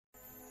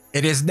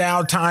It is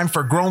now time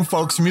for Grown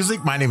Folks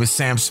Music. My name is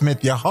Sam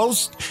Smith, your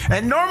host.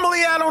 And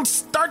normally I don't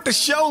start the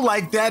show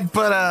like that,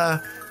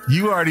 but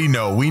you already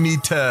know we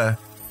need to,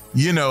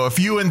 if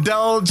you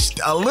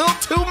indulged a little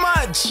too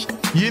much,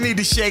 you need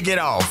to shake it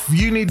off.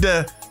 You need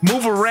to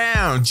move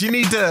around. You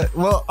need to,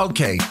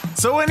 okay.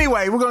 So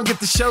anyway, we're going to get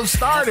the show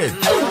started.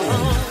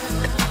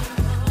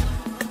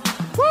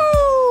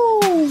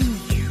 Woo!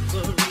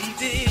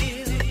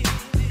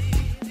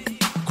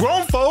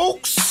 Grown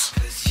Folks.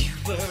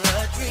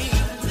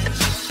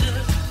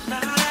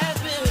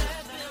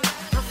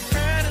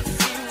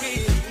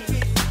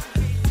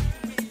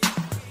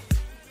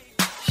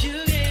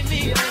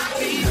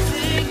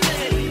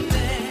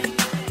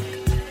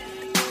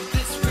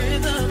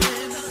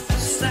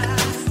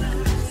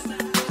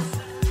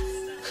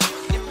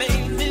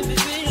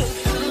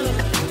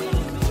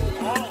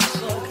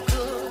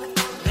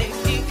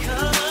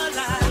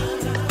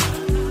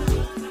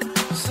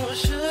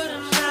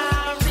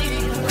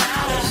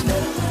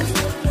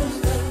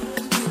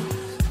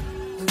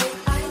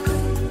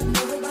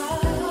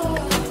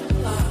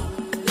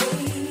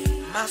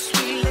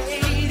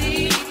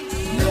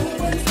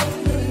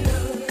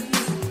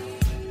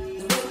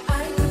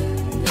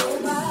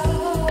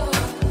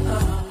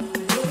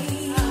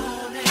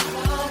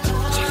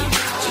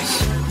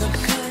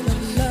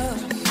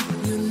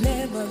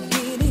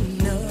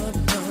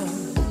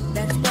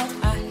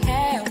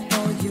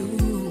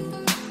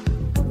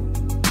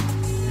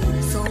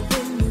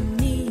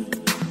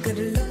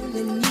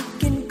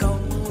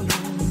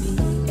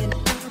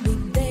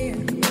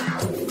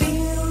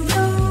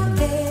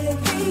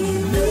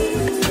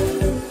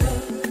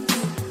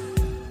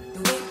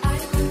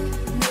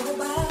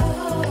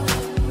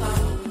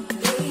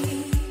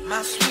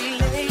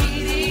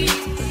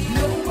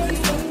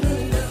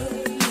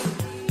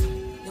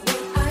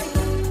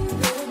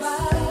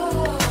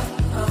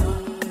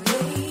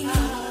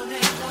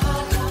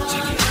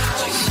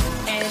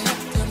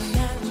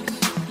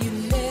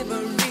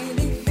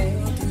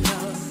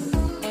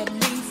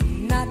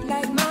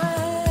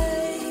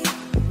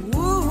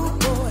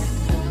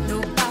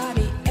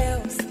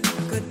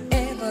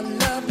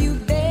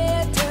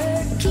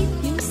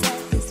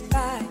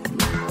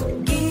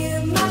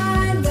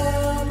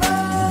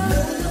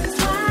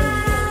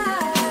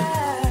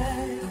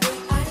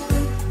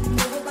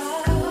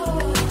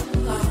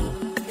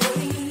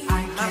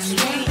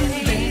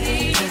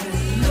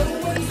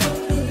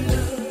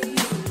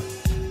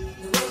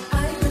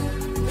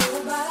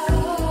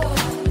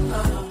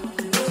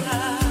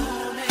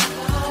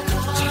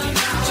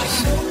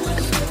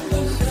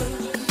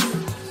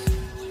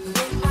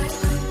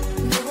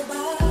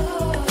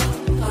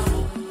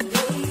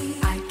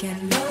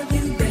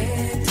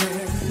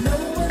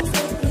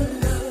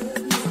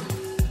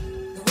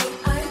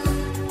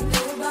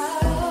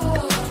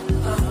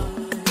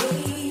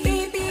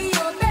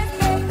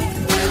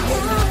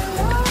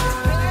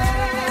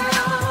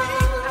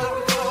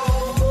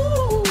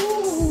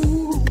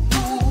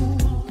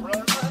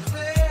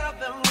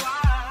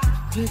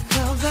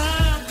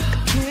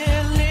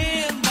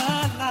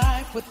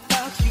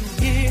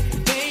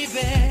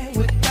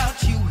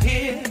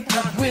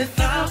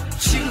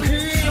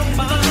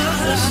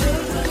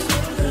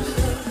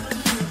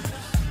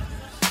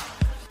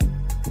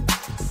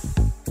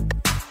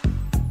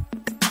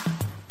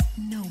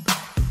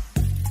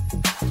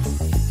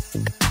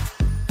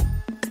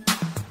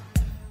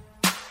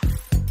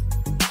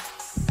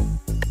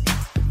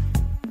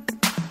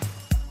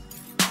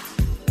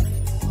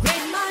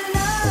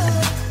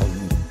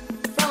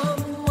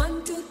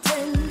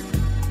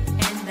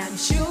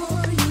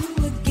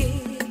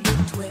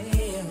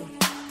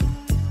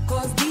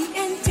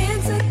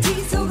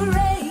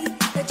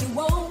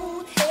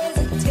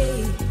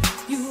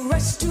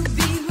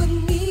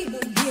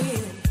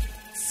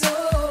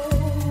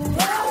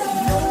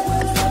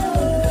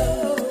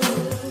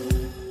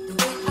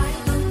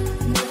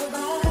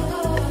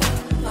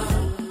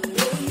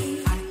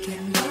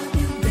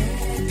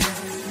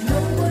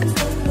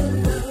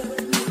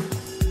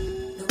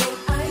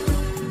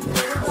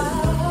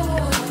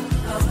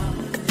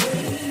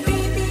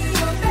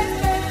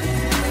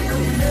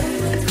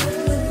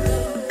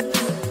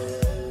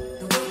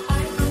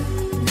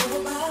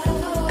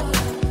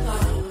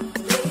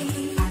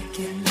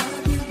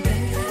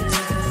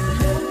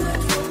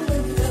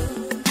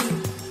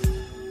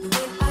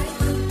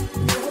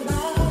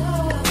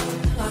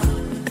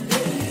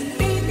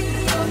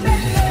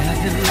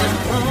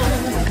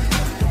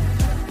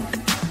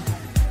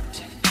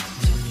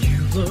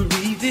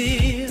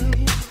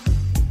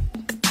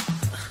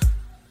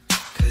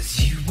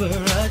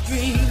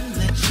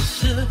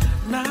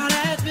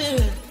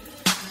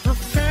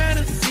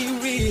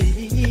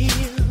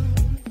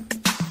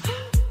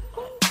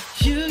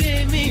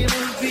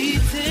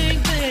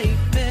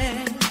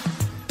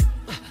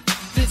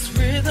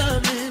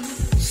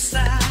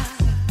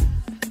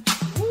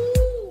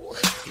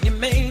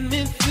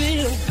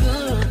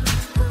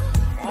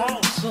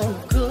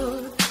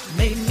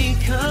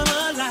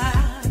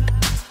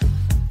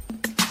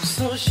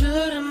 So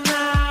shouldn't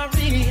I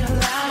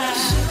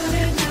realize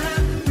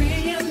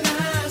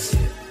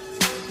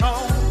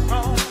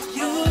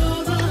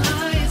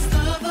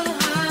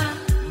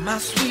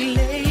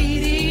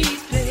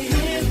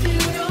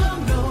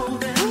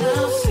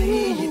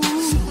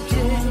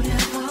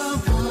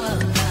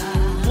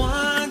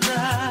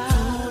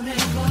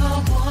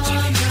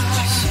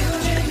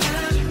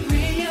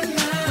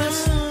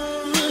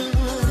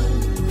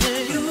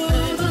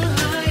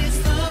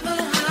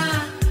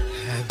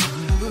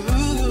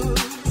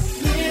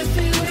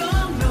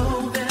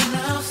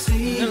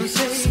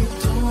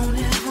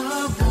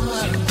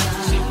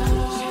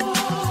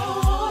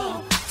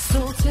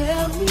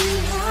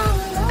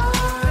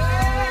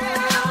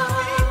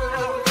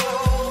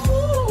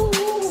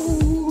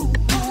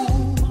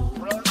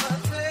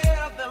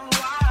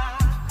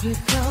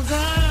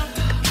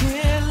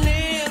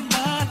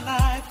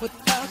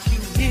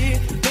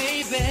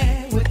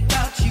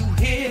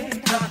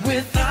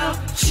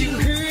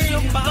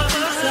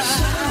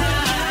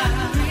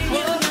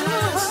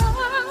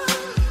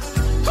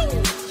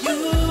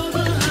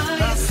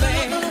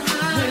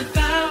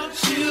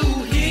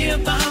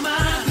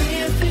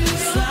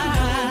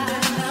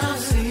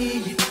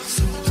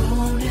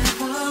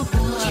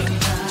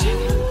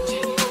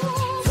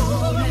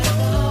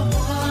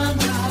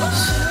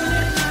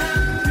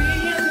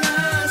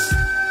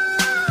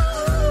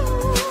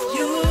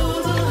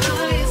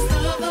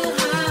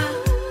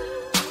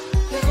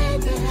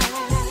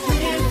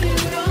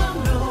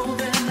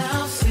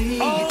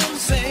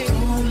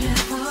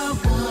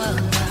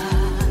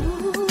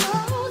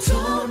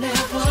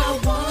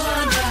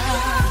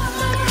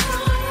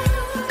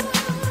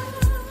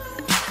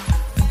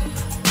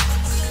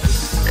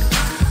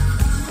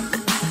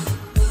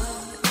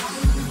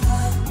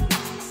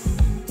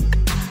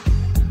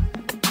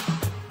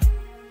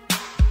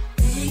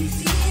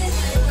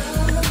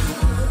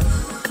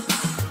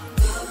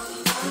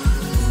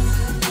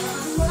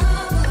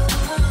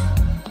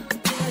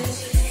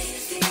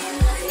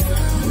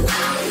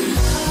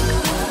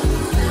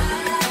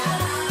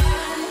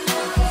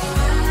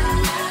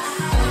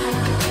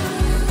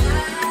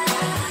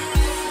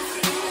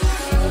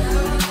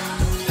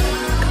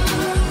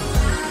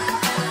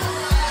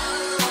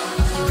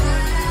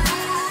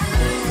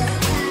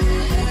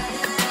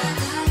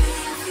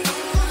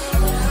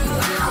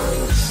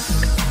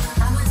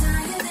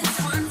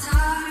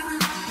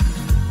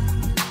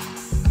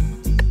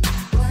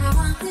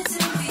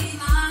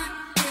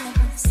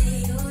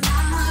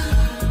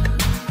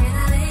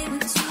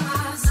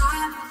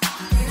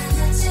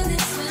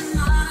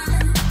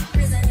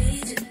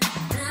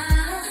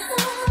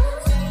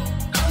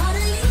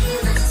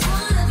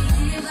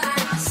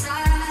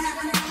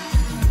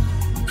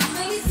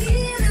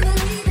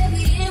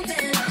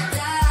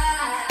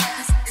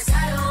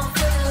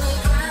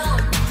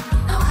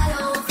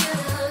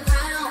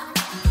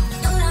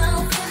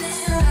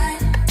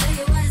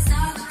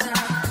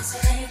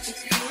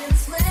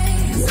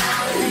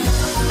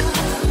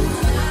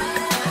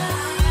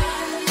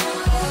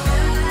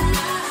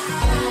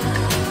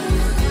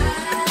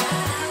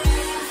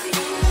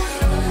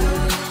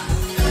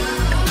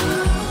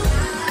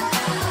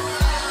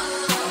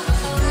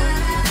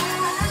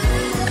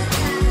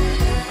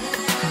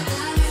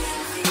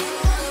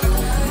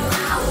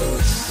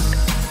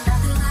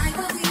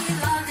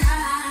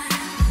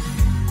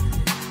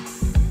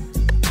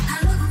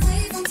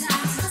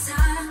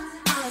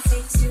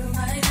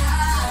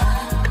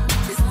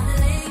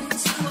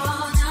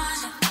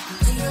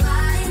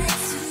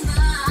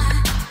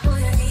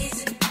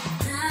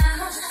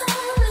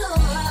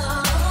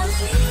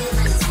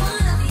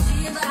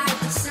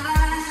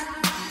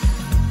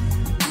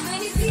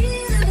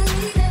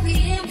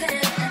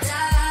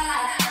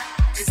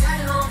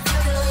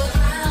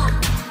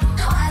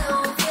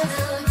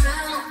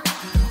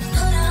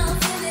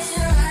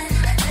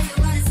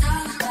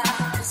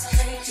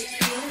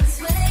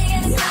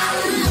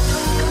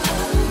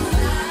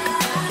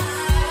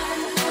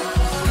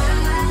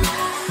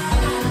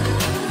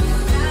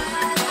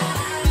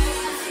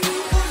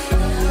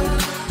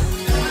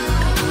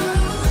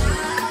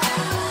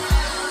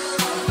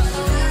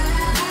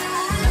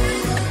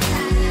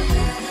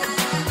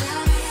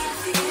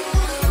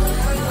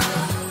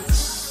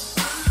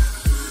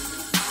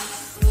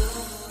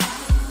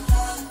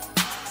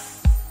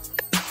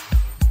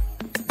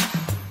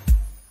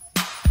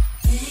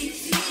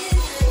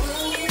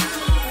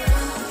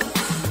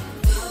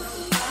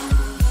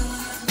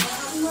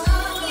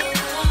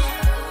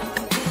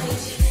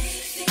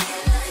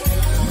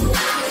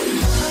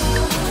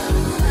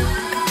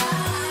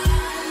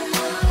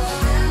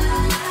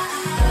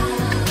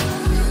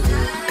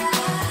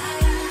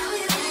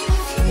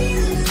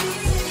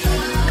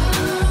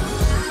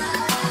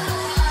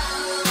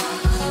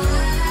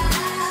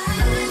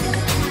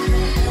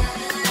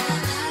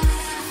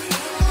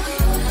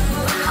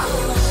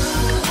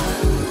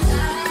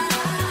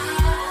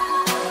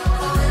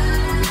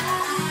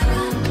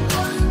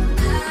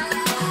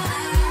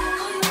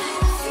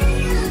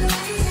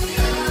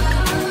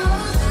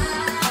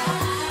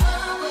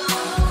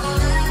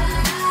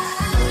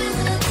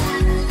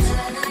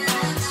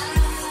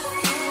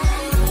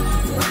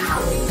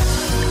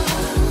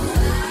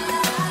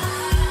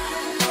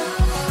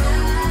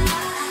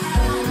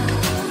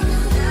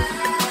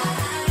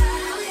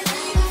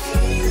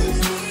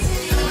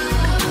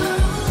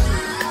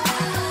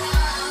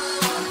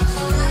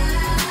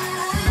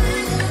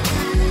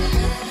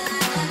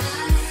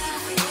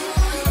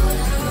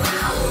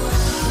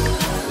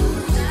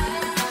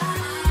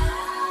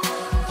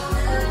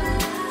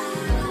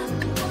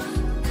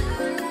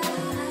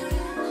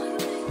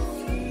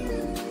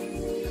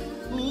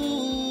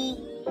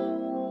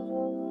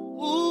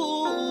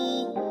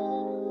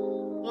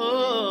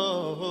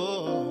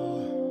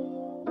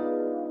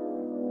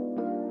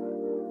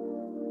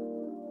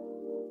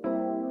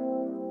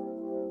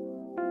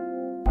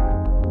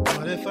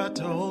if I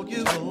told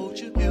you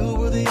you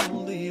were the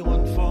only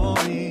one for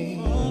me?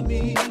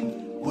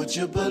 Would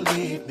you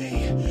believe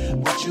me?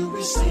 Would you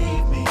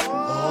receive me?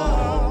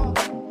 Oh.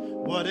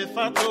 What if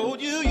I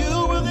told you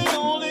you were the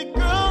only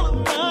girl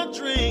of my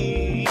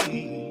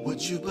dreams?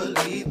 Would you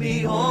believe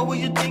me, or will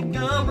you think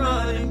I'm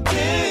running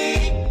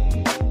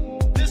game?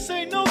 This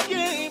ain't no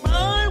game.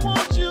 I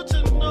want you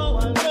to know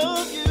I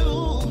love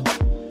you.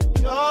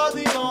 You're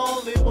the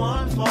only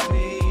one for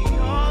me.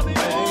 You're the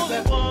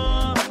only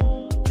one.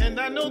 And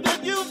I know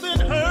that you've been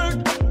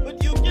hurt,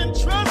 but you can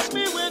trust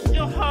me with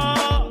your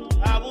heart.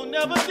 I will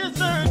never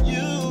desert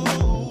you.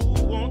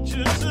 Want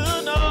you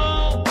to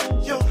know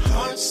your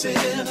heart's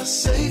in a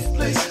safe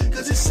place,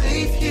 'cause it's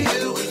safe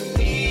here with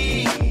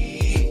me.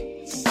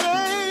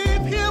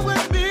 Safe here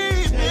with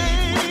me,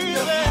 baby.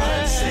 Your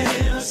heart's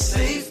in a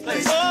safe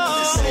place, 'cause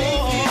it's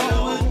safe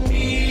here with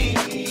me.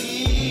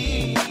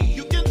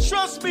 You can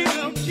trust me,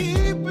 I'll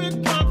keep it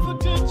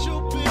confidential,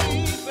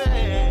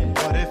 baby.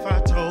 What if I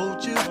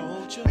told you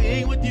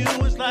being with you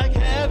is like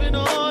heaven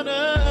on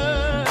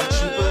earth? Would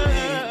you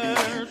believe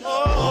me?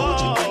 Or would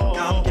you think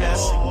I'm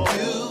guessing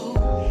you?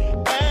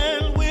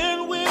 And when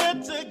we're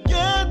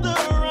together,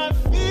 I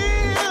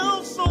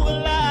feel so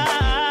alive.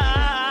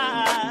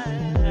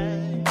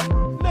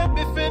 Let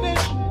me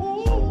finish.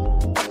 Ooh,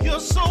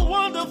 you're so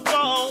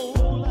wonderful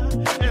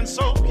and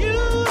so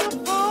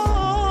beautiful.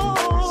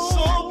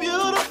 So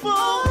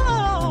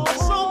beautiful.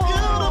 So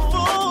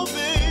beautiful,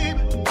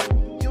 baby.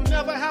 You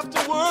never have to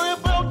worry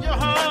about your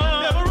heart.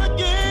 Never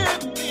again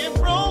being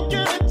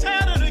broken and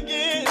tattered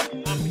again.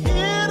 I'm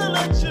here to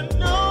let you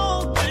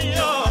know that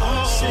your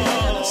heart's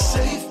in a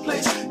safe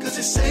place, 'cause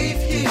it's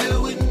safe here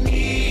with me.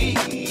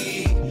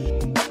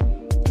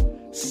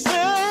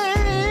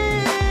 Safe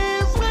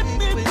with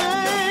me, baby.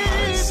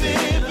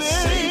 In a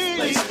safe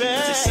place,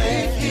 'cause it's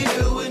safe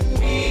here with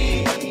me.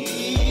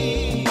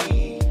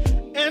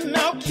 And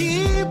now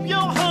keep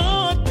your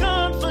heart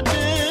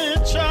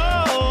confidential.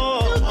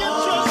 You can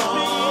trust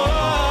me.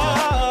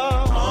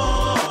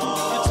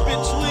 It's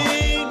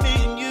between me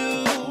and you.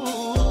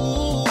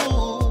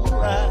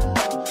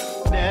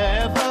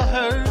 Never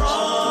hurt.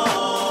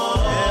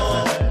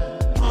 Never.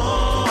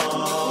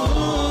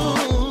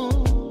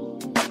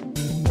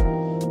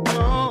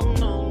 No,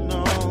 no,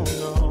 no,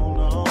 no,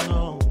 no,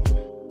 no.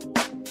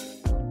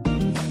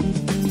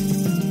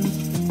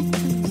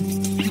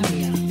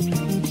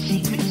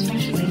 Secret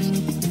specialist.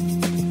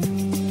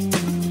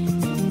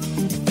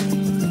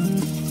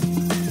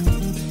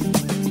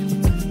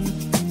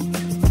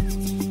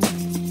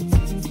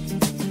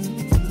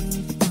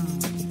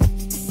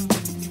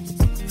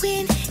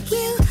 When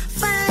you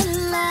find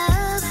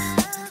love,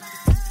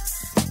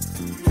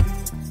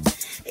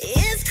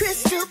 it's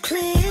crystal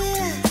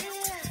clear.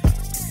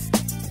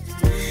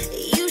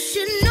 You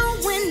should know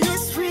when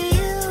it's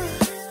real.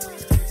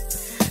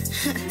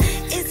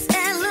 It's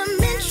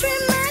elementary,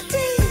 my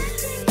dear.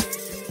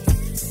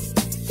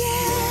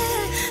 Yeah,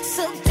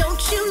 so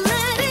don't you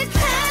let it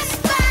pass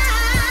by.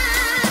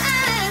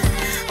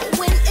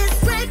 When it's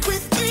right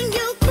within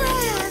your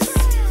grasp.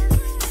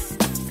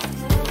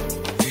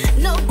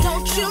 No,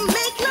 don't you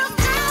make love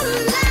out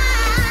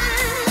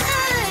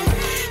loud.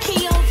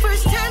 Your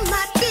first time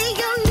might be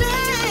your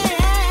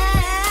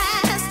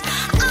last.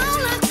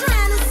 All I'm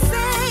trying to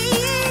say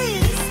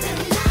is the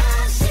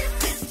love ship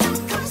it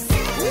don't come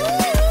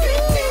sailing every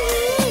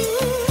day.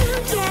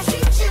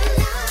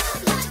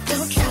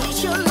 Don't treat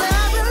your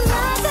love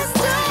like a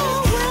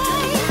stowaway.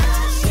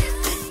 Love ship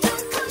it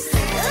don't come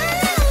sailing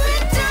every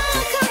day.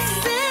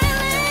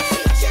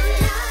 Treat your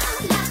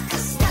love like a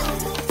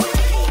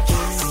stowaway,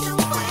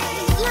 castaway,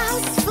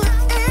 lost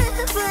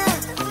forever.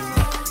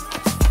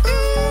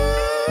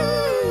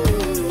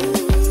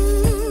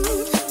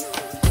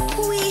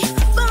 We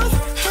both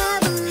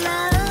have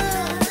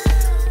love.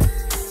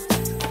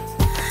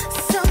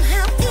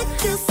 Somehow it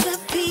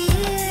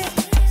disappeared.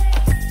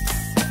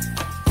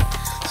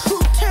 Who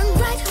turned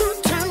right, who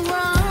turned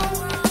wrong?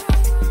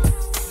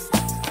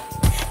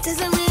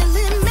 Doesn't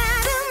really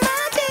matter,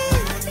 my dear.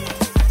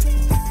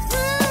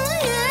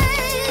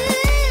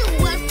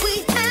 What we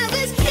have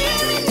is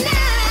here and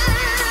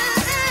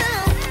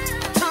now.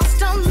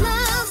 Tossed on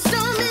love,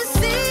 stormy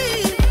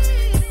sea.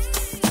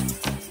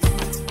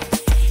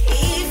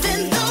 Even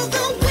though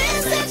the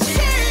winds have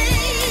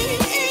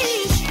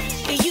changed,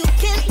 you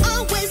can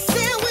always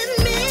sail with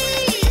me.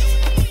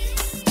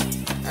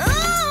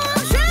 All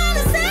I'm trying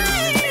to say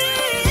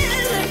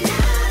is the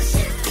love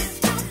ship it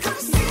don't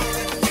come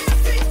sailing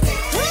every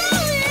day.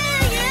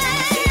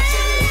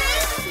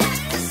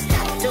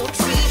 Don't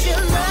treat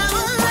your love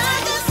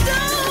like a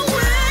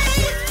stowaway.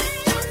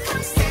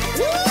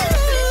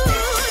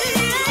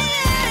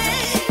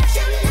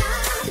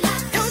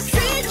 Don't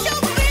treat your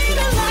baby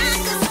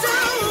like a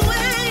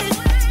stowaway.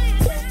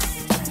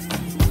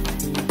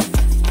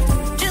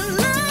 Your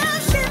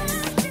love ship.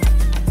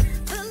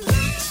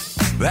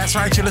 That's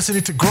right, you're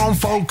listening to Grown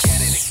Folks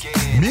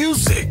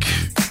Music.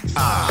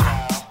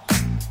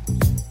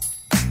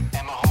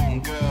 And my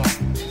homegirl,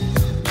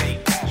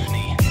 Kate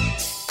Daphne,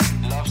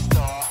 Love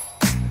Star.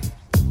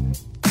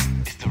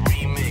 It's the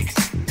remix.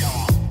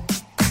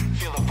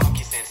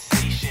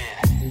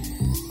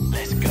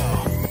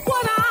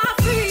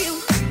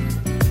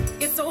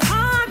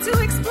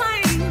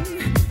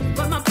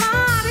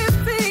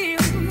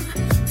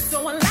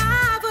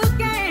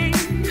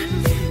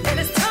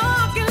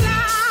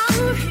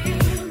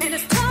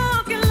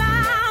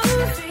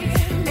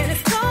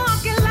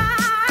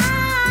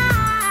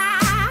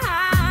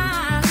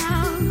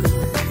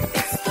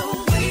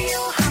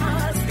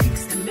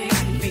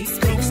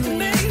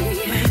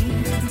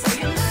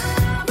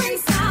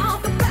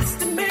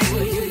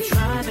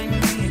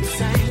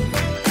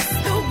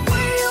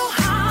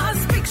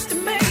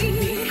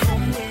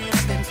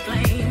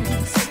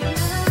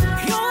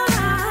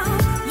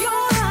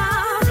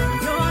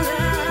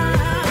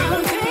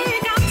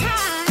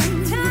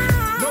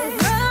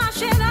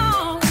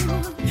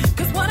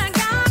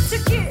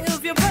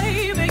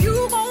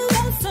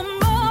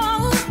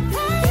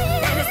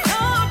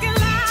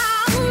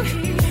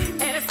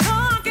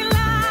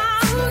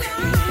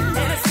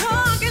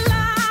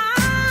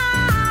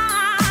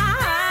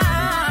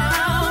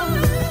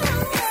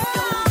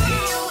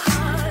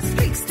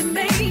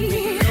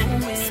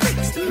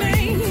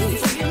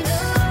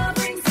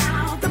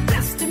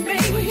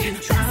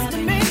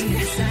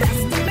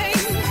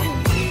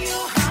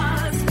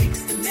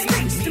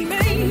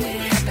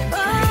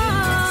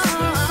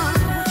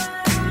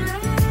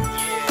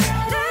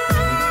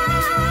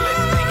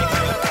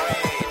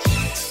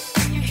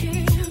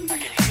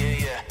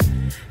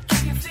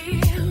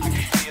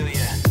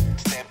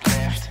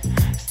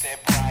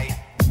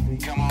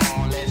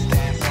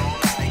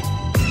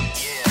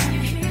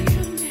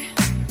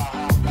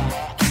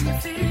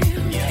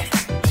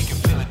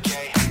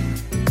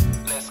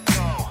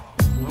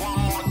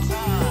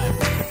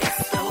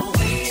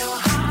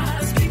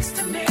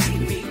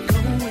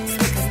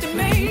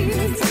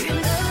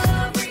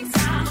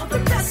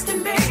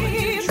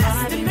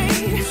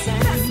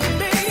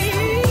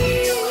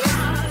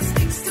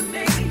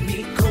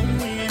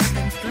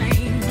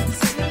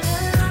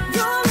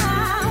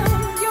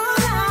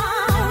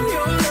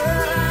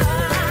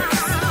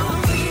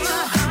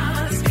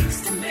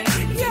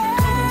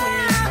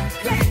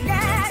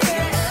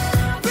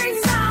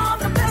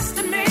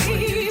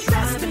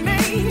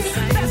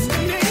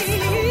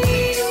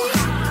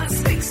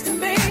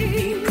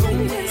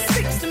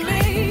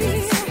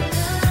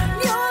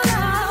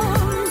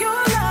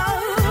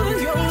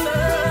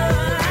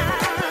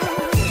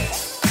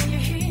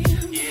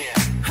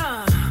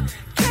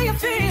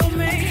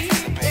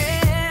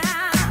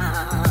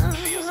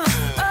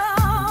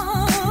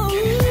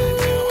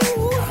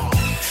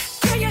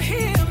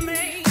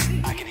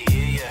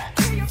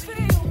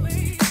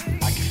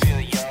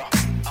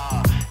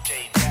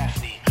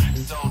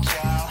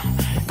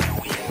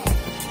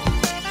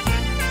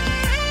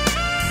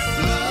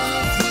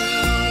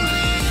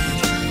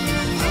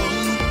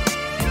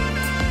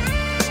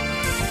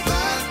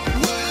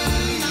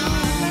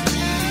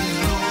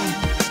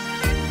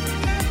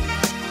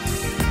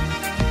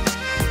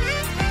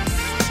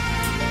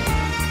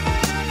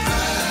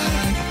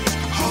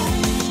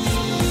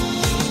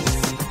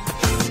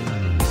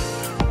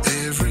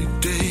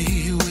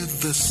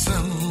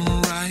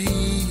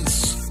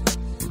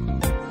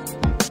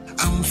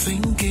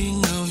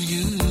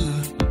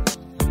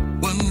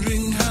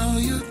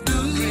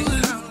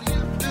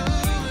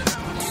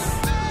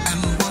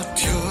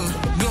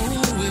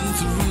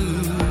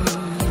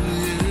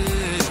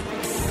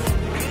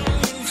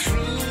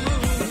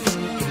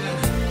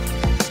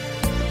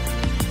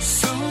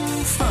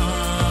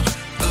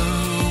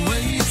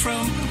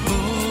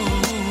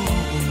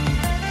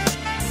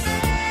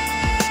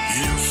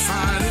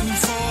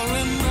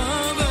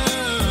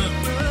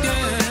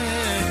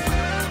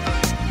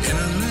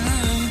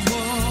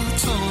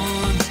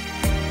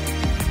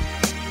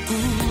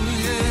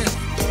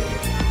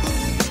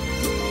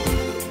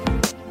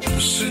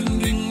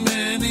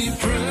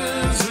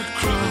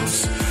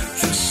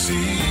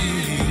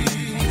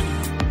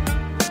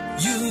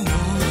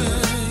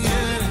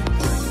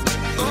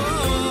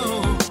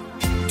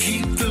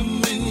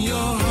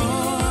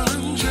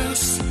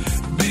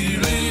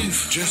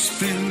 Just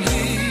believe it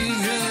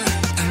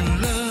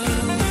and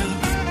love will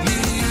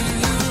lead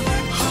you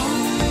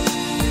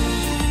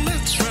home.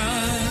 That's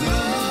right.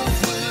 Love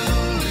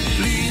will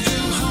lead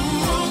you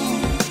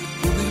home.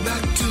 We'll be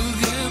back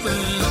together.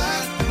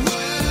 Back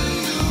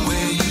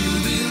where you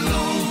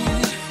belong.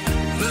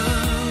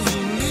 Love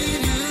will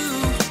lead you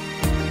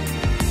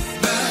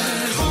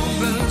back home.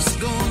 Love's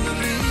gonna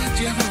lead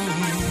you home.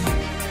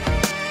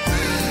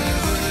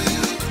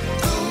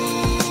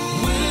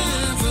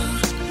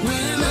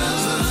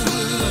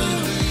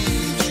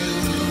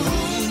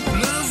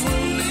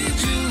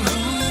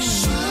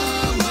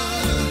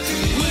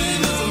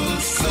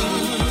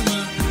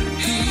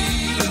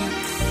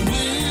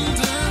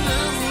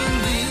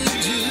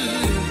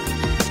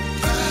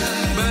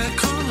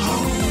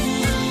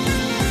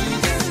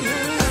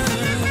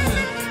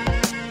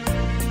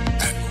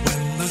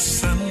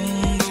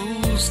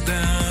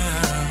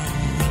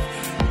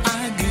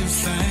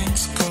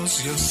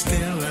 You're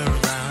still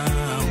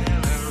around.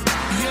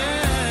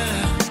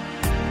 Yeah,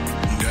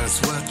 God's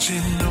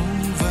watching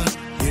over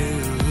you.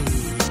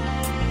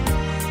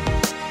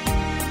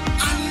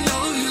 I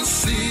know He'll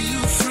see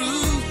you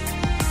through.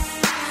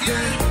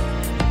 Yeah,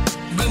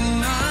 but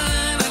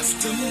night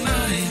after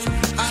night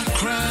I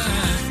cry,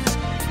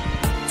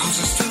 'cause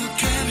I still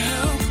can't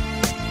help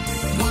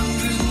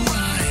wondering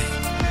why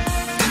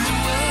in the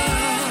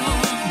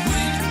world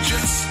we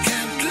just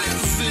can't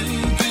live in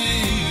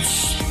peace.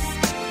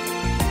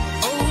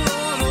 Oh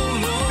Lord,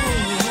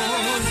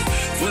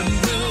 when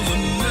will the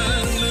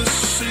madness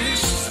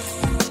cease?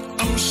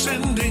 I'm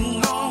sending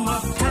all my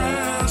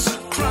prayers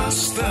across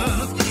the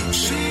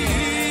sea.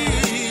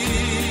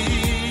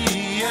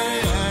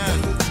 Yeah.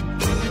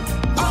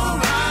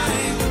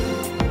 Alright,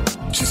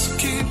 just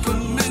keep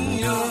them in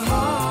your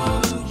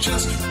heart and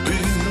just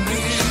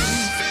believe.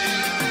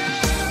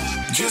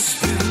 Just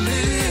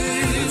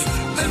believe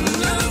and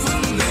love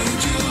will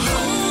lead you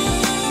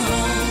home.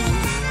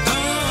 Oh,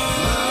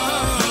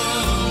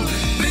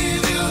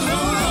 lead you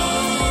home.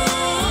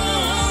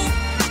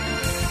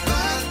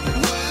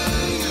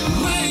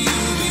 Where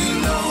you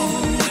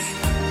belong.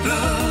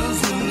 Love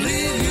will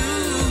lead you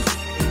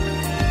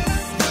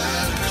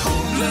back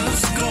home.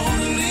 Love's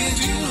gonna lead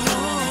you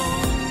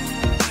home.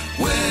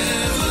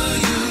 Wherever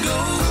you go,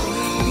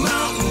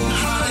 mountain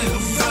high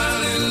or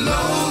valley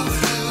low,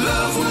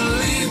 love will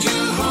lead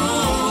you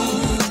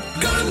home.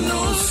 God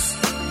knows,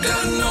 I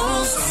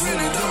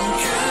really don't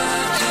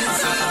care,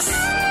 Jesus.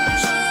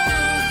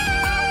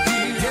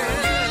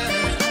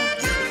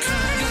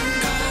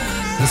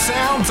 The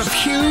sounds of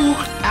Hugh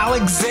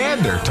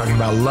Alexander talking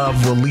about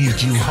Love Will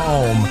Lead You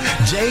Home.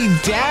 Jay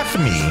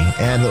Daphne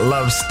and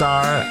Love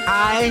Star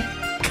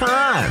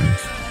Icon.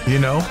 You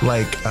know,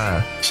 like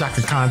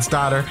Shaka Khan's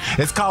daughter.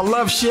 It's called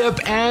Love Ship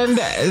and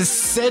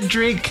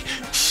Cedric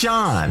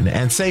Sean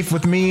and Safe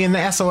With Me in the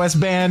SOS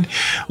Band.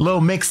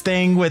 Little mix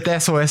thing with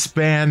SOS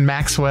Band,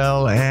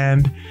 Maxwell,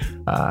 and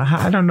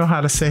I don't know how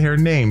to say her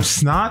name.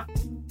 Snah?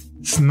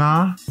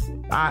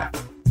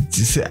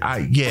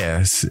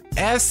 Yes,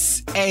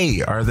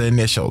 SA are the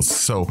initials,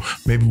 so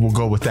maybe we'll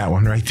go with that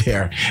one right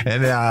there.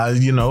 And a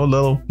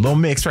little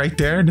mix right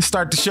there to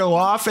start the show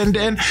off, and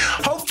then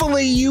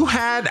hopefully you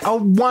had a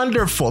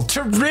wonderful,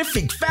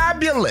 terrific,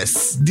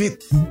 fabulous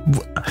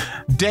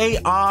day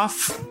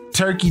off.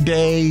 Turkey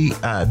Day,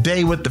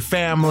 day with the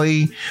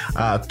family,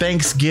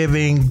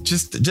 Thanksgiving,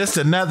 just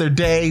another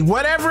day.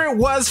 Whatever it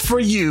was for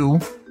you,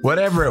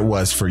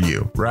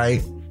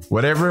 right?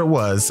 Whatever it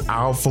was,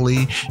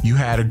 hopefully you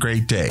had a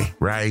great day,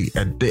 right?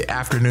 At the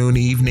afternoon,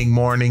 evening,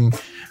 morning,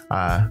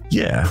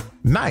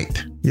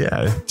 night.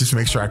 Yeah, just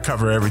make sure I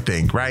cover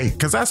everything, right?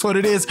 Because that's what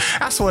it is.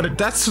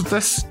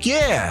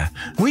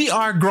 We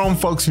are grown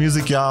folks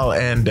music, y'all.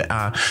 And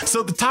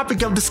so the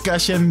topic of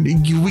discussion,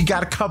 we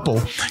got a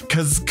couple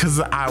because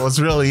I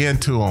was really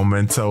into them.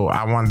 And so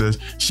I wanted to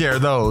share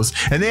those.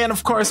 And then,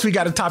 of course, we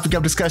got a topic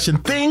of discussion,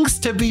 things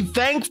to be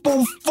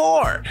thankful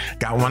for.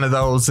 Got one of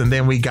those. And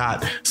then we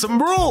got some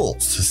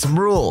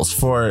rules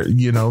for,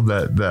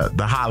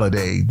 the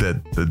holiday,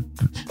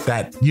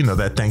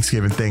 that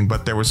Thanksgiving thing.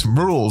 But there were some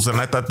rules, and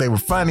I thought they were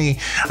funny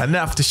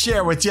enough to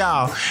share with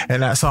y'all.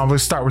 And so I'm going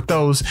to start with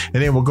those,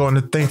 and then we'll go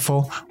into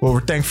what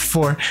we're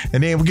thankful for,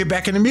 and then we'll get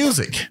back into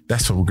music.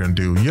 That's what we're going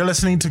to do. You're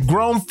listening to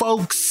Grown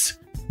Folks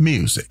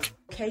Music.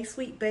 Okay,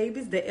 sweet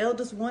babies, the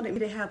elders wanted me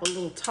to have a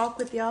little talk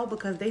with y'all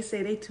because they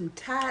say they too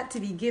tired to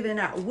be giving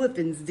out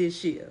whoopings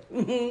this year.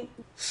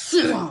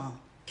 Sit down.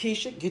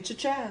 Keisha, get your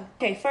child.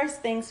 Okay,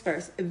 first things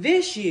first.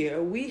 This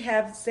year, we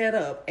have set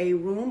up a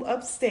room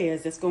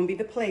upstairs that's going to be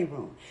the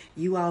playroom.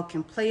 You all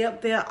can play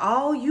up there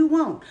all you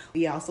want.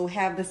 We also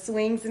have the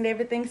swings and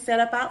everything set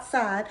up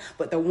outside.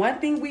 But the one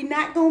thing we're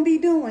not going to be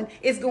doing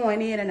is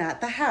going in and out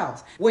the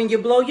house. When you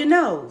blow your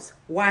nose,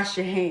 wash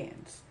your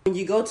hands. When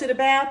you go to the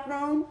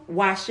bathroom,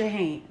 wash your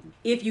hands.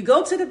 If you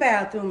go to the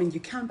bathroom and you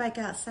come back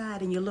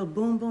outside and your little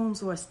boom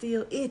booms are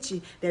still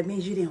itchy, that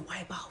means you didn't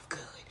wipe off good.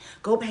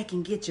 Go back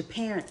and get your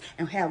parents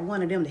and have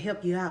one of them to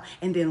help you out,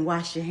 and then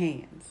wash your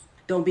hands.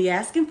 Don't be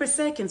asking for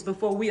seconds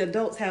before we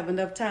adults have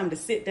enough time to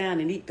sit down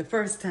and eat the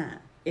first time.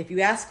 If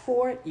you ask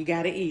for it, you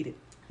gotta eat it.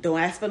 Don't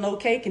ask for no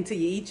cake until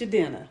you eat your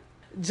dinner.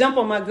 Jump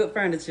on my good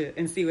furniture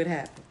and see what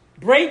happens.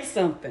 Break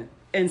something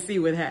and see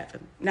what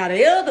happens. Now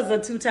the elders are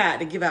too tired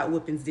to give out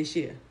whoopings this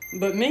year.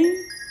 But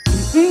me?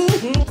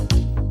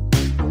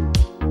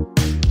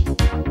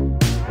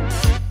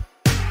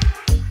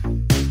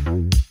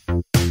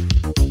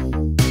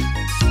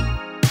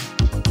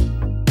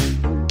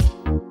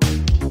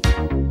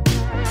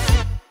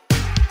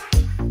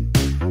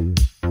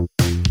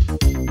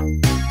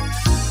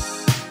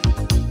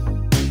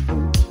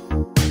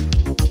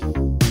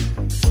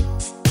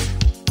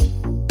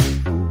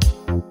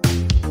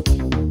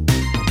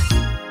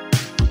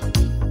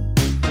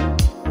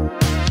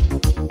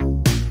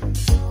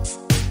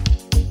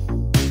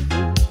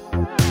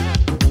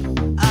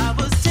 I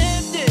was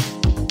tempted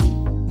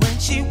when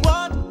she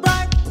walked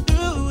right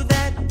through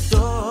that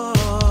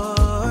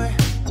door,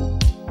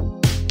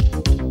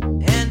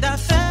 and I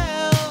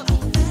felt,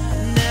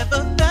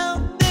 never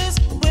felt this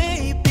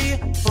way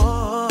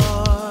before.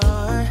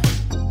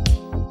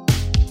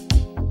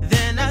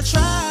 Then I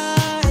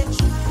tried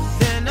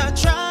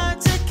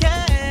to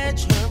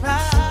catch her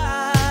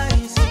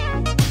eyes,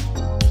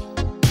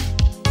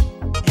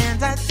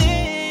 and I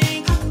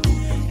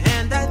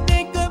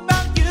think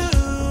about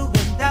you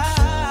and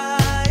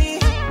I.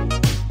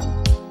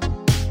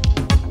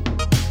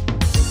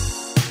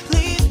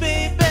 Please,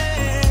 baby,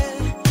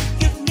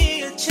 give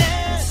me a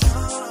chance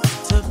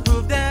to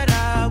prove that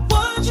I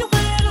want you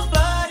and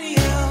nobody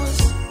else.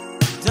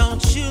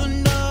 Don't you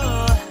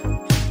know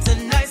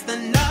tonight's the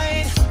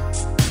night,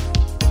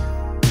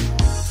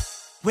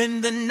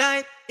 when the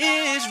night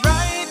is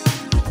right.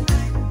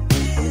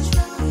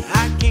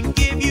 I can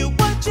give you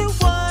what you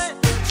want.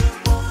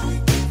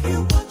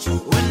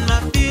 When my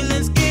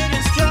feelings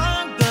getting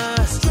stronger,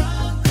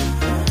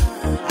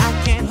 I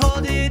can't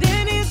hold it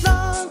any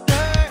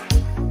longer.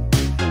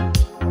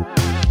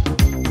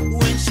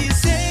 When she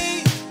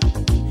say,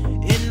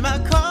 in my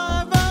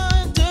car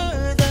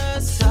under the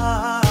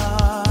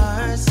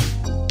stars,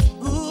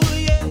 ooh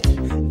yeah,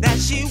 that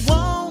she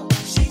won't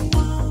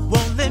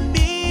let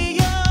me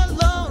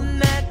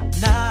alone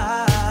at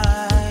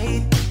night.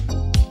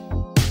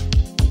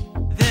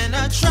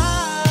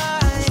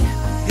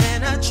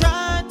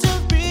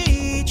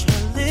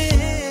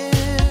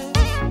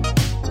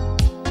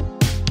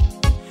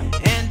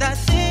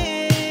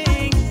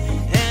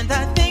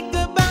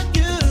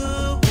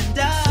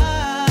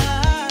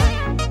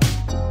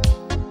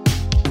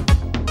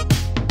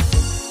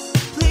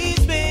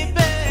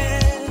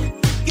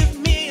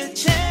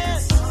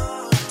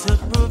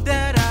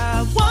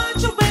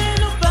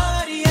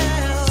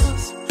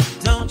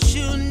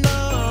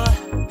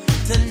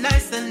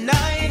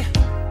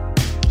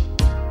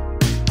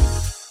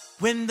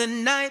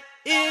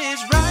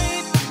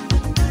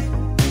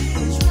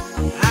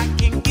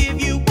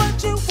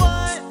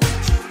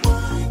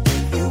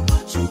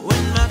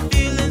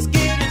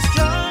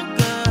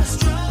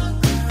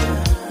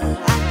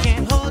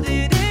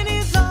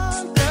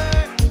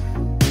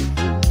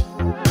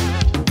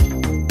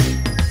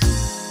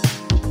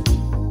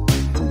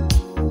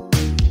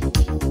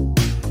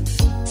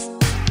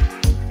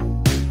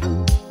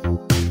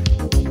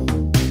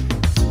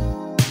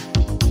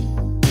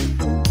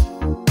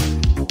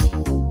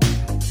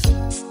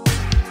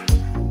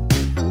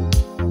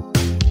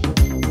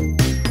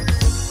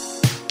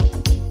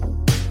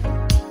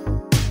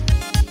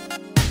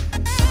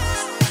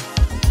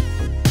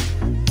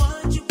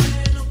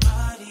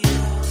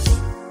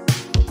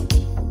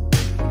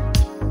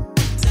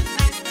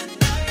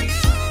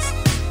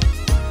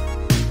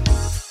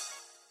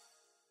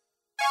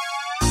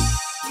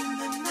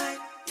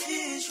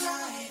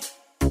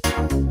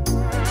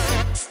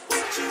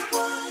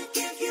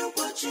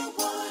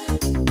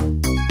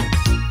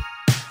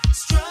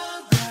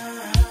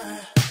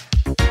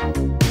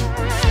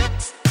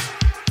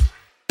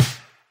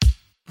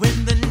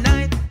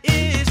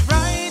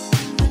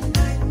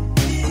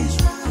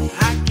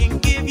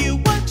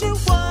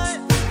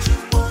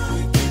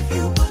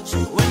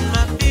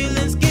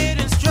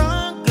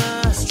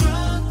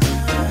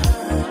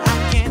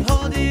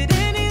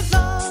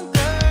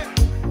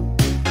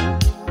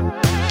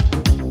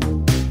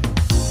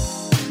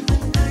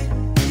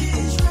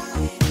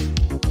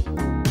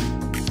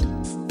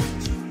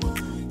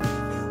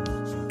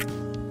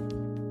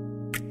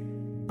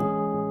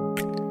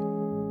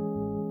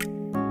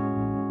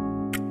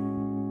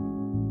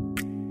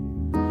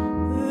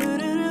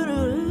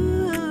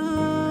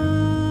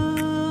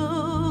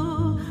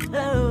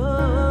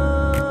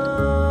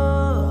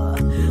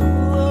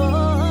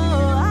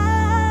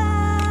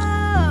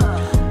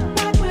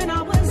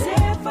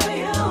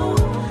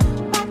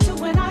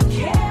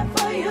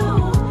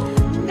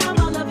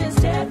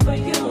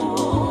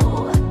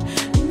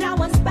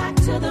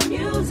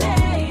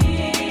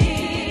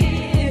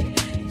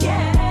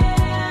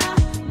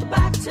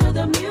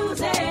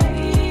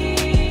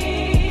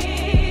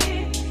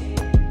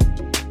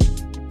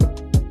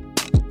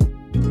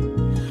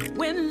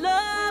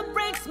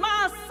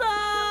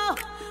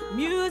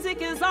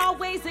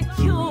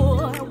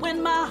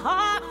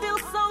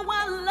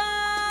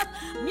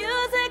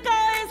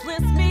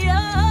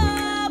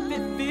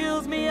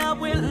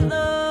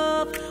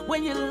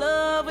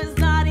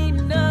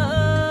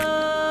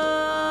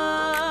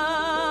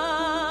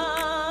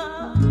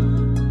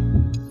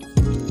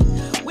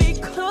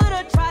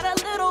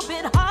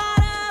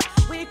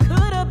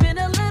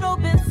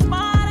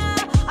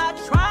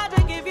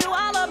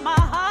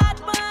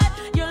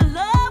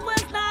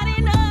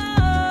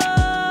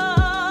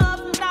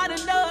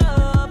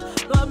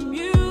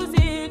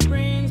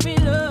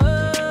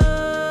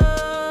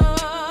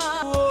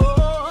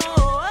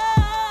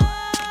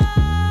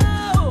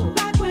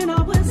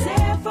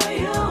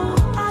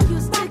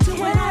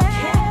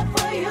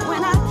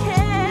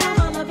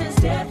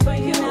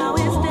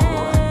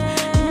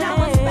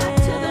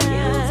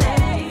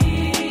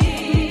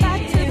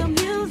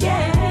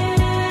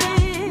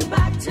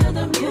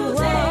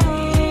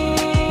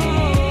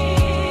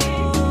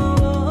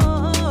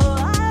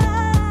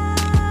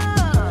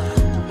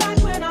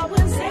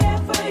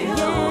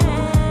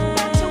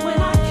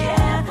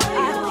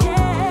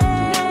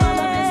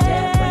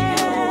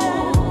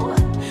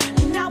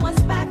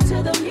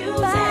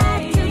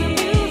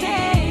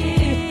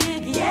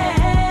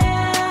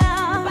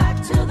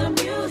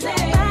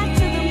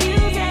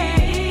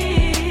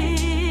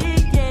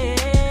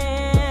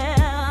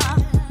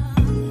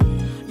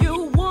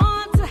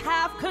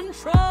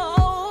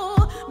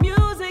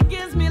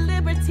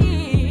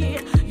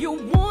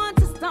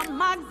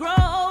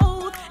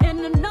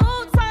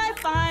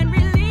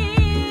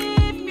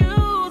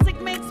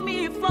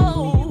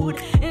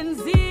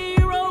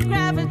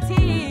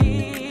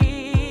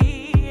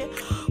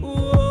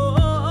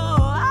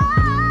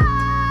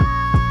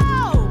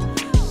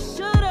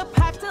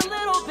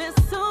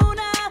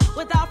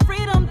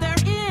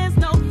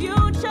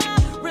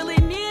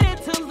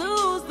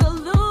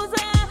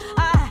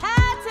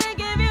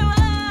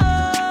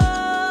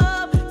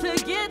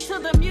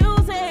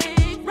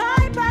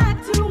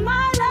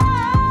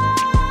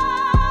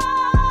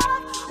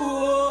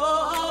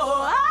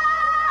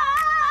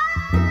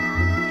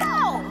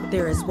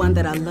 There is one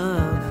that I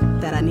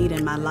love, that I need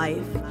in my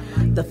life.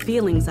 The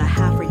feelings I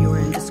have for you are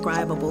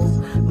indescribable.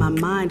 My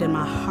mind and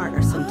my heart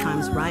are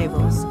sometimes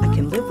rivals. I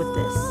can live with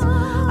this.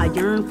 I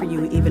yearn for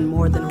you even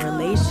more than a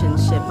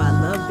relationship. I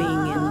love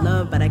being in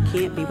love, but I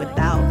can't be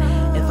without.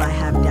 If I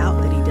have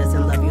doubt that he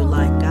doesn't love you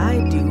like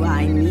I do,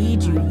 I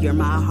need you, you're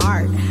my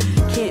heart.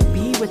 Can't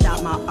be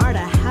without my art,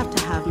 I have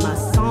to have my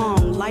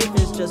song. Life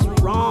is just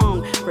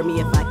wrong for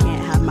me if I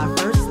can't have my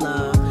first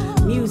love.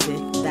 Music,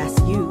 that's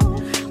you.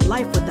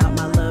 Life without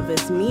my love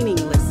is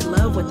meaningless.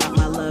 Love without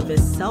my love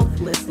is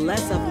selfless.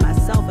 Less of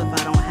myself if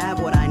I don't have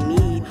what I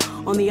need.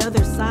 On the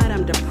other side,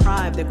 I'm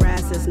deprived. The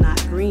grass is not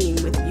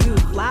green. With you,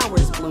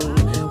 flowers bloom.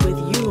 With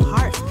you,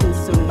 hearts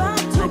consume. I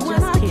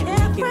just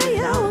can't make it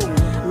without you.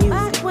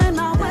 Music, when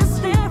I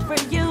was there for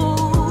you.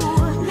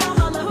 Now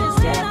my love is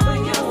dead for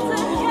you.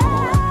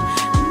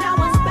 Now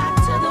it's back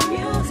to the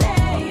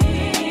music.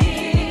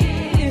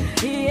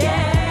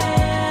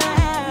 Yeah.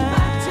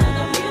 Back to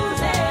the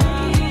music.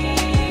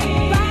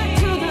 Back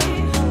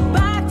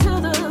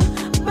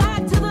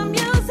to the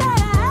music.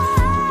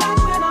 Back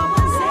when I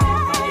was there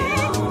for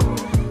you.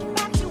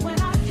 Back to when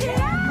I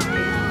cared for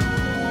you.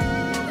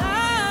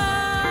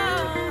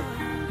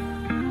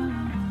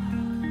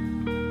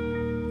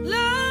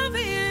 Love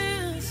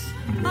is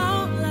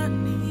all I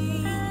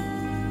need,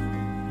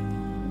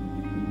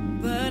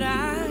 but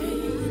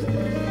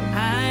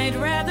I'd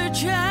rather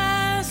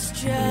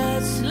just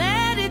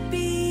let it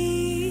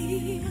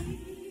be.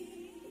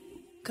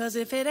 'Cause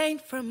if it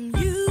ain't from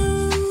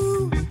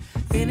you,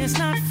 then it's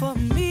not for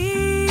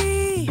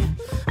me.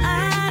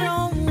 I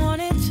don't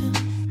want it.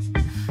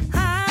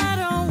 I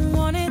don't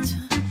want it.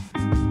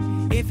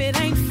 If it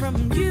ain't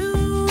from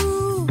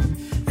you,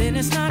 then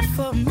it's not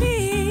for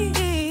me.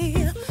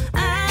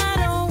 I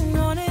don't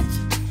want it.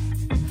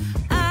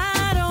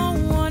 I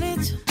don't want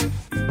it.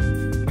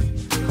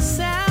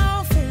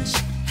 Selfish,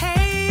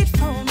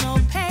 hateful, no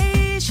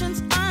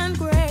patience,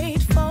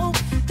 ungrateful.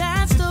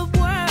 That's the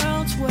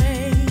world's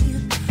way.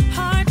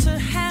 Hard to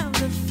have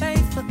the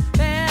faith for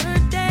better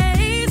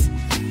days,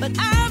 but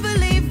I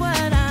believe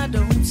what I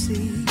don't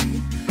see.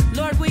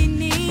 Lord, we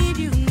need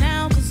you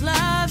now, 'cause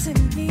love's in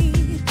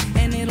need,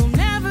 and it'll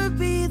never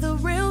be the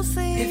real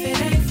thing if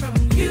it ain't from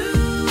you.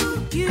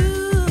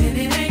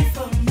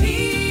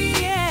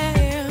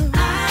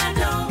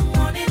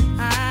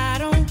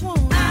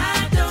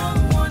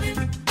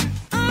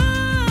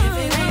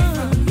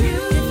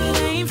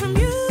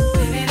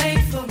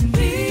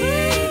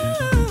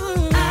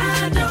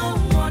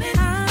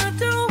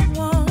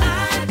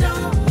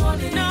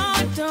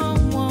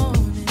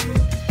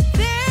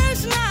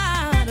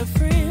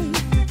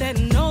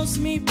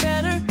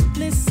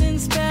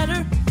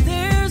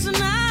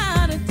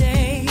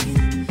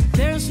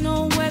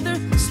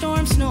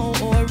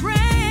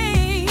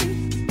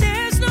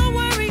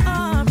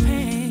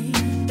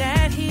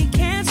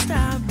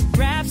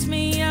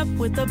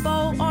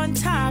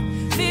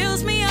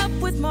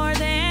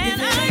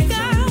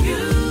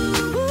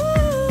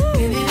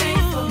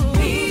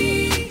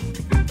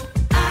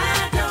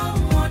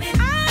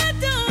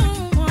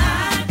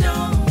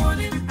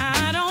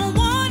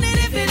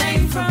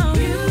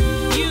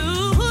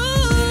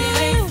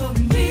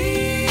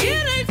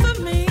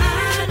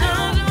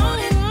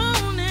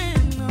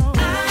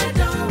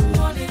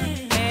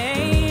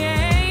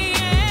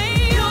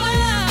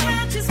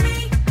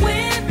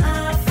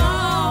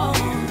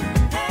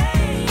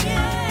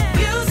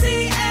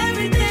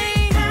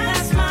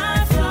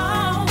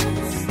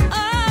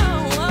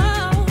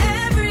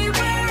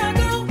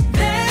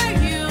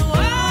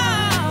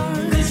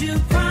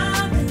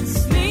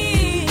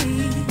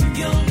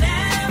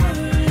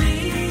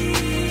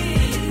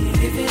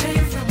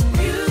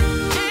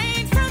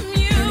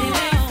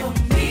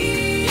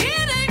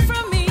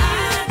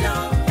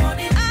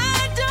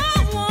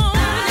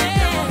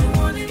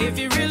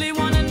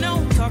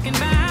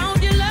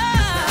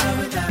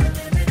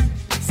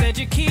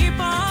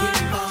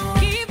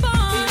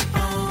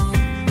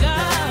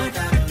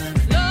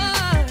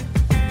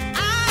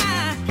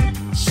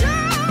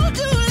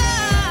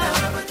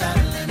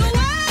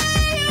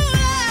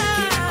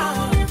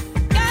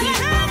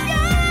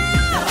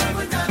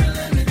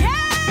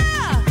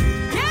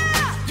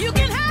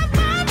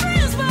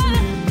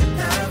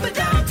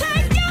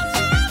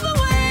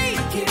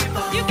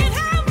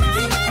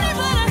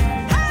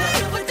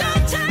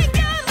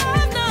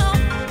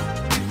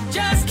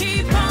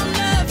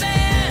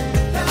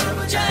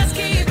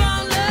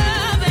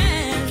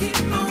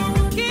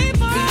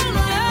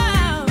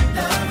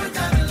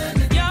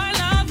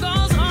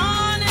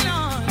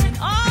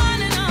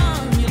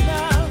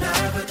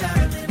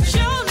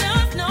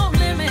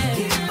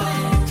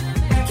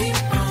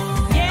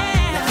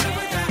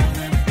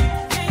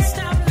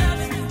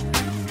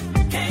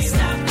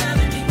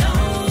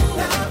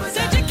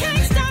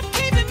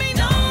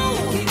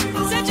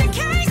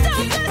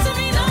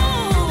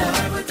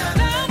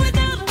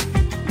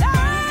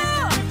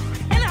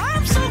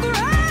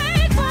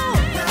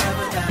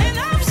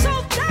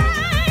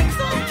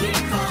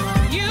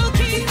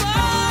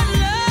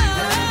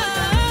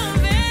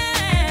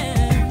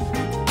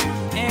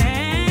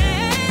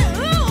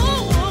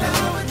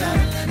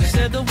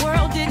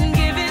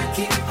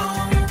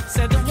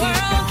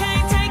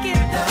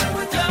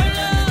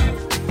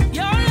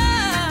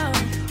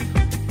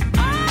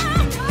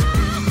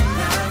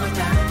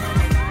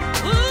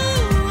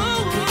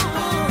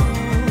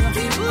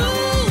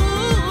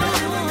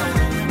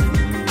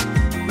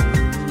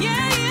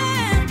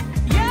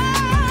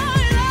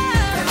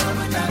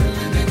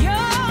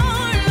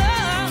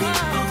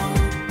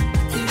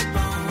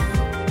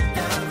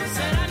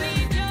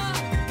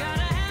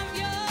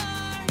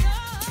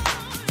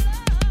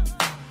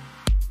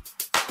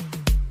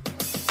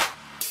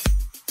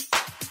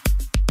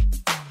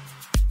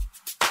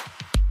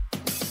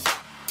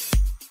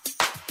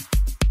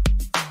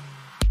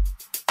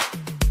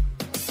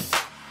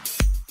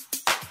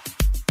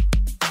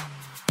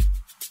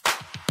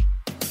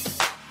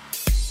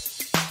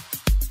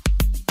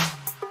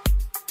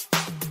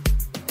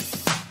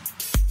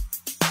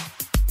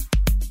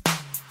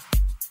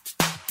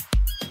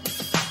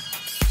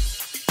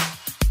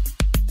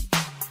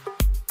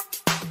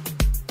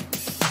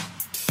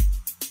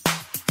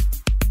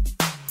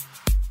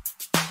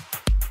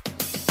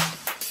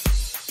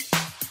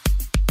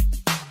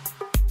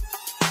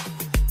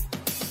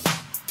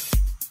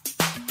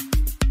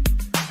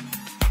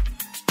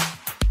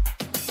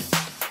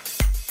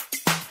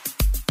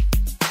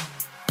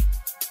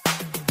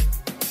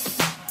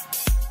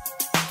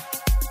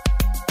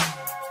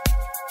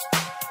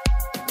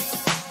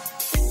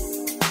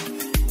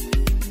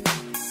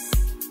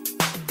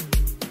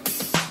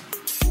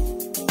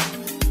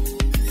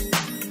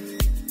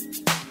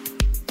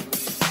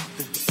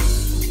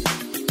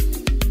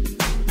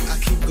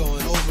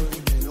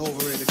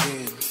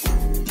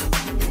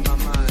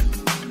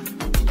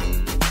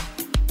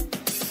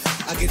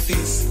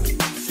 these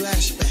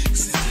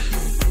flashbacks.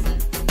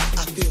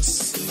 I feel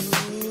so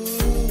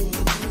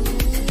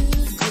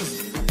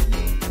good.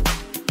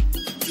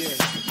 Yeah.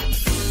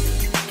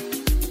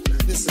 Now,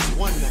 this is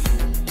one night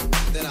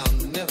that I'll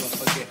never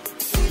forget.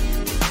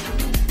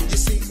 You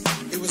see,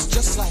 it was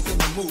just like in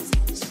the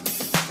movies.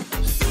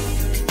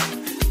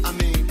 I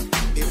mean,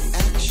 it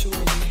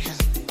actually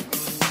happened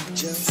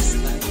just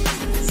like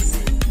this.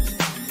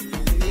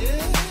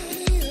 Yeah.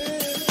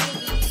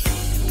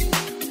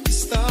 The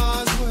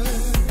stars were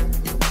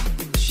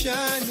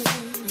shining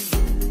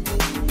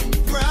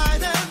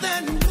brighter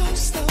than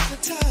most of the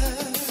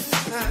time.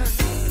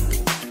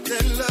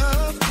 Then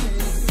love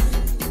came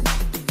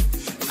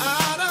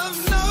out of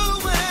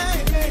nowhere.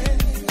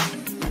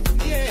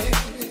 Yeah.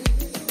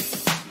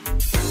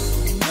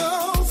 No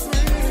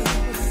friend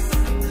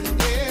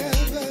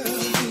ever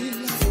be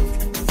like.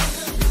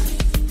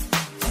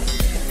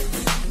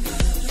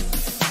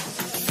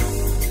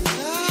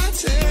 I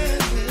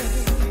tenderly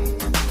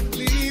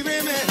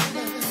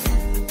remember.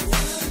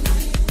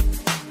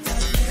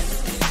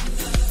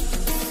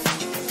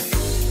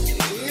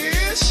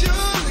 It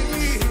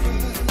surely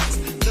was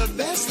the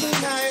best thing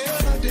I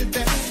ever did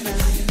that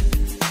night.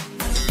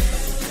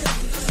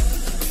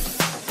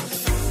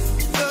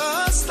 The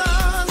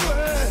stars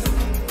were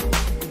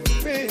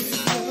red with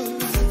you.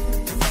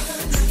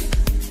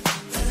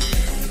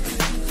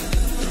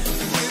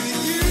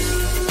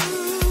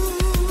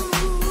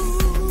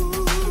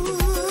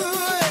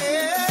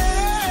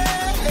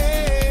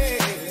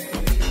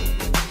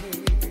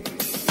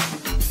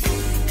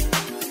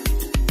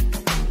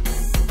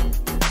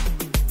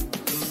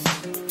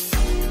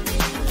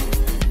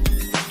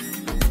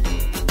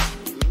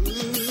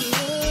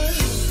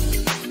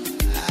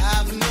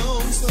 I've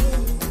known so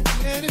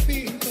many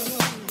people,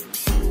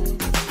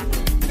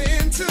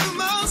 been to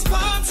most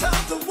parts of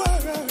the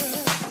world,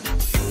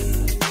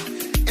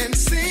 and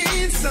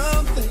seen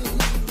something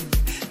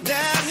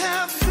that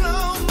have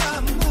blown my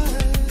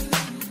mind.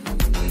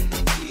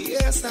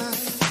 Yes, I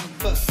have,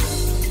 but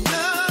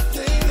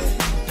nothing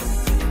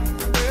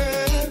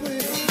will.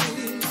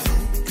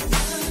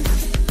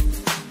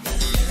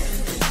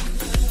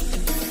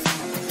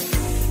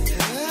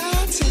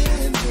 I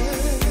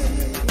tenderly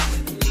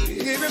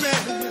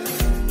remember.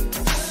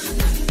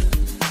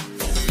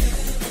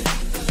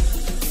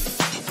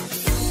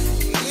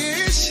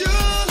 It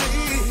surely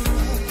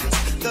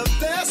was the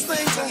best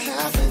thing to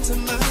happen to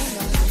my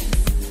life.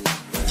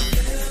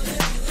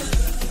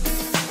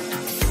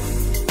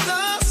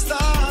 The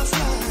stars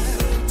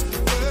light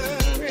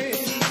were in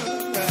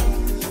your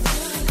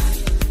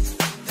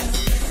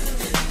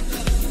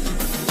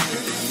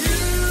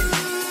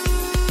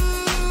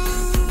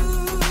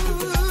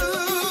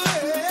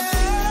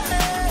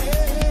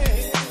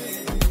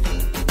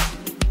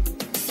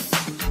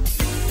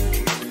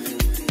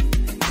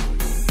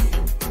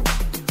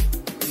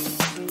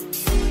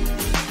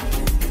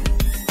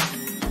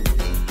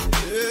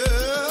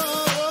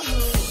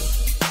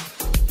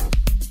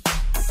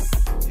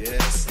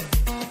Yes.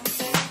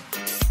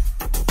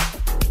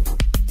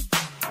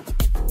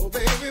 Oh,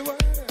 baby,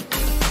 what?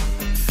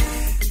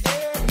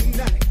 Every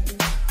night.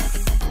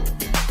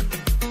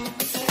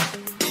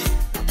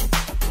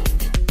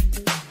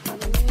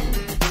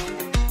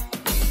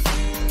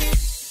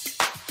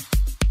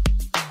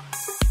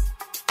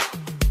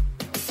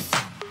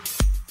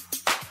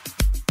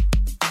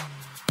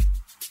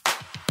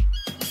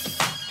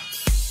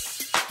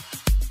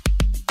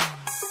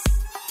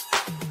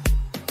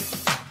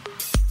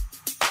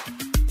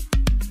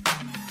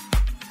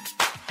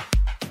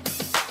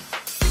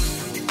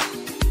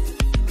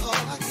 All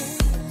I can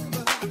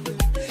ever do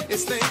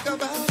is think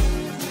about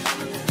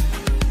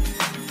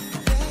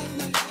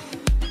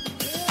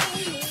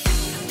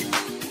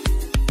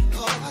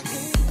all I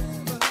can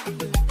ever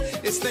do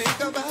is think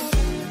about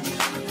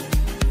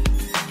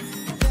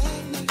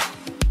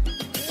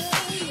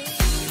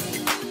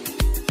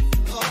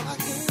all I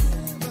can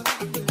ever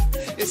do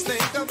is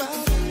think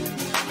about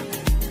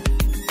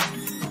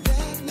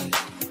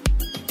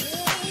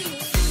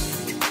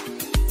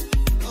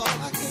all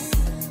I can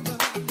ever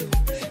do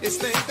is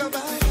think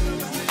about.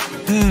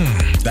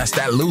 That's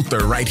that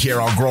Luther right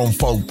here on Grown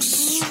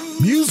Folks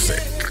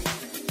Music.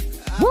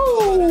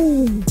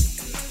 Woo!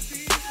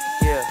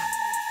 Yeah.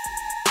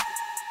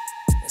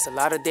 There's a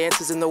lot of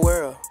dances in the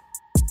world.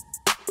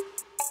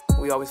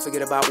 We always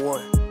forget about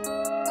one.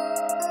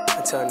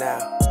 Until now.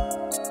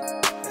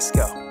 Let's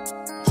go.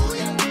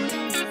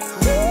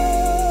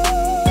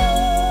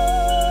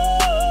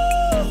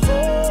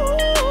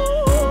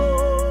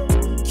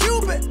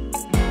 Cupid.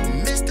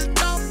 Mr.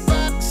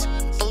 Talkbox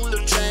on the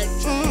track.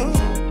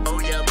 Oh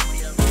yeah.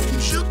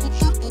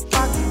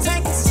 I can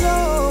take it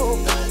slow.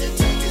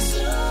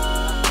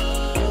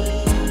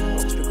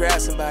 Want you to grab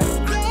somebody.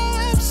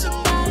 Grab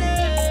somebody.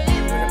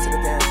 Bring up to the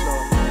dance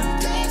floor.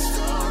 Dance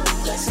floor.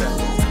 Let's go.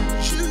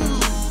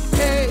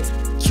 Hey,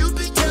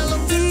 Cupid, tell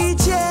 'em.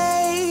 DJ,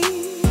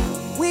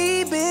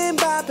 we've been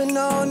bopping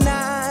all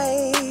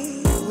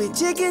night. We're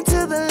jigging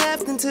to the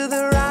left and to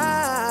the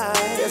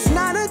right. There's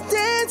not a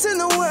dance in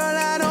the world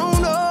I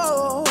don't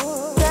know.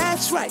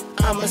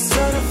 I'm a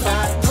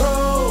certified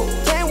pro.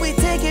 Can we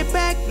take it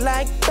back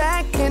like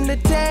back in the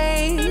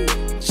day?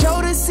 Show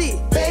the seat,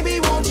 baby,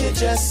 won't you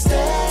just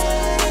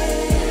stay?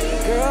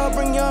 Girl,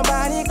 bring your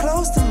body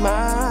close to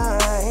mine.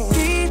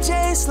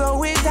 DJ,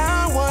 slow it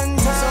down one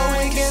time so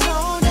we can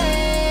slow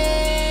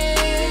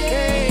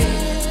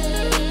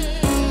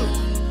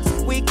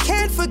down. We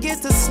can't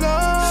forget to slow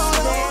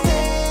down.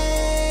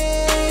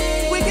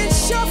 We can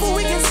shuffle,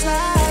 we can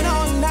slide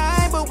all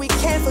night, but we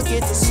can't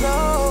forget to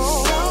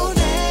slow down.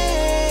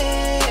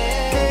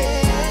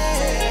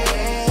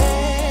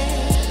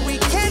 We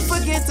can't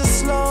forget to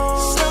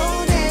slow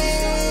down.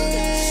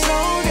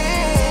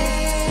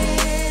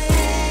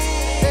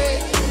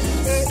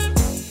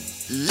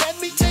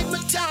 Let me take my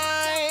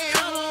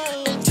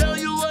time and tell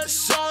you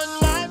what's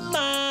on my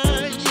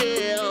mind,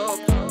 yeah.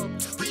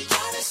 We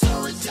gotta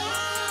slow it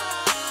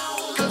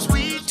down, 'cause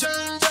we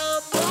turned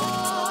up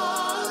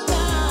all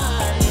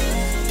night.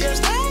 There's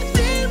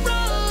nothing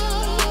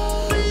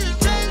wrong with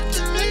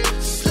taking it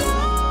slow.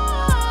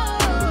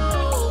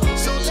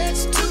 So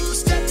let's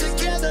two-step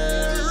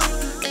together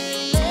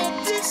and let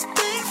this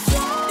thing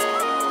flow.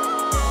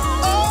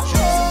 Oh,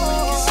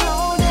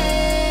 slow down.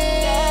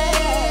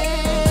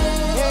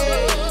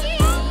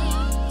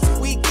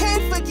 We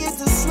can't forget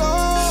to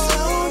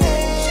slow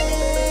down.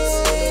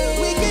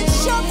 We can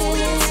shuffle, we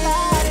can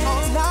slide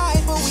all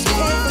night, but we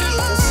can't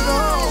forget to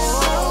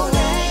slow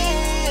down.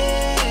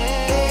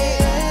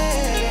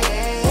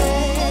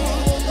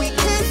 We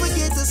can't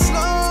forget to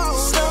slow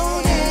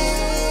down.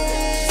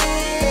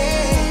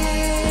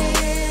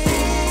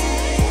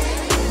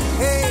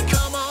 Hey,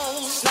 Come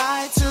on.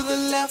 slide to the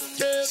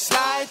left,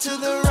 slide to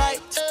the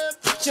right.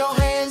 Put your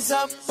hands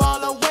up all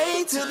the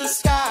way to the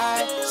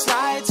sky.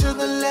 Slide to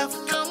the left,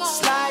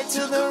 slide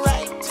to the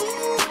right.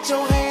 Put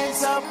your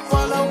hands up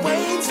all the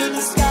way to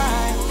the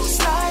sky.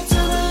 Slide to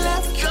the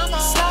left,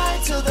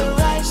 slide to the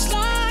right.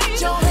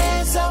 Put your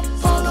hands up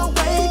all the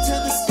way to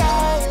the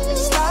sky.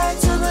 Slide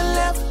to the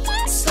left,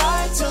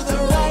 slide to the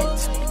right.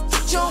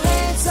 Put your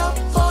hands up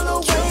all the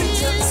way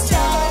to the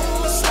sky.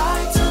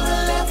 Slide to the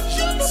left,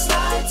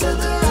 slide to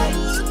the right.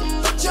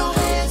 Put your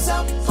hands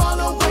up all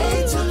the way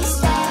to the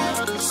sky.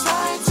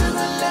 Slide to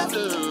the left,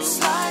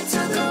 slide to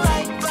the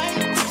right.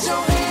 Put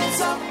your hands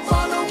up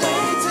all the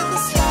way to the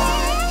sky.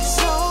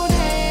 Slow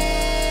down.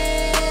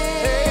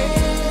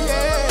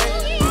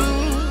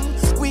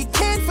 We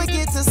can't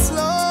forget to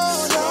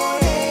slow down.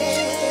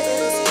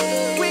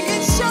 We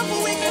can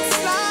shuffle, we can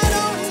slide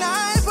all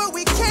night, but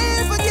we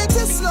can't forget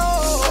to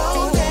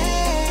slow down.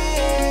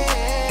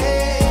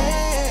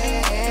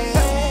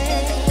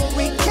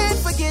 We can't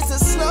forget to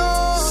slow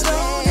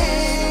down.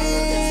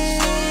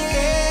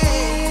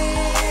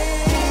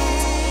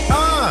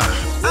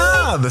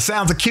 The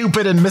sounds of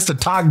Cupid and Mr.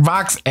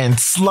 Talkbox and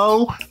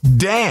Slow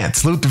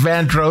Dance. Luther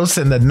Vandross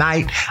and The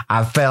Night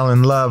I Fell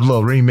in Love.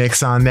 Little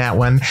remix on that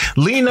one.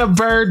 Lena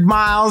Bird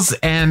Miles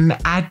and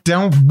I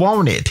Don't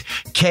Want It.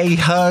 K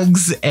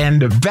Hugs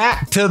and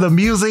Back to the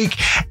Music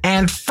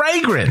and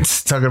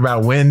Fragrance. Talking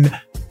about when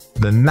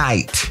the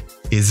night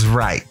is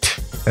right.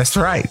 That's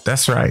right.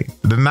 That's right.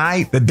 The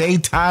night, the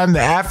daytime, the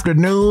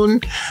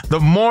afternoon,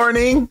 the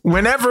morning,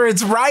 whenever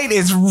it's right,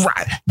 it's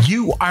right.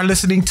 You are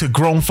listening to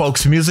Grown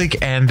Folks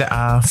Music. And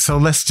so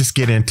let's just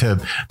get into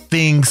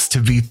things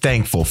to be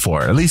thankful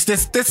for. At least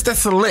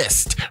that's a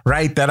list,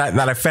 right? That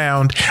I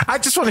found. I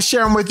just want to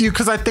share them with you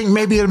because I think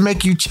maybe it'll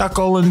make you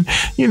chuckle and,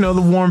 you know,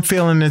 the warm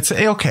feeling. It's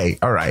okay.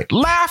 All right.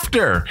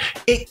 Laughter.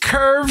 It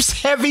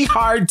curves heavy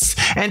hearts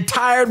and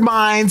tired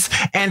minds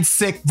and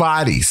sick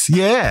bodies.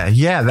 Yeah.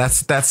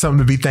 That's something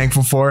to be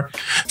thankful for.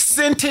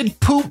 Scented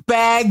poop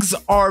bags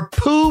or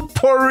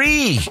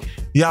poo-pourri.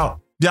 Y'all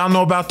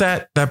know about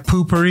that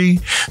poo-pourri?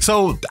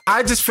 So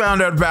I just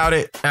found out about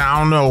it and I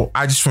don't know.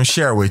 I just want to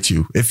share it with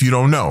you. If you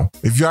don't know,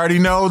 if you already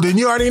know, then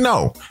you already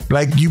know.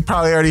 Like you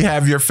probably already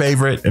have your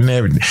favorite and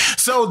everything.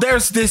 So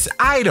there's this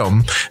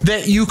item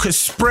that you could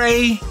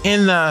spray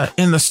in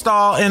the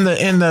stall, in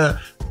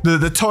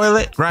the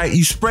toilet, right?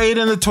 You spray it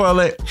in the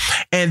toilet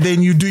and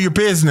then you do your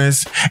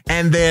business.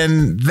 And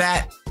then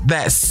that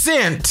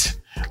scent,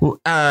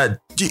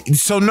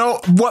 so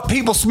what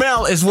people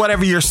smell is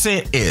whatever your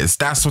scent is.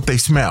 That's what they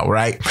smell,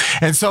 right?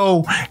 And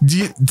so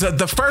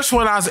the first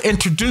one I was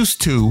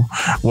introduced to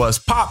was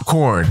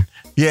popcorn.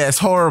 Yeah, it's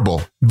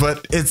horrible,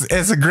 but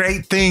it's a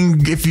great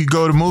thing if you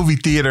go to movie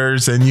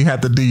theaters and you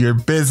have to do your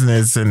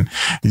business and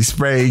you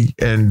spray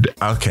and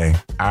okay.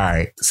 All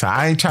right. So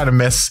I ain't trying to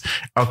mess.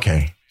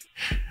 Okay.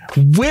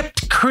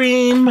 Whipped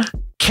cream,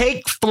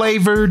 cake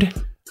flavored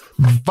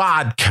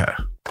vodka.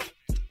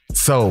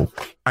 So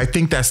I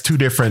think that's two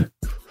different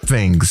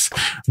things.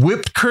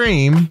 Whipped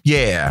cream,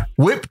 yeah.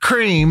 Whipped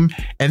cream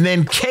and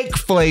then cake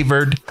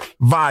flavored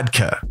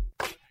vodka.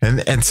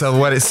 And so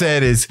what it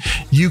said is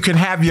you can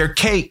have your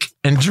cake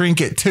and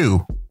drink it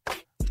too.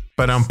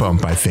 But I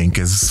think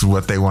is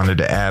what they wanted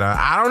to add on.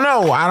 I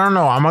don't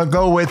know. I'm going to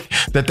go with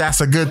that.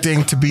 That's a good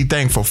thing to be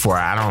thankful for.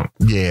 I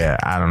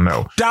don't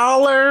know.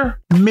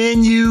 Dollar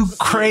Menu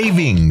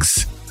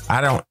Cravings.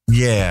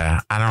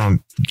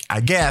 I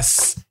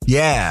guess.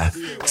 Yeah.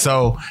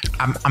 So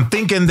I'm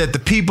thinking that the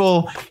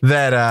people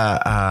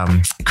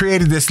that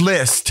created this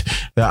list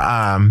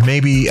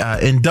maybe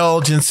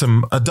indulge in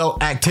some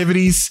adult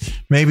activities.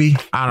 Maybe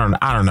I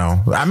don't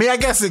know. I mean, I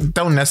guess it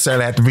don't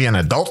necessarily have to be an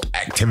adult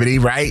activity,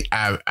 right?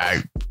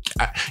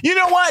 You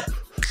know what?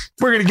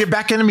 We're gonna get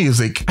back into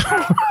music.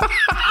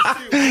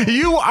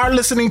 You are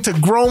listening to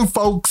Grown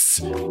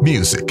Folks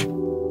Music.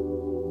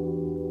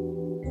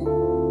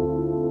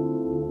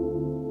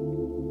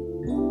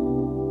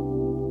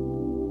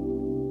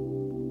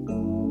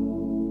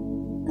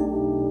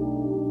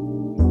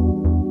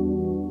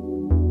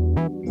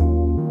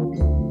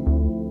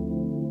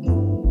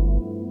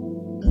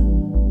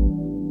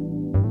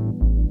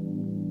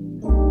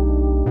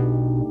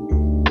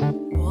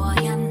 Boy,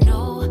 I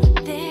know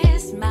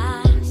this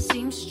might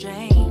seem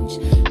strange.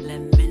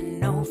 Let me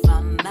know if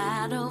I'm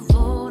out of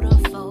order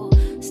for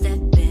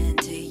stepping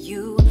to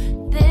you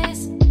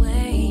this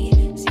way.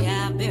 See,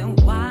 I've been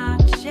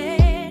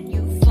watching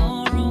you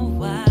for a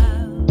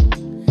while,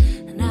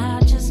 and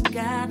I just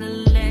gotta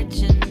let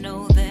you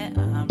know that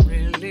I'm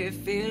really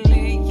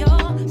feeling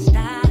your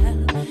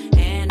style.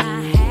 And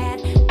I had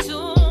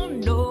to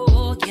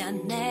know your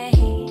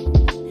name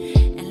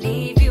and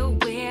leave you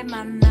with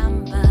my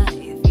number.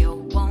 If you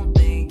want,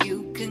 then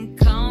you can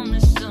call me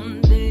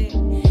someday.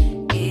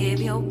 If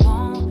you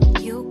want,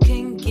 you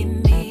can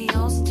give me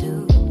yours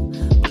too.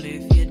 But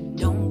if you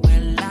don't,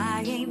 well,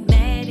 I ain't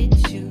mad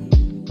at you.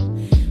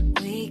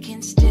 We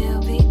can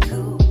still be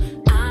cool.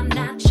 I'm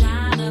not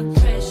trying to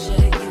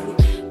pressure you.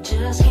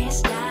 Just can't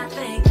stop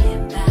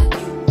thinking about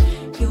you.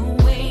 You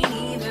ain't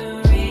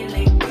even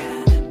really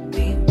gotta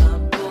be my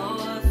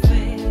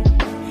boyfriend.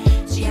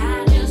 See,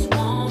 I just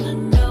wanna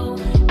know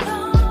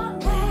your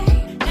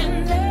name, and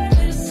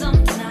maybe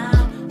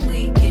sometime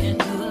we can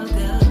hook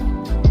up,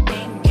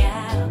 hang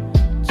out,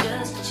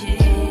 just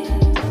chill.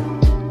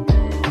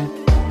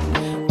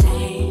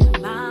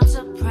 Damn, I'm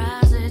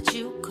surprised that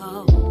you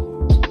called.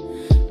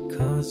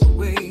 'Cause the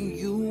way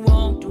you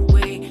walked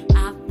away,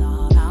 I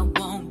thought I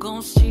won't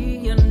gon' see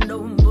you no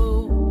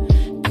more.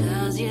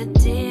 'Cause you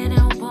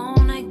didn't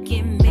wanna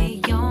give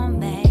me your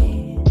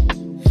man.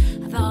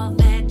 I thought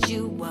that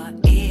you were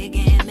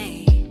egging me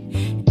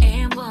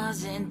and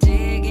wasn't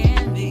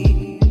digging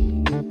me.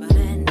 But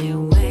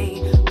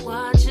anyway,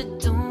 what you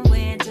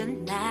doing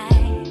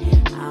tonight?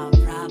 I'll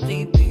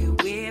probably be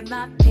with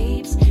my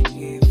peeps.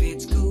 If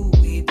it's cool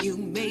with you,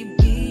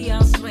 maybe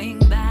I'll swing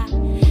by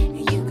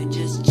and you can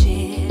just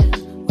chill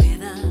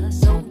with us.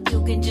 So you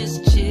can just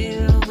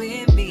chill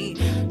with me.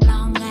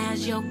 Long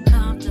as you're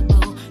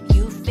comfortable,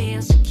 you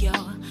feel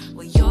secure.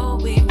 Well, you're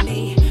with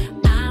me.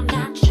 I'm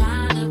not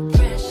trying to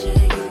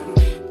pressure you.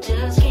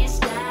 Just can't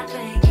stop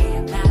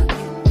thinking about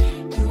you.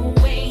 You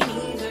ain't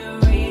even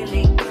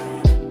really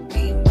gotta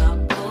be my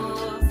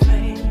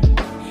boyfriend.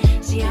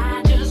 See,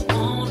 I just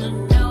wanna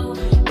know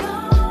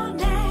your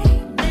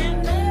name, and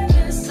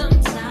maybe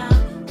sometime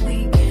we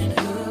can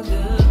hook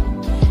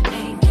up,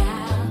 hang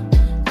out,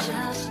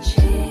 just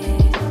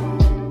chill.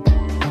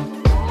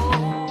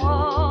 Oh,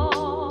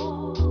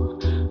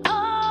 oh,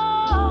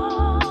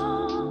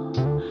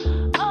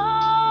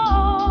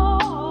 oh.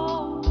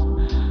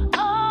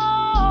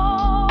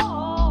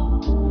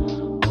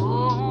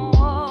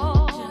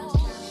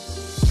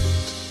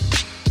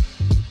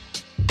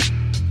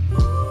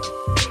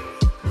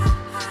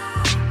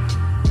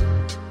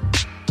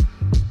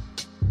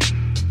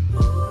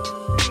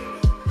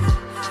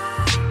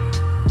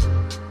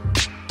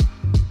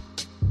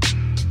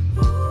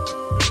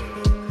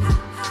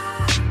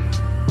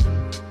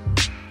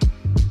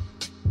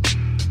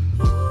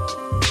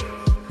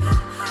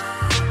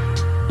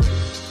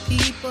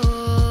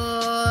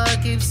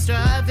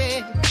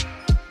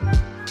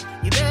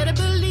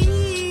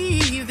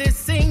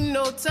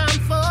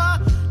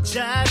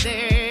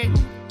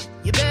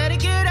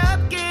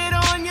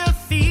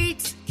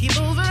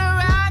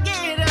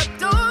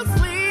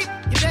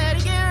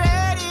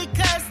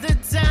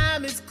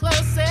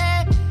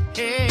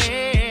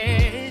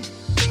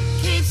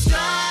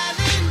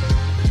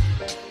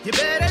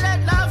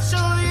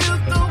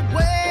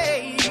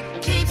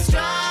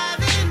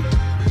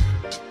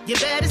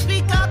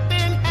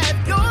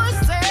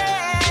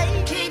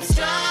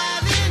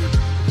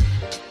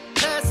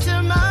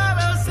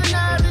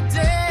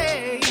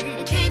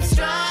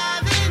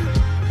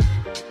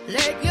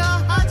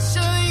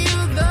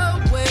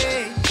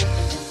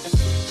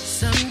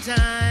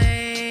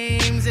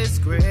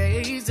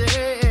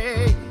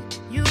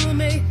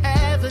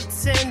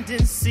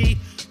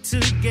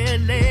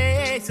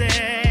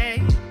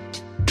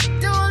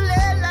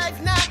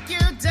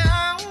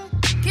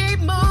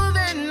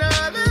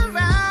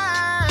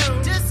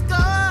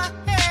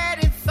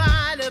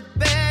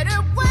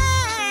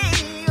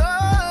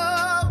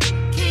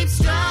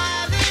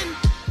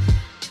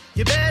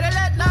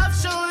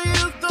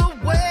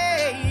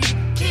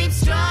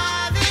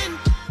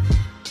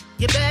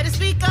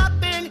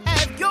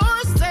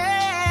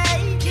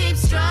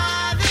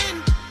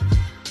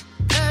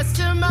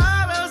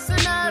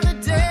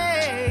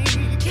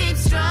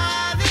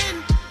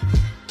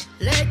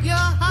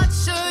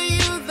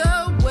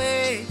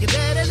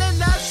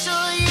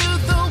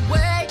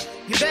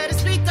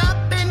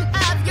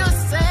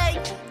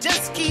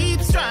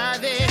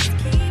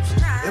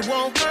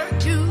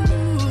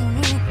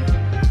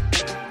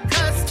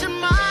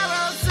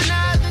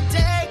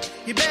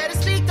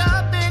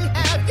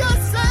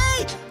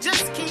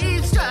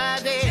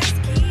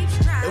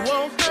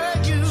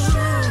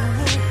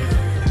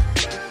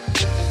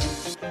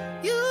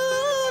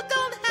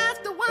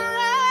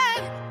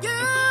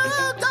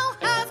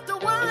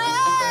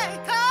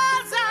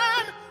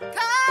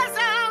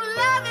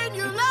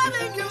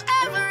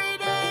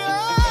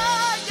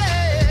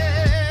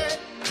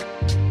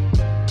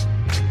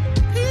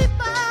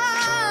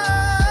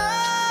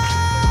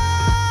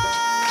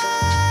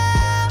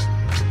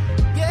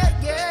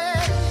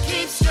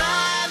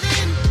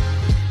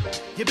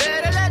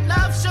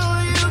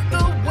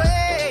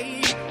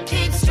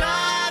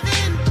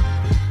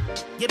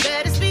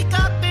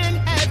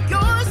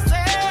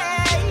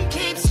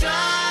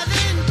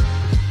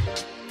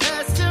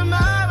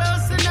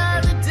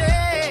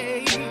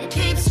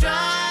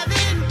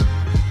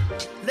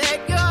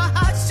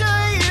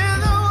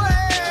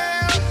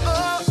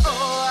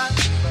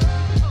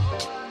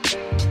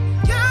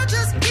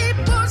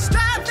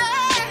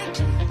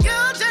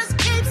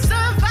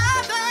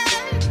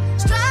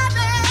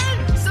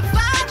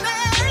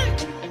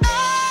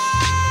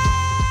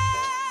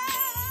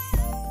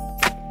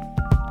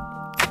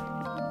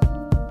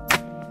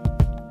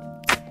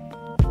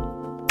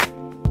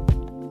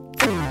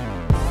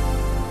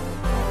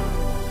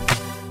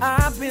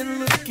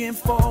 looking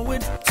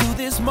forward to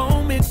this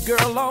moment,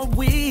 girl, all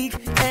week.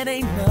 And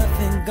ain't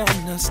nothing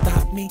gonna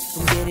stop me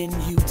from getting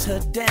you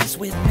to dance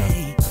with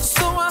me.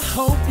 So I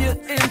hope you're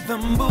in the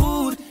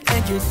mood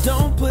and you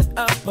don't put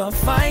up a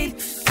fight,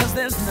 'cause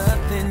there's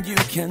nothing you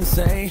can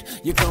say.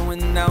 You're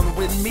going out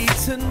with me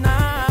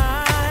tonight.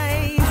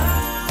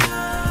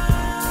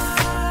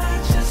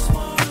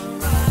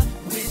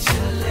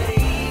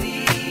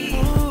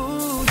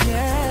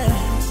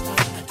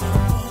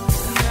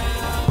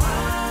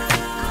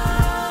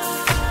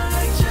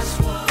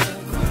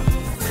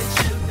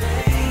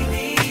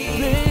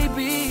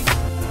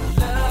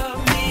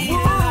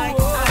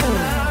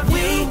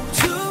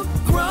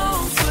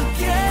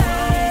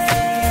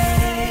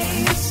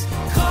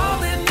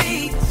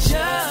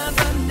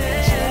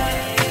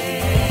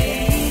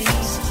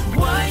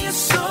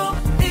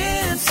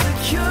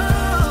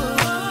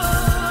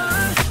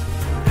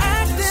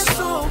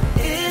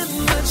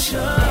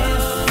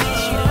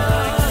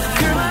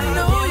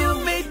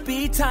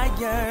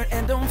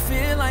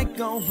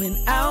 Going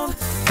out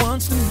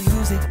once the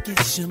music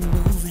gets you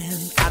moving.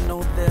 I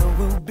know there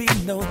will be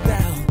no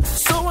doubt.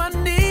 So I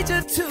need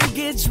you to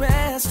get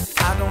dressed.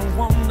 I don't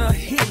wanna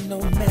hear no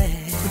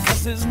man,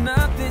 because there's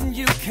nothing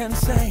you can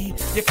say.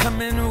 You're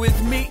coming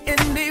with me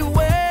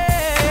anyway.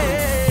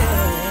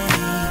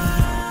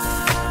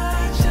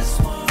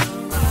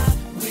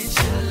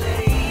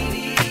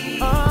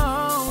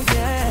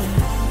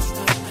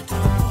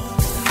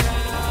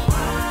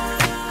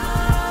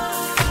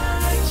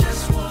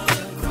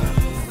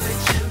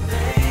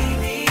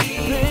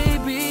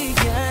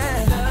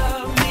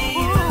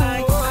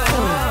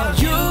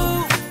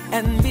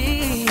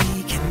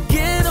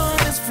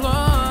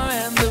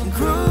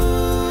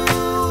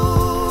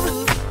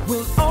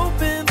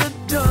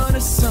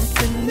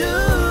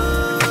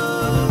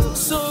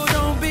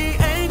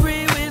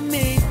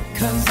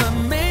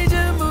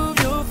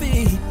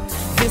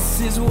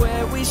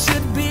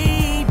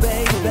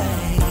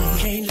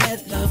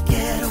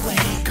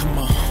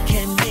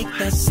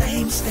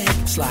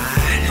 Slide.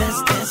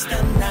 Let's dance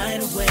the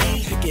night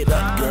away. Pick it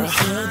up, girl.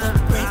 Till the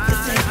break of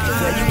day.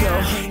 There you go.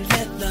 Can't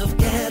let love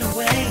get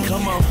away.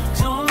 Come on.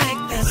 Don't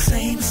make that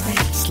same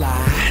mistake.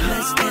 Slide.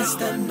 Let's dance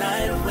the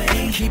night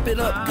away. Keep it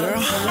up,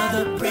 girl. Till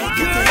the break of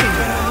day.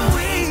 Girl,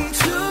 we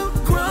too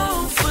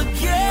grown for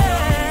games.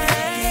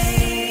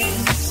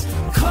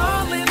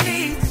 Calling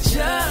each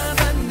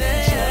other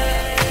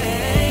names.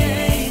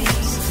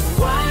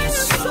 Why you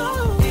so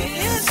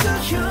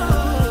insecure?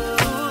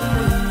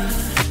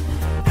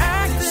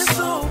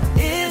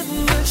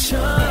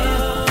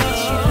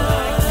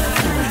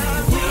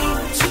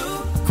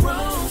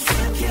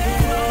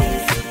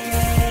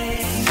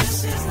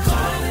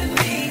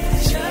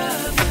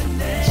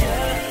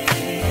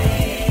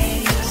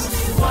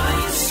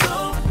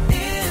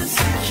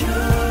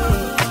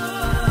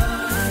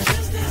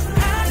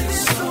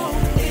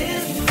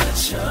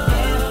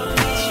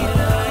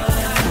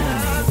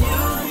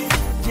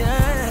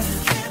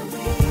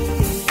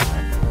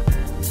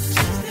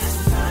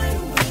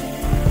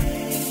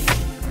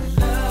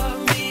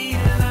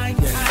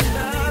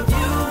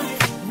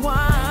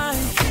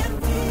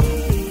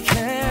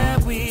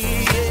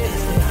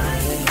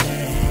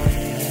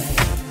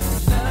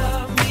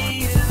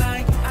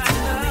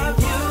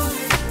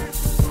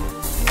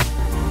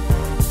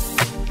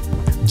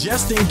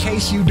 Just in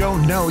case you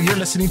don't know, you're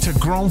listening to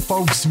Grown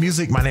Folks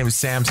Music. My name is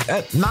Sam.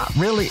 Not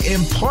really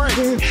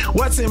important.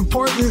 What's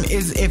important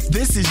is if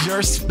this is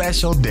your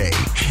special day,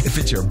 if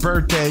it's your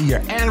birthday,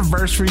 your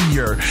anniversary,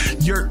 your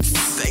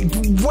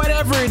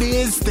whatever it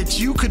is that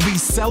you could be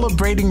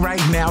celebrating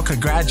right now,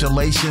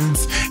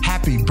 congratulations,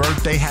 happy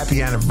birthday,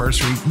 happy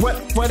anniversary,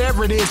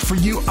 whatever it is for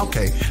you.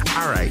 Okay,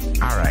 all right.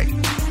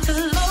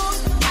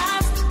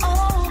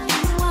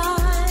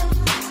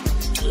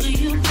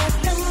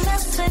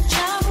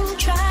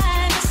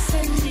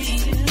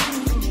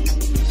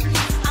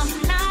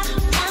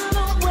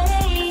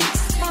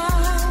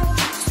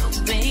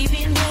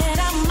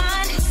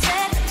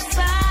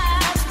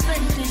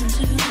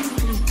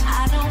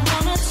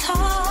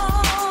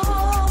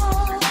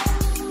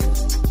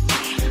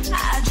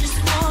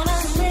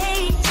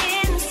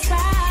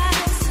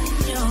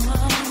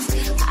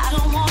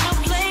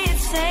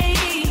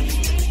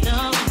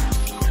 No.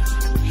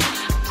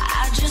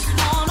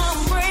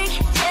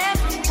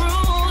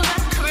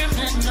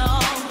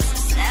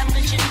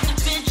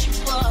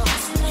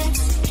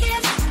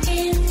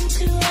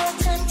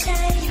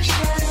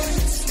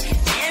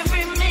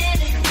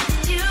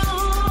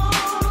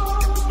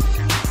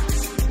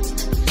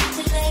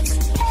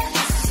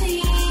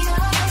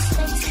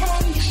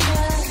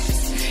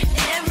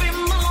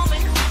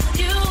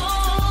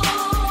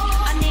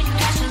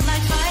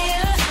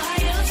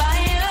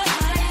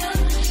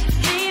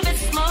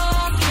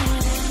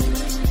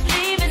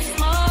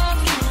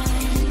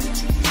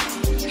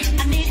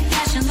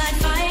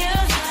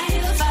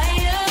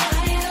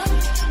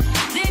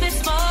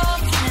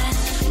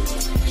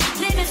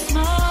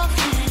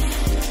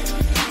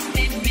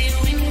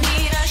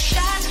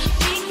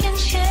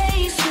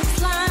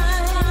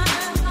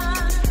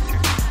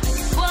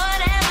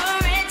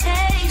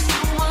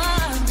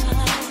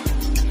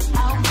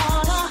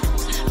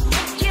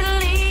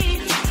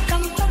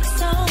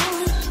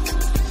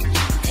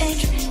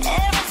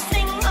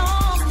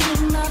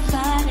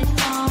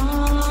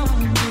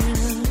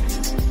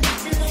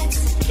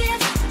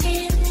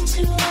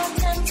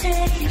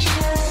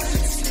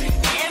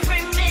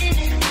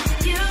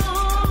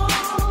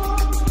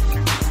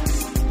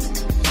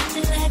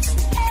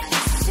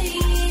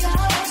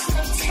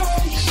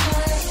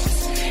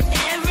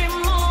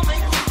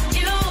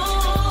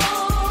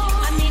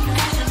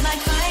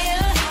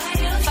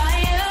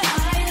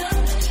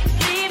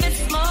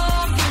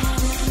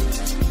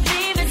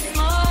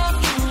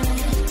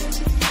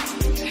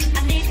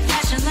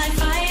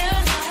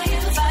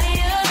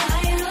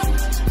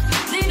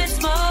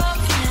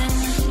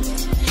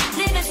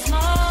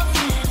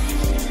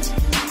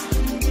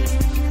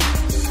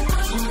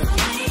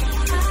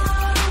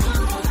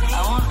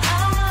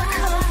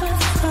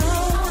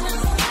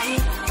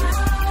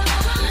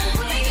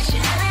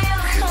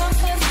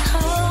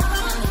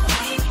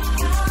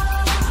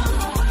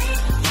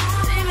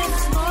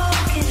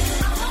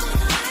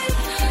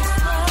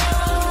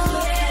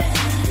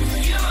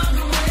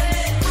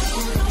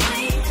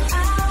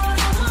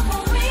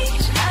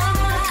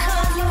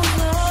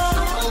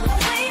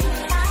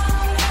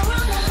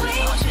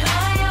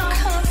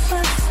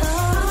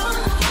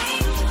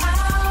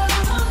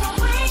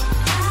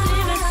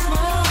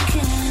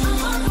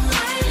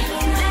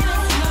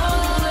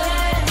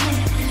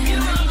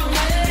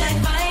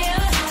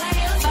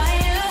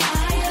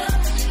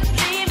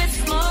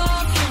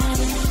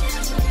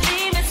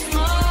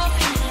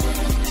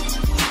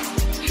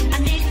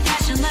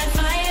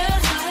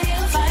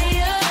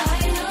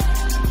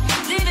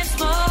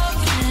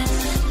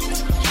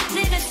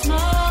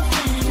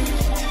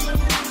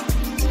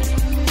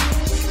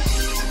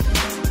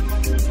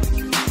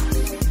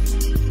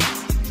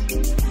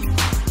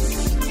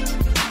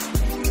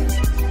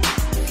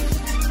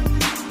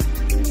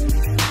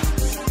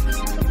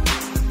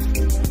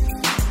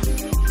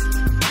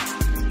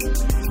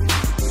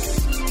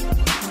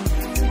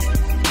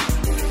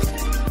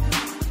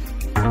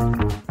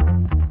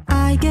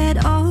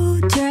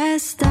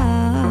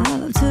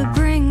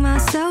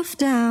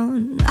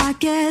 down. I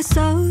get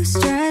so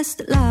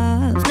stressed,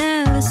 love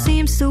never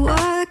seems to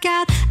work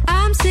out.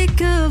 I'm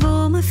sick of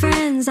all my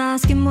friends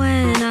asking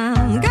when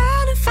I'm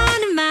gonna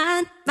find a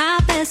man. My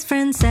best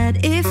friend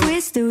said if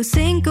we're still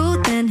single,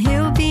 then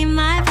he'll be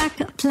my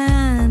backup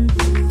plan.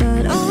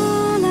 But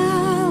all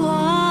I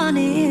want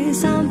is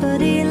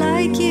somebody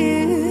like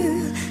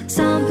you,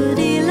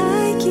 somebody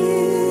like you.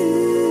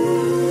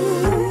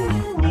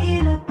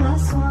 Need a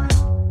plus one.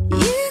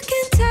 You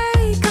can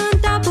take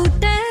on double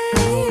dates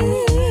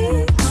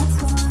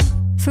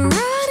for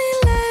running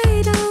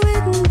late on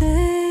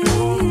Wednesdays.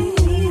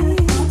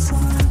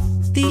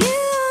 You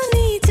don't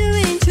need to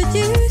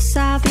introduce,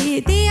 I'll be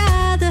the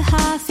other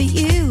half of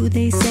you.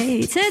 They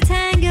say to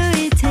tango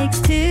it takes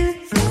two.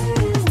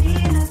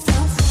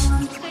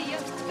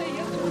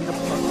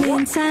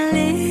 Mint and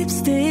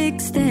lipstick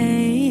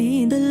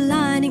stain the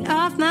lining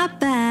of my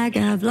bag.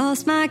 I've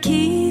lost my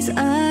keys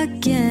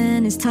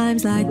again. It's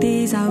times like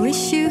these I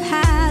wish you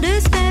had a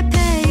spare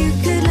pair. You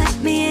could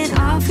let me in,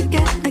 I'll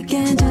forget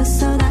again, just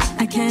so that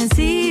I can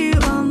see you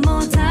one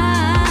more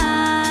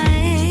time.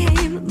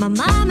 My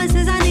mama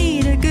says I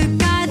need a good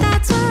guy,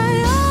 that's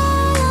why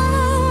all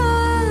I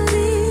want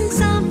is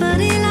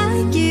somebody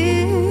like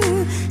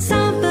you,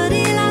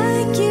 somebody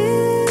like you.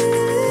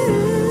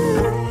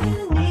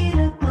 Need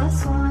a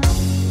plus one.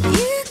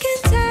 You can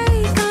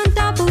take on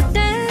double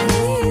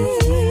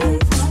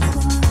dates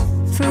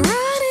for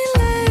running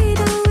late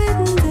on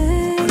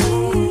Wednesdays.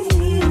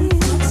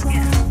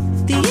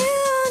 You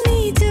don't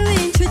need to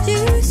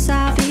introduce,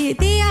 I'll be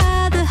the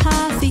other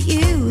half of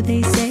you.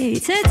 They say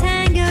to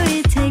tango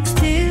it takes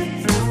two.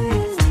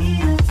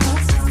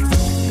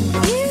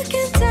 You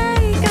can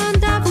take on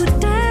double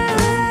dates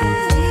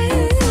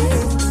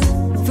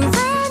for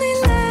running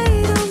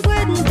late on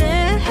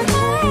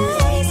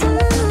Wednesdays.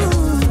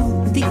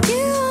 You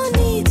don't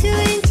need to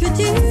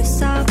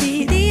introduce, I'll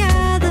be the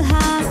other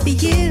half of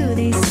you.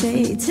 They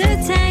say to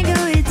tango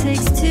it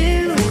takes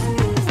two.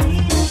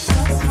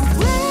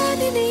 When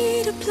you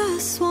need a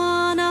plus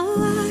one,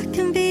 oh, I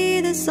can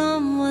be the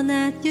someone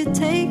that you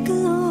take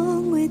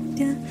along with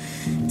you,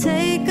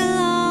 take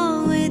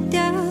along with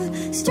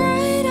you.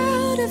 Straight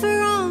out of a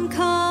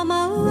rom-com,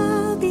 oh,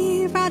 I'll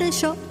be riding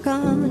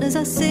shotgun as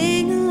I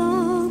sing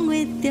along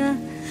with you,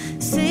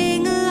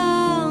 sing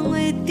along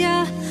with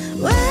you.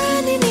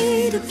 When you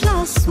need a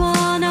plus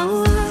one,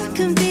 oh, I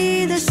can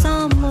be the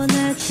someone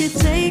that you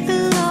take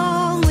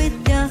along with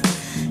you,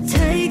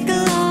 take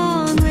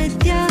along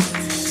with you.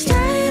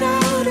 Straight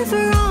out of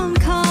a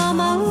rom-com,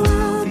 oh,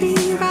 I'll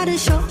be riding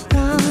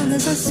shotgun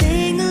as I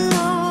sing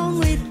along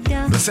with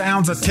you. The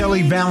sounds of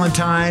Tilly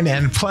Valentine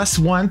and Plus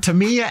One,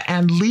 Tamia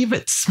and Leave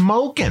It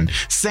Smokin',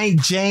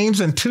 St. James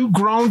and Too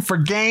Grown for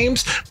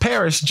Games,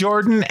 Paris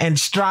Jordan and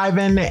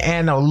Strivin'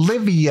 and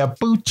Olivia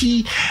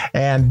Bucci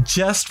and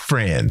Just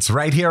Friends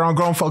right here on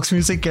Grown Folks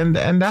Music. And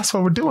that's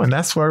what we're doing.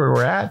 That's where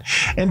we're at.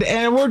 And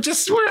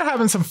we're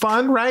having some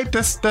fun, right?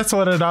 That's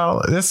what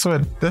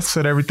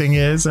everything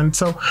is. And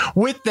so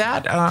with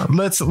that,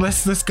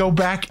 let's go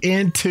back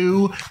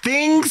into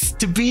things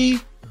to be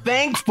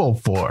thankful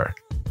for.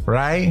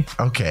 Right?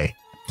 Okay.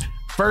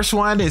 First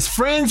one is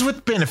friends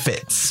with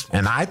benefits.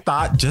 And I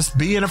thought just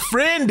being a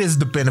friend is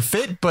the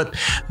benefit, but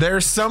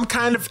there's some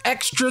kind of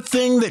extra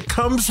thing that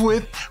comes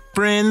with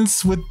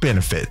friends with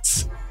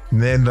benefits.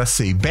 And then let's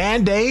see,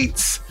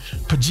 Band-Aids,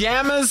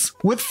 pajamas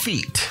with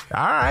feet.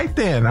 All right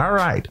then. All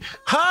right.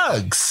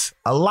 Hugs.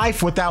 A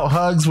life without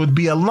hugs would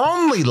be a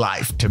lonely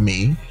life to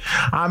me.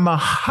 I'm a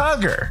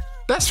hugger.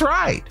 That's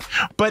right.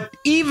 But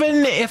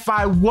even if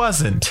I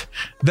wasn't,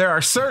 there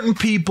are certain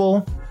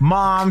people,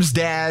 moms,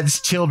 dads,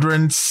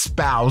 children,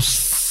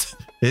 spouses.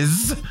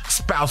 Is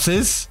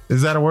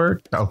that a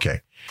word?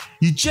 Okay.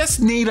 You just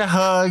need a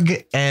hug,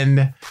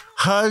 and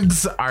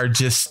hugs are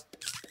just,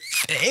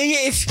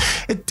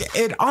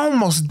 it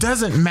almost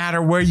doesn't matter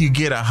where you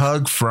get a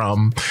hug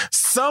from.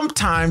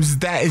 Sometimes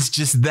that is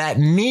just that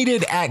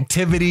needed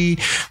activity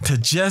to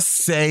just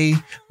say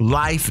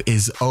life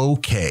is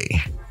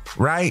okay.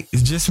 Right?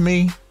 It's just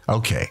me?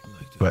 Okay.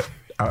 But,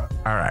 all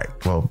right.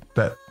 Well,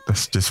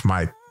 that's just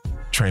my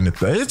train of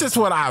thought. It's just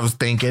what I was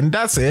thinking.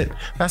 That's it.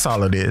 That's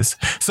all it is.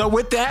 So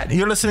with that,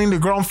 you're listening to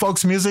Grown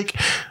Folks Music.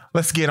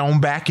 Let's get on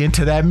back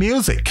into that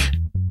music.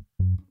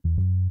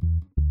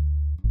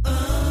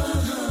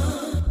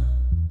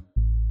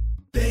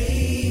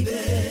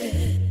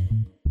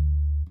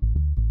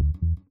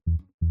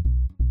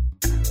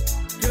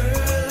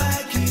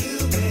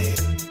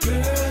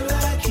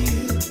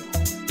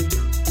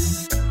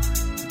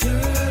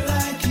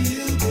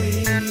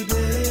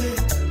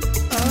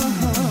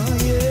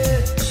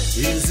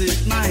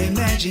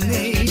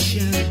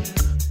 Imagination,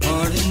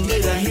 pardon,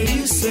 did I hear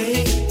you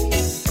say?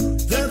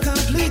 The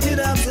completed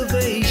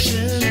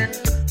observation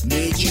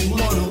made you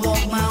wanna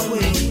walk my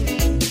way.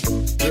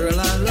 Girl,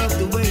 I love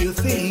the way you're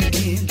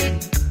thinking.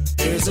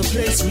 There's a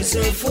place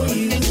reserved for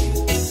you.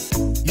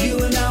 You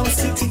and I will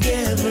stick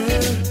together,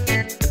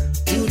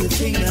 do the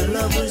thing that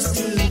lovers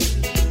do.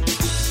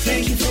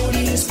 Thank you for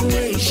the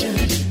inspiration,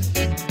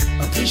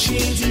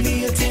 appreciating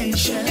the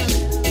attention,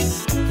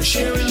 for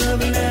sharing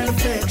love and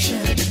affection.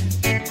 affection.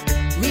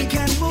 We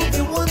can move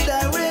in one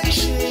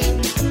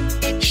direction.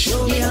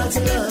 Show me how to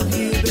love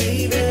you,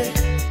 baby.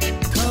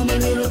 Come a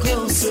little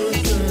closer,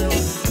 girl.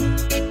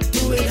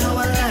 Do it how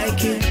I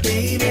like it,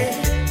 baby.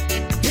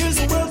 Here's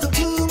a welcome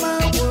to my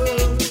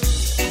world.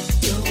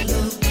 Don't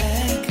look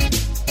back.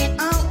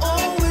 I'll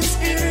always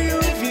hear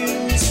your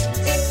views.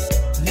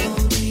 No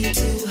need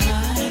to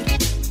hide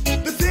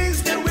the things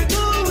that we're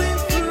going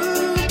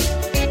through.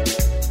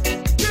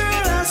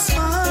 Girl, I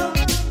smile,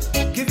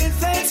 giving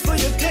thanks for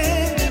your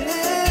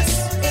tenderness.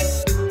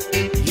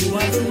 You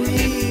are the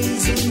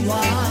reason why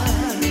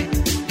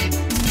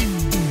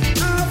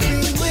I've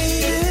been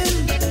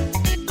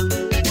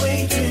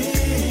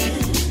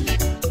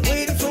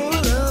waiting for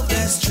love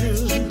that's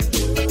true.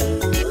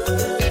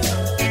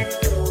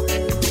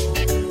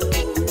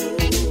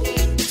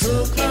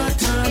 Took my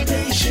time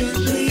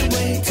patiently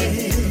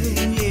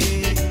waiting,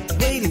 yeah,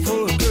 waiting for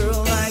a girl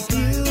like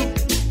you,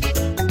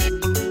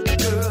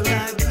 girl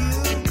like you.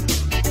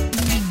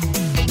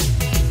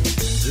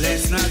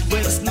 Let's not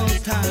waste no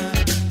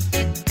time.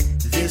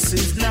 This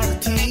is not a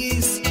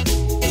tease.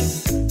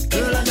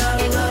 Girl, I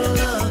got a lot of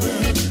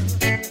loving.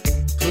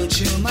 Put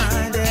your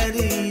mind at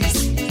ease.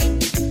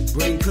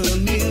 Bring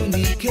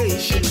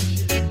communication.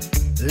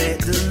 Let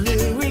the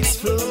lyrics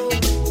flow.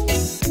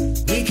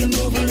 We can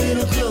move a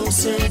little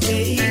closer,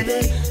 baby.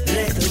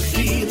 Let the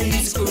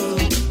feelings grow.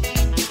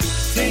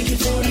 Thank you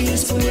for the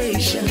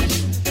inspiration.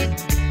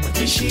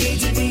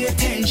 Appreciate the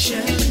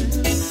attention.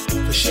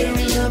 For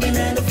sharing loving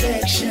and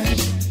affection.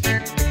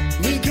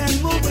 We can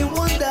move in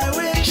one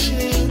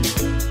direction.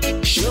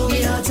 Show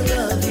me how to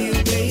love you,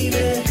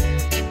 baby.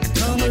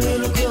 Come a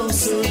little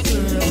closer,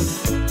 girl.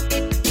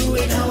 Do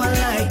it how I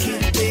like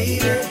it,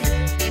 baby.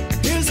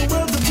 Here's a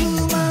welcome to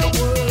my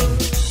world.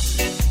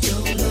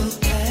 Don't look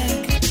back.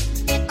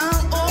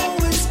 I'll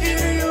always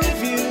hear your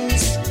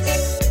views.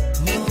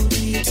 No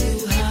need to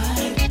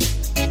hide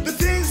the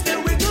things that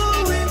we're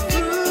going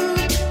through.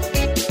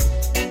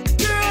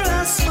 Girl,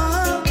 I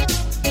smile,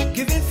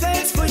 giving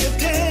thanks for your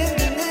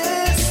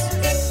tenderness.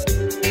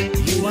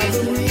 You are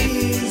the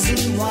reason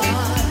why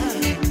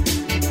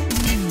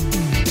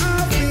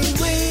I've been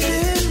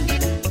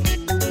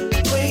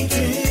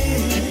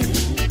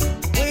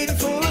waiting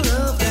for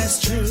love that's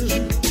true.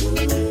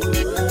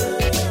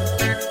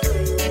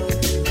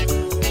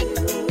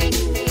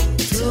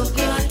 Took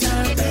my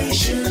time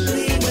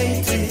patiently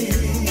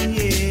waiting,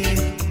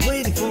 yeah,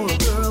 waiting for a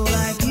girl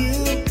like you.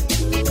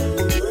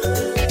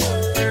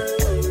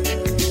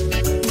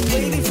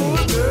 Waiting for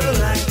a girl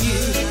like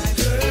you,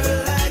 girl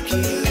like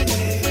you,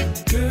 yeah,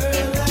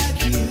 girl like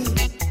you,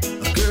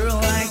 a girl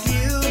like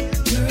you,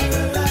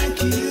 girl like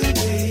you,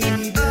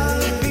 baby.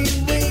 I've been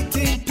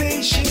waiting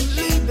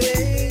patiently,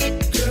 babe.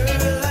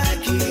 Girl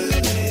like you,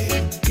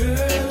 babe.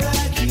 Girl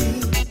like you,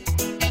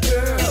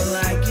 girl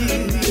like you,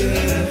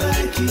 yeah,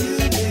 like you,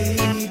 baby.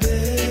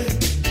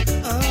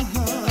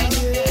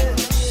 Yeah.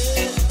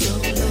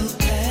 Don't look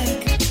back.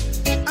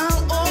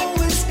 I'll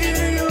always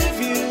hear your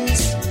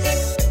views.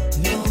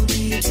 No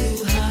need to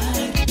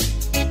hide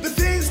the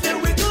things that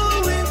we're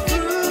going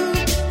through.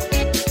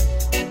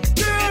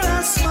 Girl,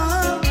 I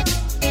smile,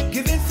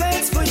 giving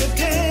thanks for your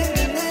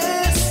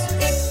tenderness.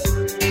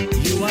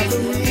 You are the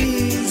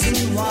reason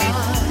why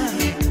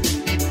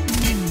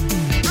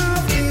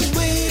I've been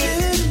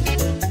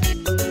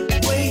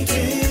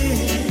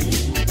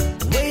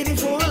waiting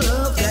for a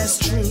love that's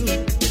true.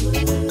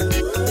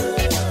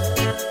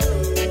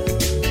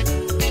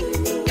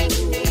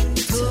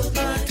 Took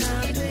my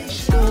time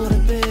patiently. Go to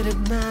bed at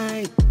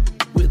night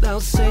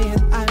without saying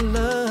I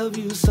love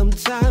you.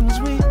 Sometimes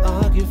we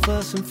argue,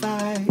 fuss and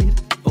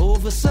fight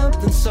over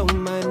something so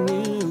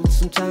minute.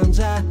 Sometimes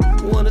I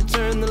wanna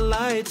turn the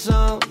lights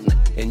on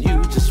and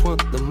you just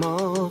want them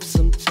off.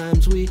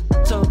 Sometimes we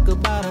talk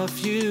about our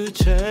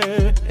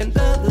future and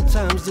other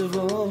times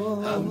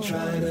divorce. I'm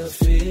trying to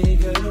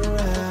figure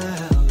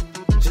out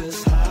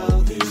just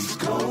how this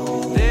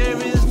goes.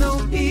 There is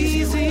no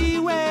easy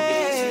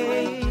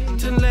way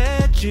to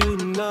let you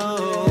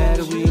know that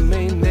we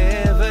may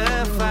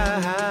never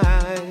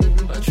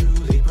find a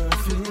truly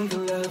perfect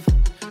love.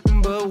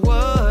 But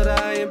what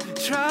I am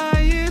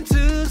trying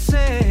to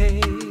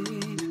say,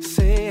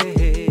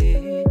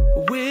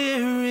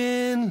 we're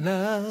in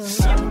love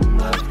some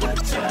of the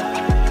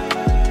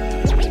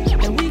time,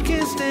 and we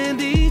can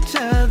stand each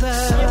other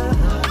some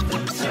of the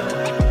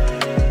time.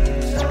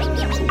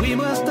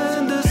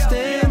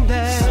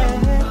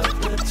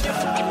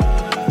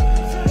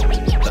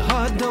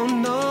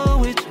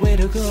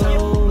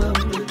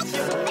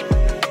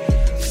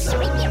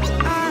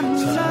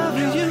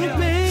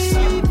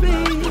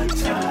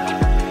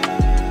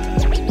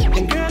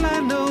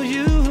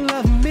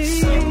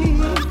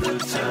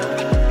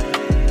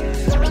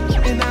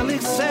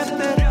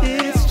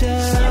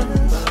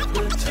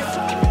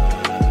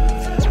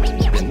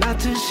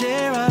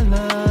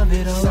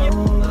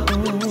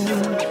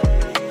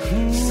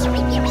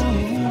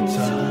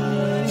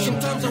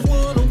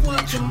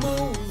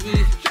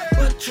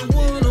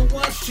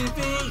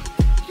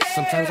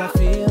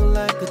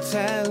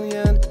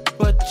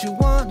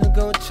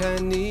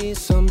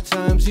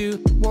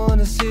 Sometimes you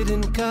wanna sit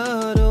and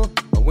cuddle,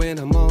 but when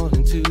I'm all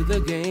into the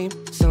game,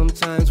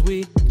 sometimes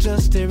we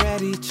just stare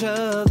at each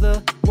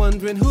other,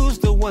 wondering who's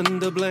the one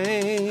to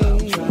blame.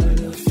 I'm trying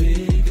to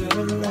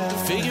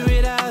figure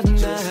it out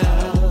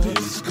now.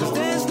 'Cause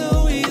there's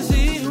no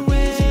easy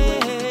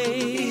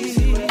way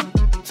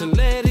to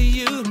let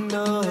you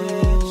know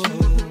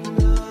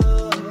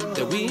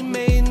that we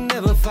may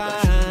never find.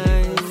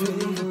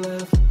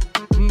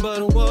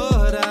 But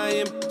what I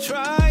am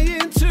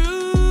trying to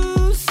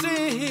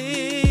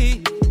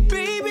say,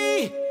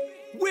 baby,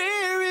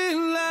 we're in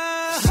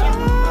love.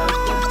 Some of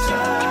the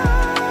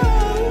time,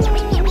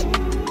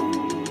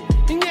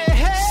 yeah,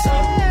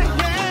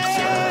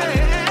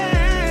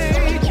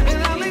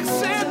 and I'll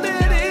accept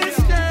that it's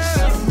just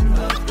some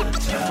of the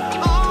time.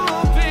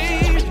 Oh,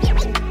 babe,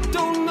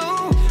 don't know,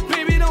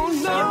 baby, don't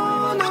know,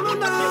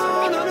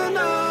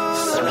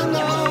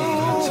 no,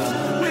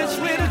 which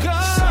way to go.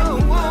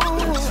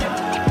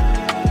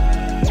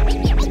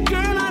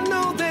 Girl, I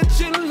know that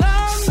you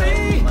love me,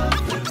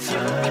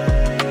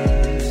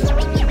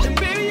 and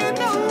baby, you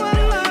know I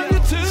love you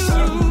too.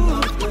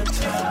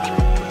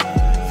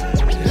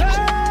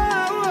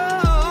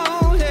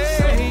 Oh, yeah.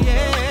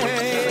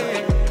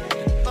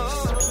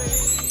 Oh,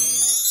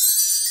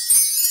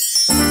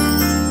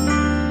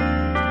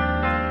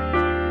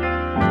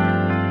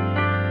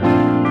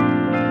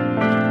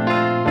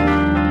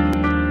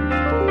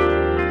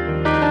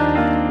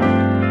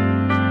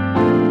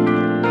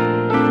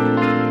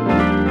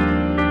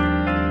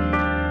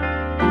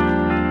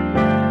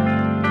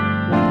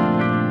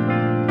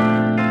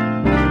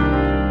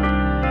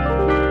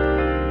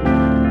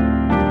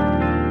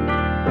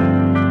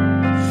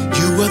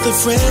 You were the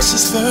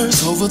freshest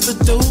verse over the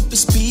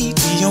dopest beat,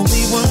 the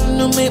only one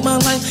to make my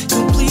life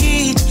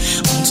complete.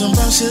 On some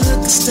brown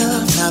sugar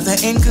stuff, now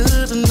that ain't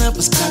good enough.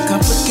 It's not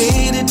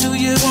complicated, do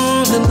you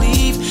wanna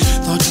leave?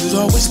 Thought you'd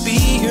always be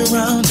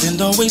around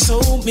and always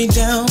hold me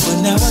down,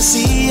 but now I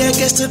see, I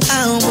guess that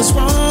I was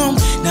wrong.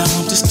 Now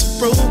I'm just a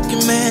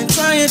broken man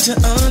trying to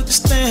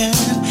understand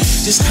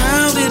just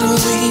how did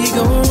we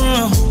go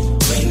wrong.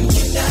 When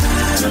you're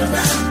not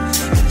around,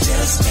 I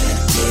just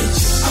can't get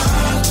you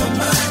off my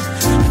mind.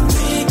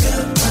 Think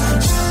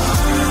about you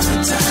all the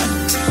time.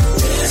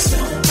 There's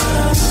no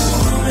other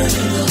woman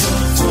in the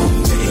world for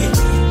me.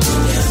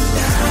 When you're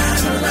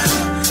not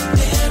around,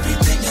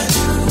 everything I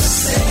do is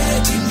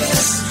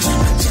happiness. I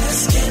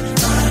just can't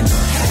find no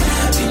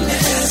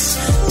happiness.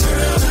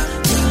 Girl, I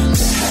need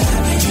to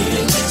have you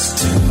here next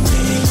to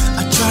me.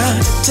 I try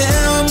to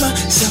tell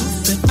myself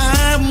that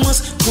I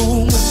must go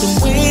with the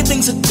way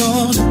things are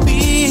gonna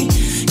be.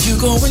 You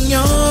going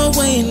your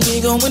way and me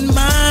going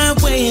my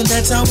way, and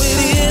that's how it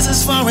is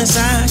as far as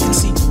I can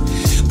see.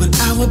 But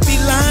I would be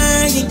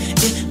lying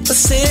if I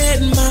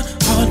said my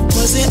heart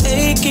wasn't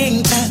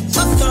aching at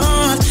the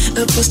thought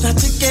of us not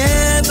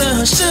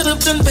together. Should have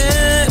done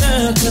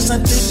better, 'cause I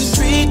didn't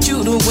treat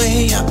you the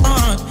way I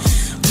ought.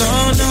 No,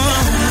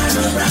 not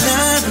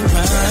around.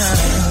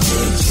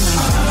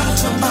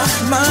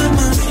 My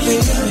baby,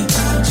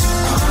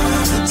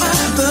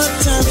 all the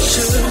time,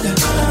 sugar.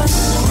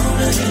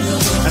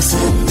 I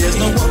said there's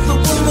no other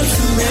woman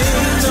for me,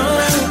 no.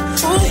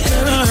 Oh,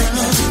 girl.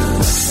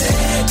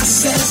 I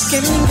said,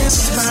 can you guess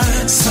my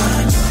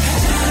sign?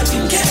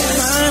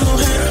 Find no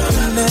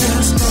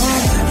happiness, no.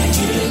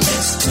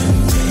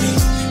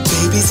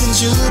 Baby, since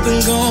you've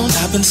been gone,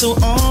 I've been so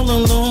all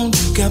alone.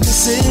 You got me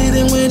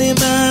sitting waiting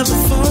by the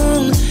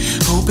phone,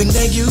 hoping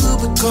that you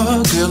would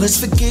call. Girl, let's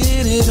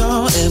forget it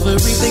all.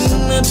 Everything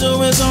I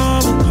do is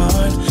all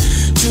apart.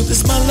 Truth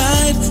is, my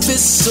life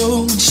is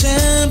so in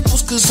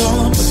shambles, 'cause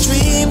all my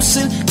dreams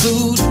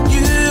include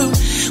you.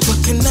 What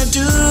can I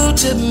do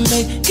to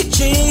make you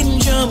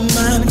change your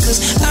mind? 'Cause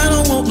I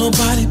don't want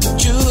nobody but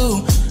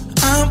you.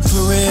 I'm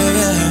for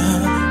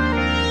real.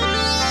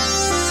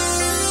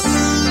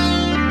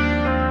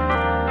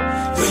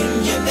 When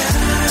you're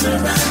not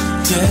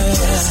around, yeah.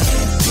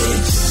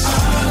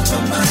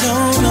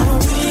 No,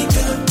 think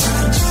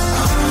about you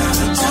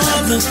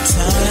all the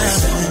time.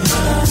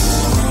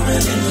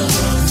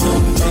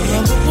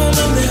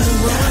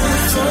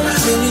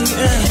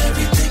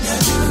 Everything I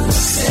do is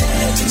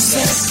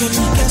second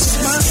guess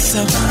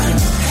myself.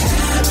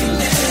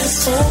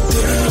 Happiness, oh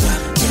girl,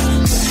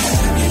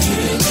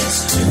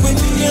 when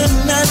you're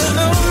not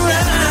around,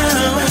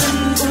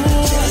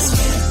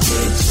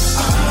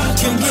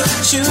 can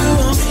get you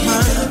off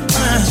my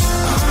mind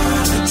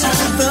all the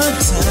time.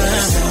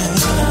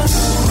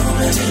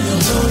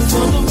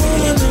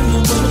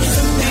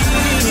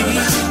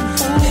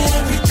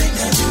 Everything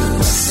I do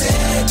is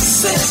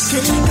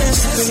second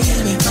best,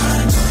 baby.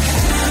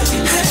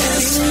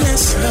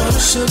 Happiness, no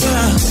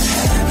sugar.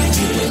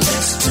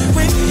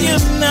 When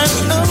you're not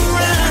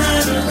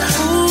around,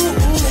 ooh,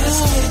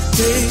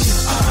 baby,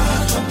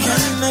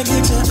 can I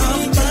get you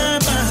off my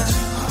mind?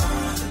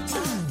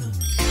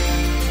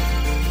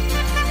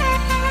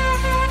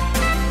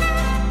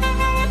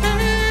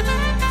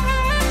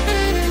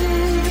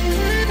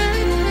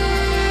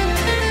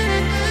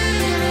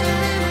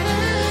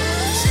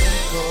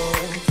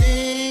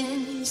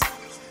 Things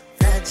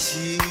that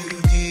you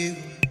do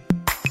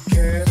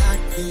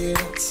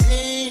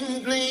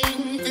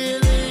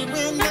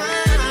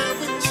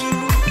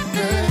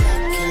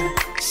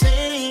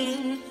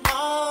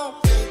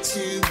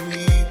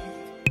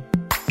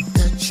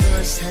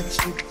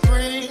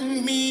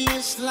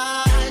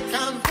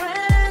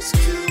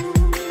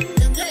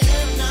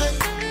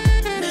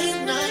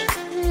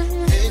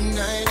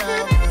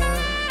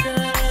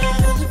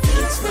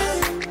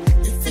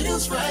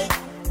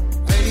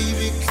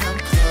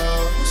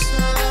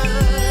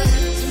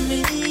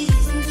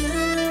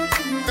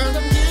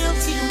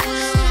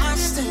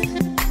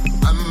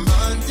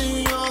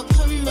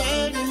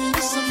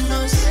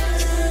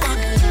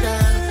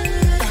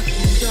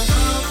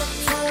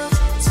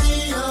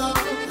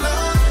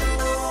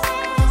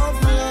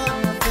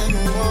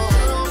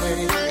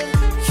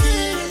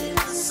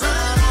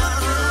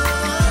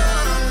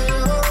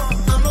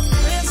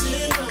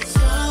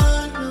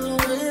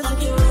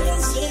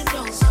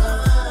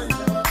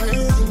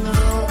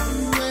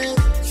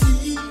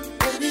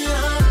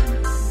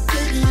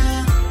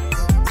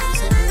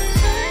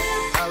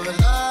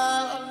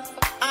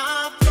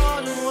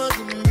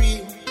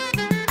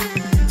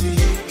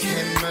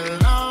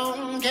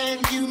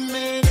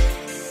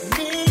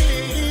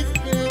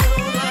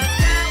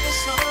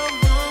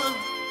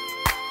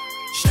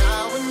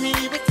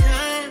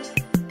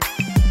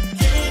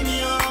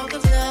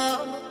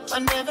I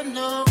never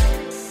know.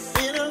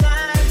 In a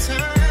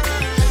lifetime,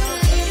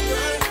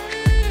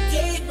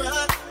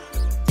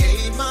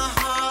 gave my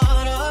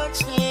heart a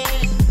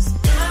chance.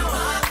 Now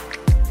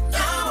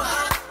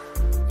I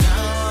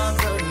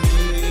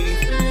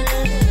believe.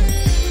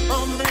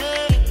 Oh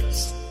man,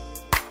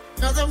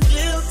 'cause I'm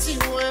guilty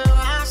where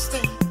I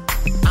stand.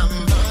 I'm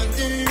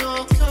under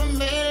your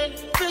command.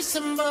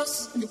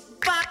 Christmas, you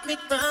back me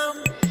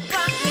down,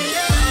 back me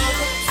up.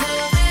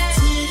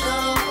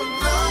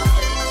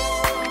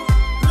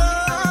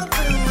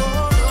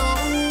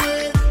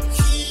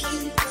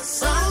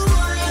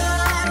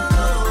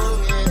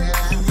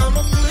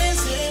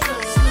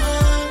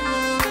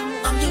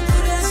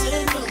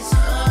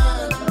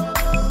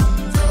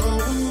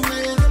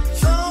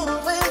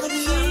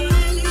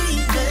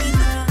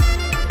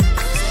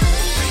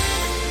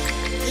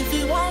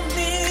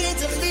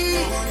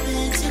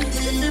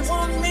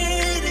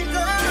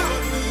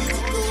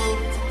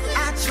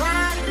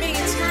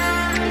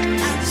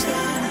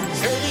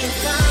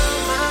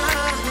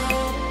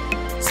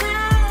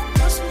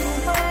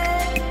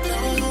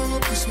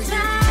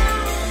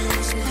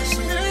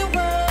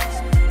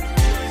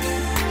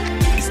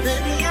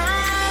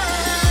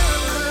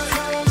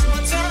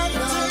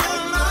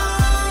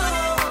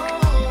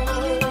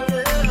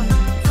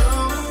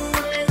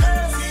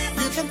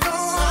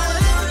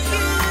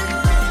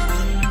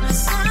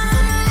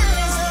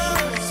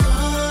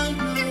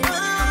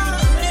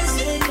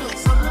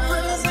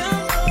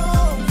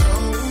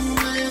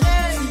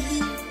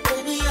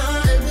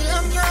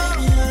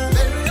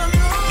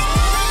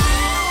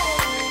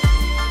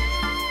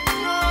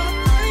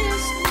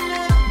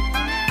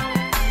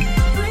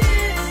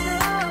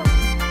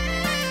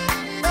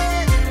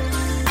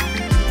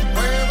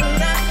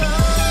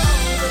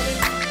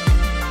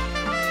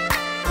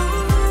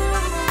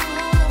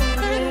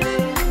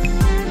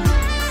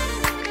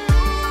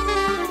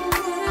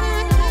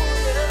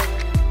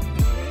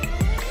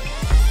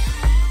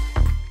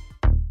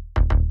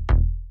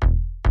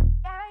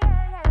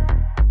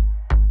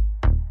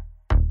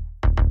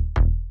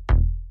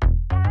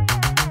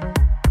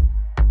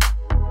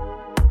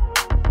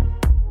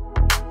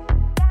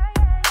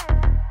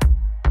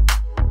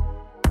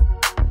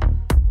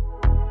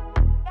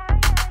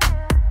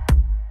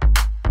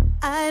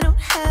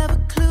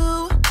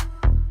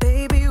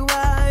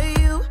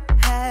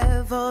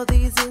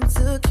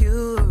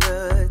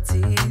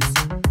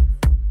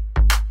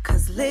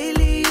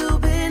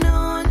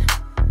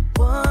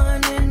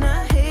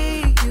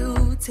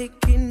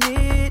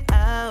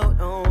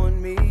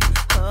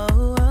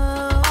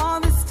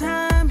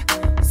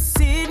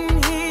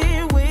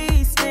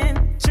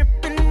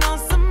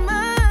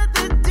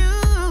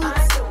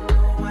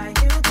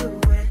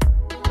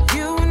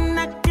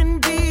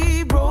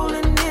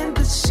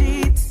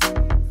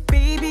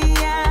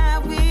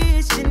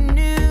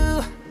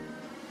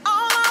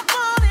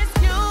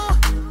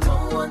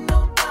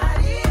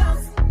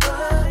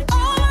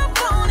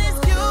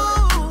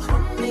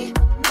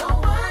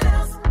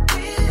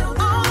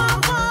 All I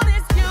want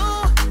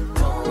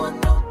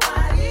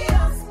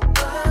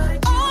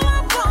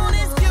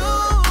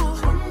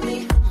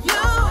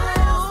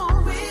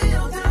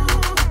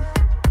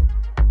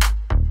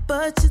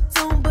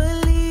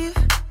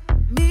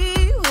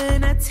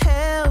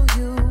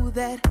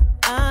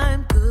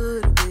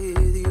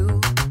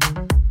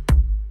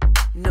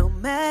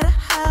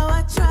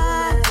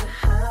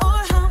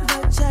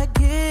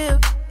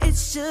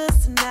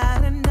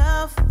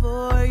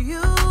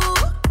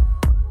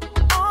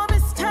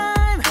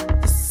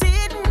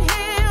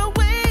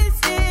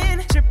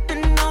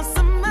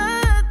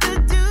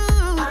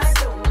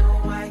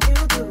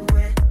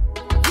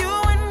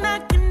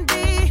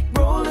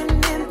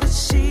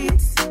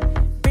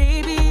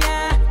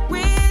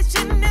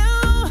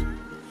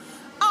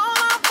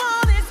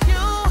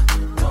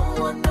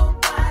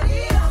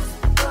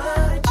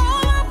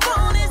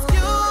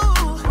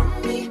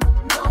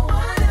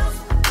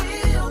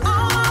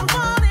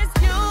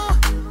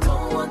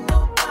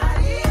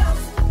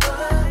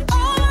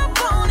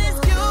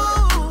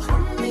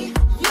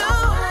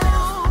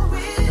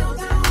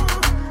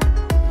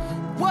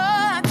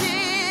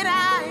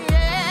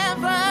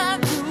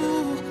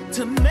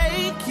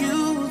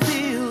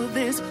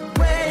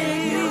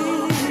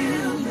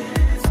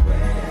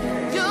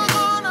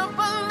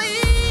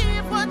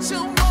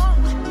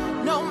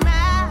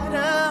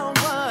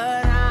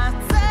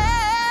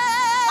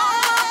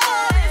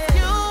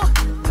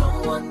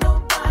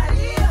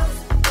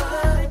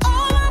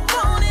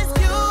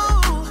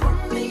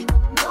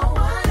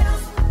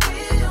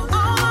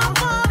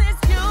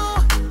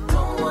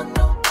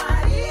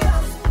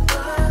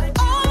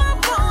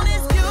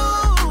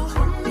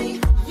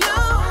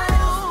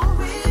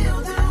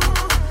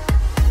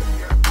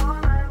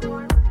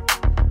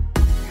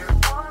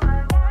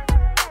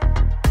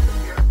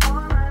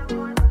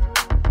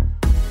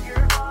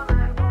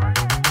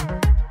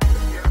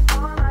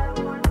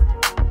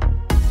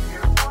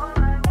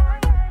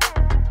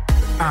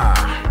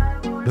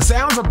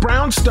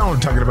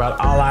Stone talking about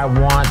All I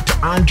Want.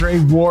 Andre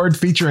Ward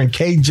featuring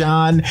K.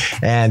 John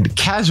and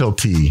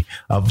Casualty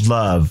of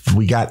Love.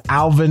 We got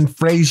Alvin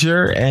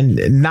Frazier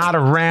and Not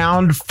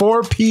Around,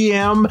 4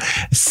 p.m.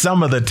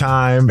 some of the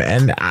time.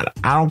 And I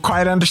don't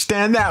quite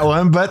understand that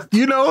one, but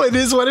you know, it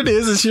is what it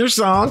is. It's your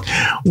song.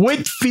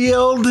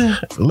 Whitfield,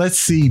 let's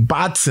see,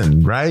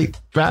 Batson, right?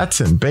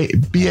 Batson,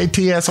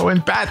 B-A-T-S-O-N,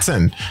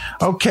 Batson.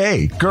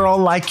 Okay, Girl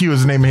Like You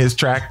is the name of his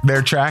track,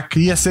 their track.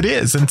 Yes, it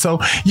is. And so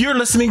you're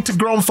listening to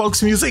Grown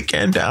Folks Music.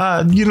 And,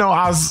 you know,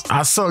 I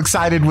was so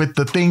excited with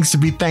the things to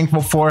be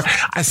thankful for.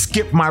 I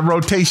skipped my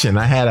rotation.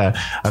 I had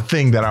a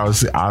thing that I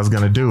was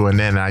going to do. And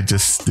then I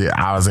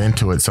was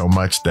into it so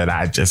much that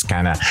I just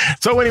kind of.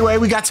 So anyway,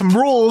 we got some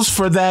rules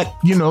for that,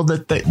 you know,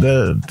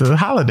 the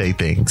holiday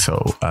thing.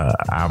 So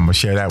I'm going to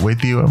share that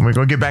with you. And we're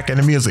going to get back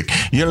into music.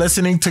 You're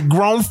listening to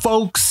Grown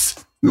Folks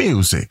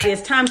Music.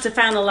 It's time to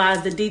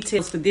finalize the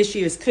details for this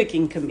year's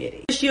cooking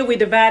committee. This year we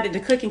divided the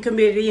cooking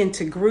committee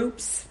into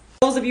groups.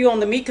 Those of you on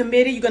the meat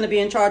committee, you're going to be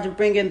in charge of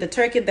bringing the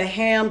turkey, the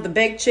ham, the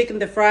baked chicken,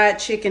 the fried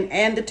chicken,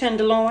 and the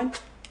tenderloin.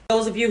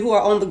 Those of you who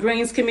are on the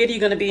greens committee, you're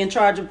going to be in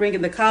charge of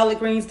bringing the collard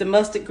greens, the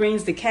mustard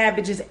greens, the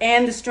cabbages,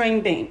 and the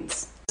string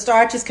beans. The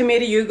starches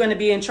committee, you're going to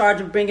be in charge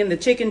of bringing the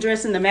chicken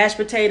dressing, the mashed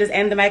potatoes,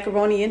 and the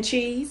macaroni and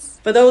cheese.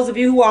 For those of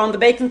you who are on the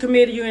baking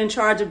committee, you're in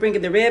charge of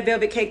bringing the red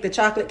velvet cake, the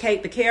chocolate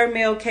cake, the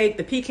caramel cake,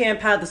 the pecan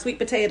pie, the sweet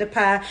potato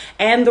pie,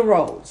 and the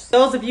rolls.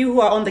 Those of you who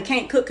are on the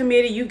can't cook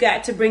committee, you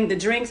got to bring the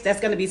drinks. That's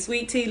going to be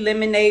sweet tea,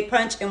 lemonade,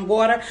 punch, and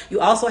water.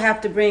 You also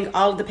have to bring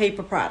all of the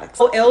paper products.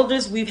 So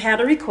elders, we've had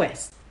a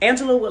request.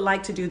 Angela would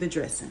like to do the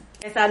dressing.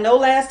 Yes, I know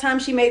last time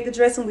she made the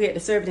dressing, we had to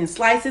serve it in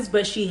slices,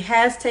 but she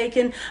has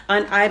taken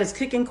Aunt Ida's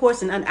cooking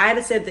course, and Aunt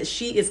Ida said that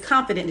she is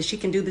confident that she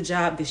can do the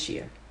job this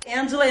year.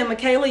 Angela and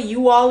Michaela,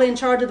 you all in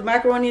charge of the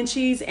macaroni and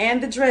cheese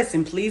and the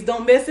dressing. Please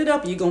don't mess it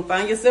up. You're going to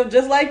find yourself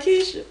just like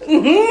Keisha.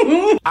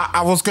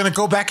 I was going to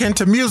go back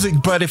into music,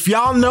 but if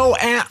y'all know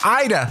Aunt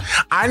Ida,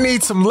 I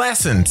need some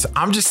lessons.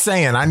 I'm just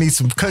saying, I need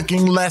some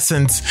cooking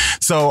lessons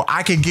so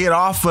I can get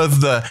off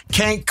of the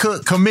can't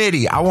cook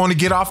committee. I want to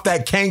get off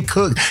that can't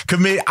cook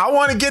committee. I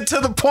want to get to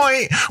the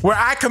point where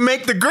I can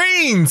make the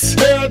greens.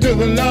 Hell to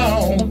the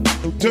no,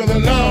 to the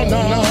no,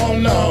 no, no,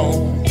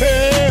 no.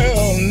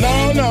 Hell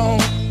no, no.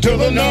 To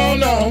the no,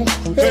 no,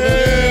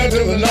 hell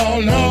to the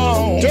no,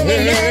 no, to the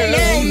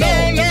no,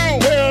 no, no,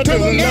 hell to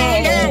the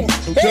no, no,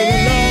 to the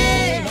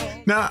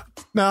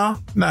no.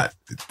 No,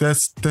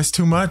 that's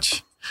too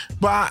much.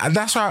 But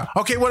that's right.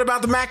 Okay, what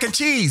about the mac and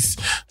cheese?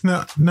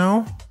 No.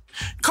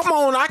 Come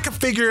on, I can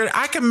figure it.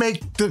 I can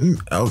make the.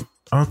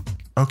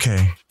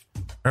 Okay.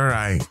 All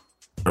right.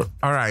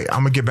 I'm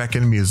gonna get back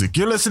into music.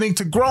 You're listening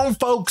to Grown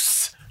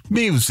Folks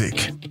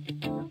Music.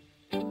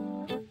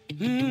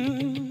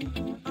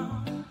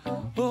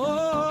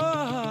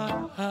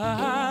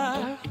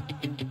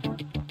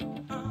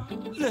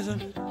 Listen.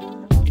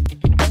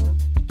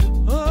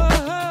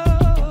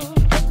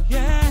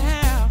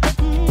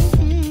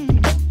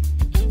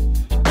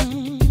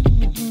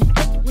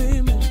 Wait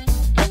a minute.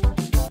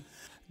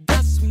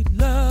 Got sweet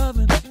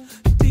loving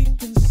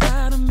deep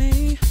inside of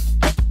me.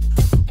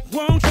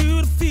 Want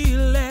you to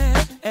feel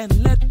it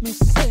and let me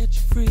set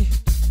you free.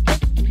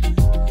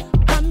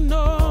 I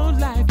know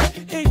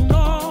life ain't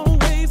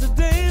always a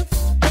dance.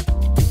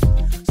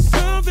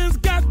 Something's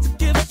got to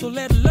give, so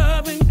let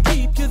loving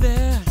keep you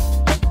there.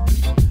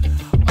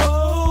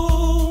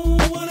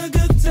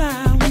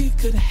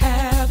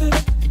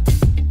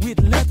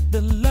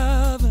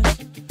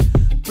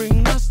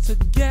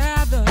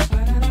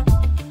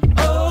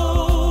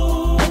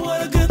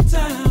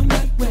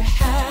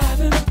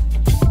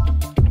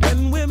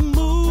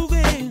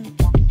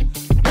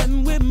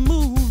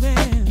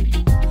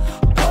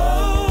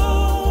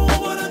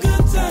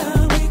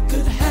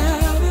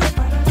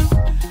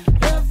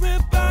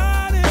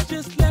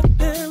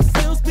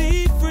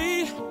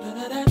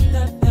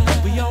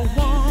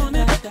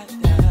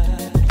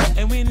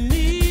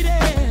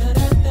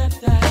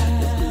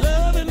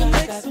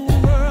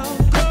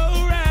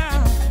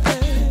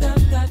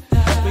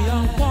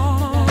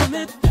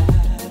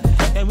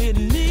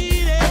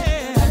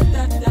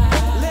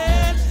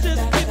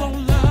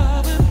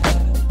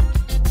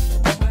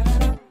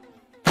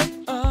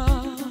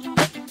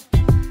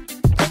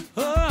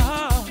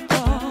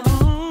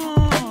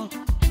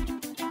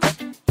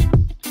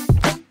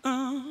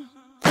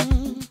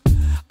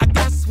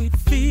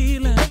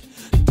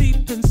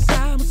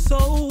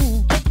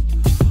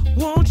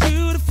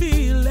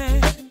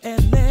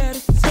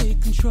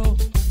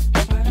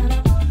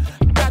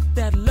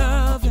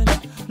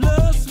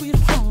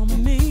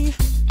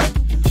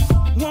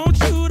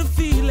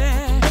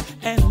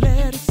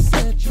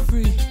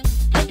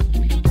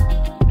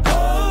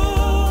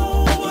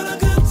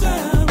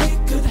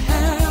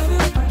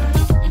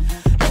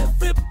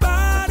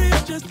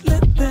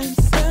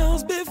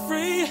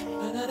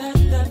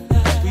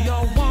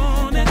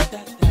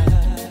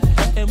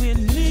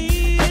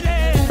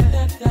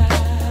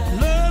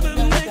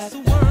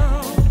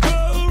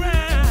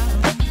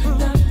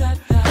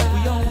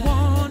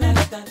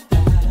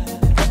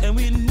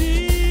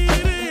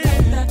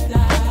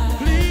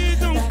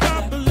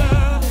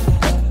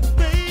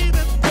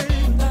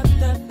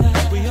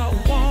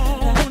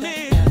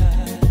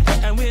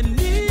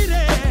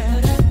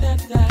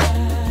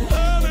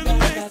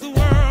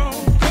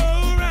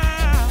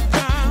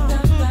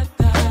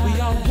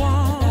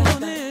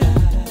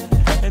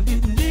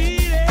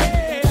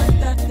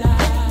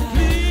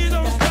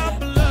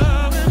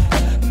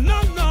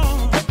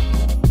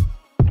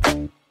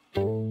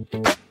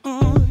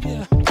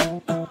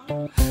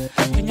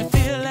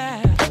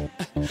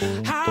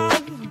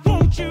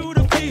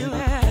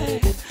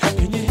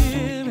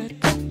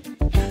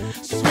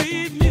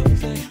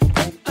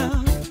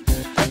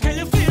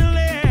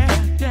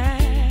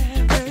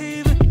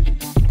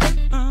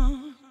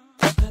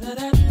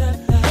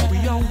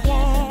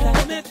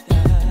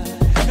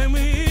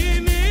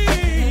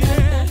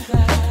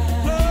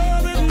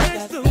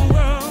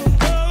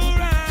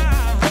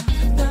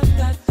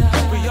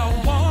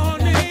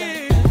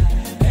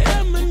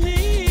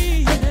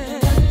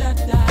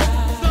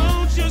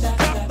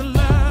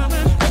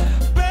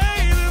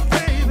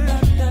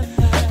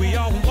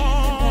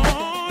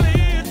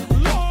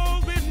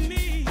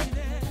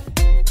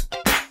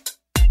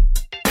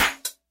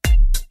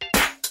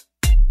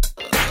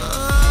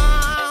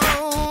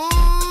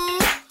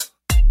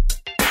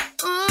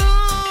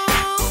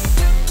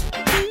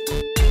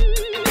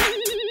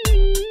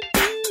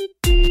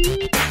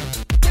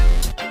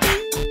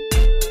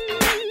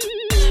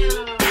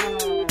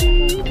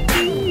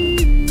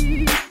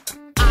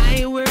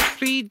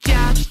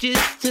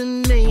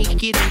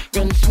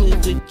 run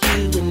smooth with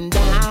you and I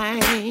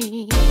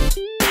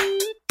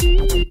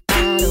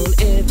don't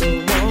ever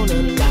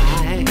wanna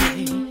lie,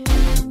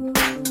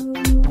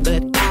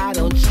 but I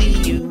don't see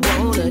you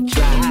wanna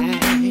try.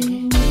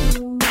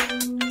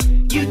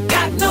 You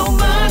got no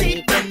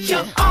money, but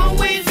you're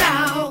always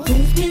out.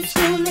 Who's been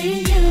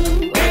schooling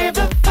you? Where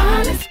the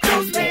finest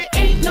goes, there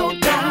ain't no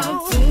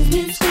doubt. Who's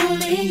been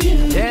schooling you?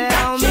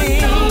 Tell me.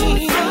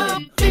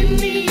 Up in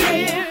the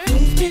air.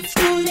 Who's been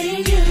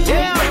schooling you?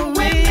 Tell me.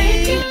 We're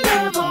making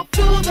love all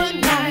through the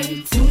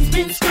night. Who's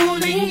been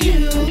schooling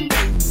you?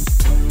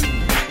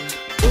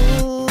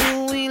 Ooh,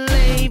 we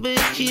lay,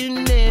 but you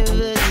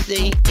never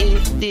say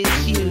if this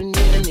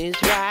union is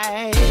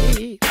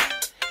right.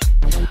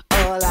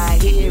 All I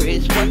hear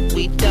is what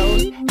we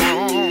don't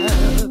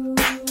have.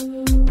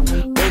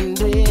 When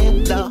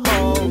did the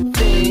whole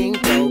thing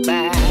go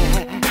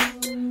back?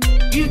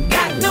 You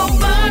got no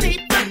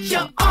money, but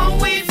you're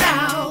always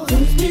out.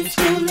 Who's been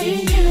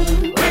schooling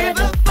you? Where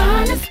the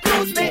finest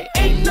goes, there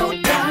ain't no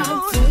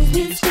doubt. Who's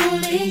been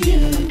schooling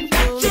you?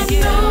 Got your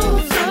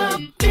nose up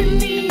in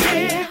the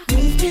air.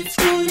 Who's been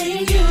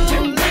schooling you?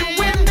 And when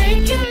we're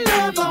making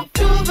love all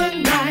through the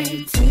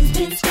night. Who's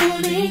been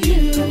schooling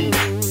you?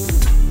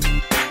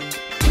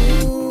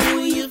 Ooh,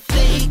 you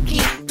fake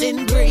it, then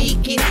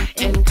break it,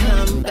 and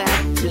come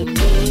back to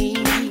me.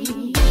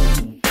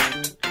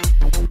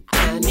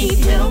 I need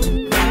help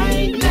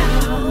right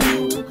now.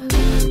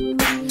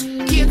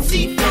 Can't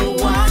see for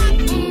what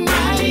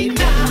right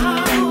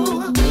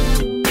now.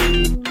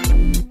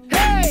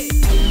 Hey,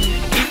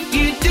 if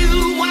you do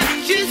what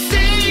you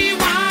say,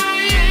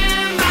 why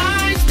am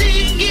I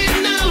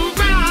sticking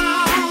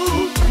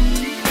around?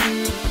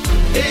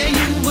 Hey,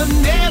 you were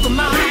never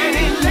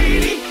mine,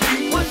 lady.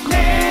 Was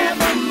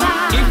never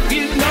mine. If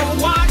you know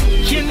what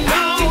you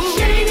know,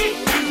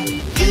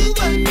 you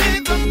were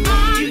never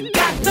mine. You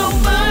got no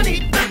money,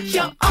 but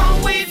you're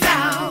always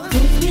out.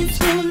 Who's been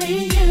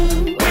schooling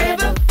you? Where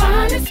the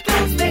finest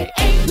goes, there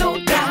ain't no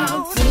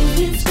doubt. Who's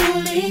been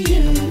schooling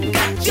you?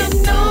 Got your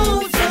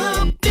nose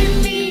up in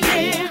the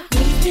air.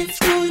 Who's been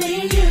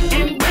schooling you?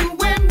 And when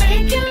we're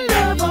making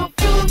love all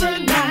through the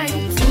night,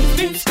 who's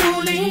been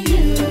schooling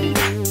you?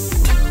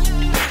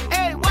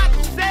 Hey, what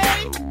you say?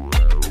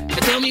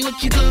 Tell me what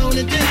you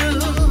gonna do.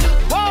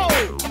 Whoa,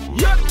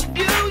 you're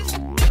confused.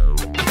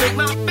 I break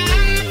my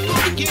back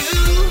for you.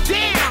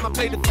 Damn, I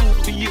played the fool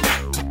for you.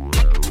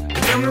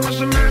 Tell me what's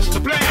the master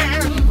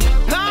plan?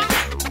 Huh?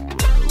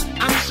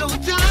 I'm so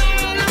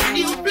tired of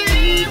you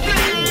playing.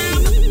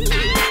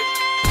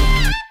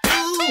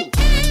 Ooh.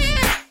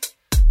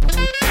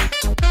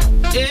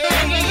 Hey.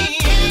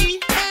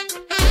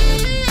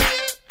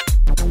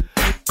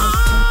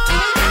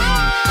 Oh.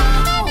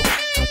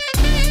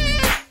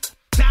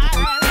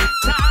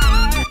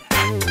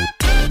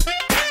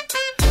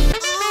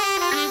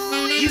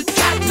 You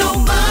got no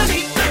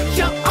money, but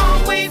you're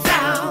always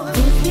out.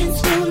 Who's been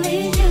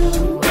schooling you?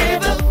 Where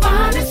the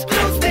finest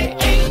goes, there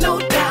ain't no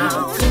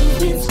doubt. Who's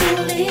been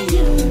schooling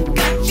you?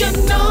 Got your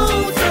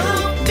nose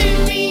up in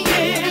the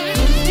air.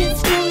 Who's been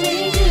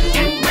schooling you?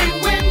 And when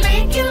we're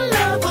making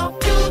love all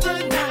through the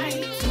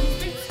night.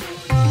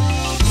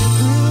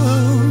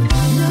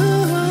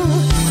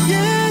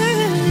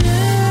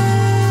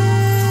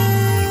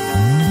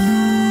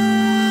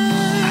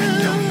 I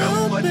don't know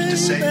what to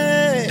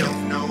say,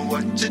 don't know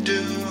what to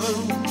do.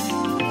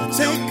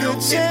 Don't know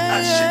if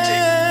I should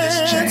take this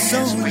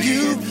chance with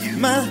you,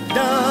 my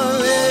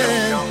darling.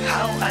 Don't know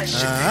how I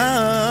should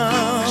feel.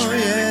 Will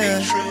this really be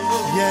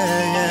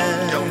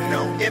true? Don't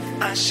know if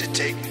I should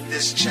take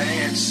this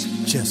chance.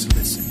 Just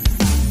listen.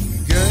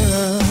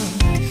 Girl,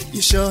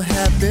 you sure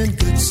have been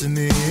good to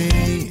me.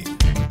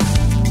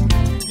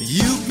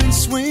 You've been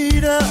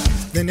sweeter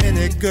than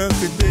any girl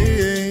could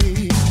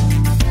be.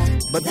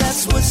 But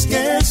that's what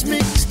scares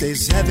me,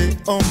 stays heavy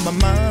on my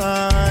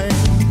mind.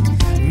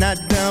 Not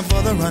down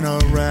for the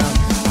runaround,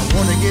 I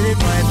wanna get it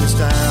right this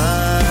time.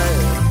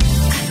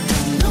 I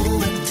don't know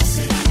what to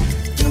say,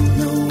 don't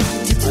know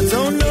what to do. I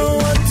don't know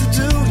what to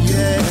do,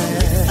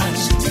 yeah. I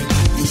should take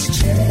this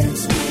chance,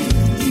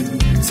 babe.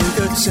 Take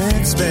a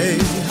chance,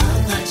 babe. How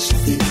I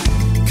should feel,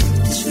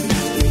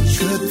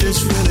 could this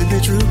really be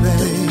true,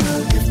 babe?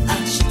 If I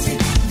should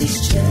take this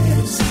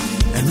chance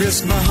and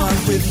risk my heart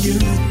with you,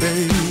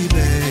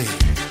 baby.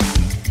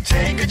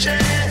 Take a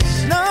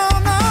chance. No,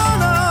 no,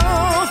 no.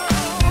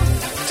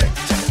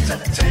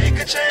 Take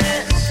a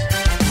chance.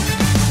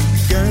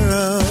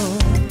 Girl,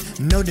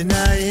 no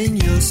denying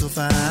you're so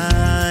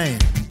fine.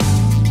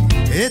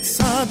 It's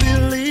hard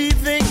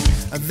believing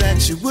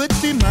that you would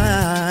be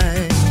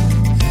mine.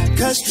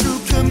 'Cause true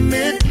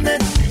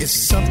commitment is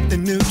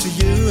something new to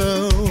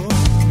you.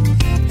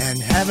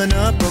 And having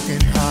a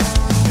broken heart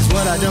is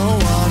what I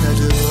don't wanna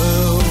do.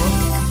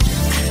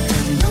 I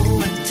don't know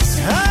what to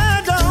say.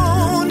 I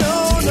don't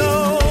know, no,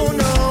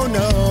 no,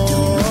 no.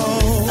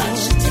 I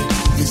should take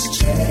this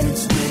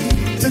chance, babe.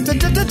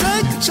 Take a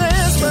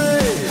chance,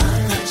 babe.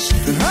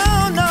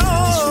 Oh no,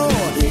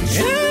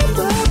 it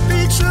won't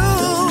be true.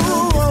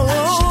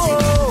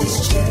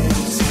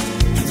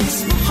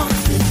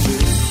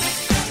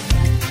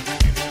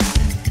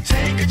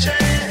 a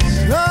chance.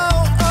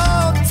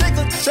 Oh, take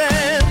a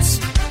chance.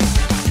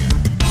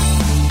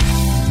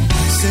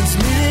 Since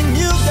meeting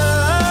you,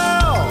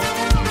 girl,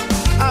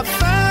 I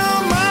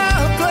found my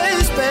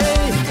place,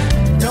 babe.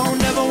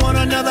 Don't ever want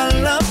another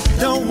love.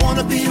 Don't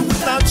wanna be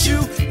without you.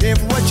 If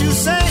what you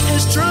say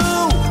is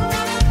true,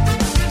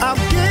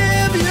 I'll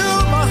give you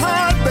my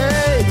heart,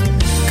 babe.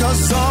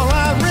 'Cause all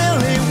I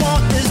really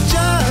want is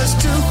just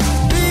to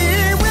be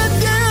with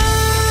you,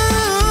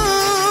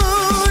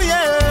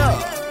 yeah.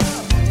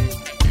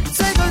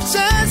 Take a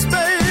chance,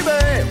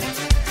 baby.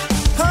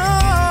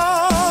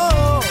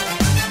 Oh,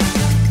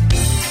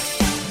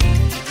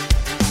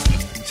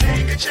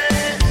 Take a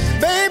chance.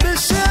 baby,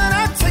 should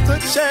I take a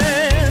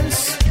chance?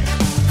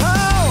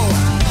 Oh,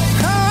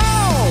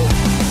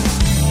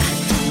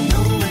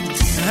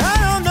 I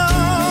don't know,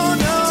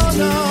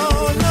 no.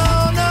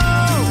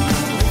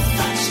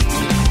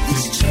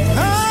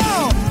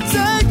 Oh,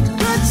 take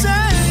a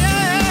chance.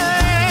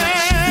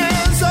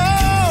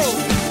 Oh,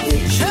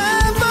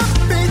 never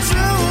be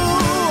true.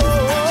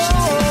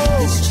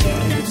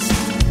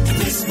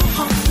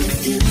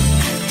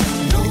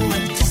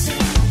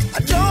 I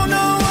don't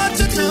know what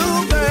to do,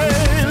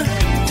 babe.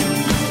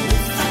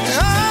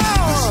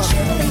 Oh,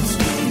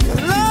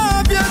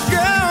 love you,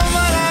 girl,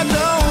 but I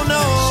don't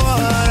know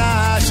what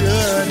I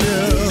should do.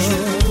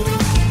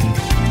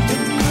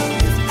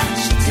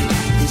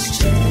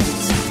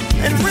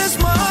 And risk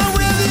my heart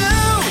with you.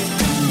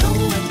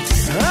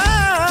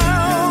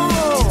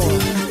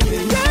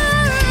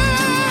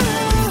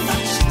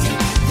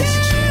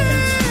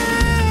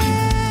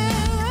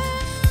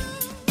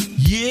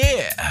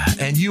 Yeah,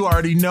 and you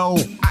already know.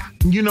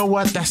 You know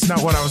what? That's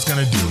not what I was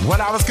gonna do.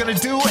 What I was gonna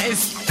do is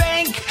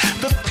thank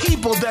the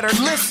people that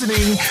are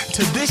listening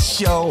to this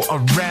show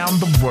around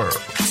the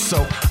world.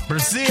 So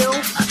Brazil,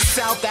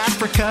 South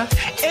Africa,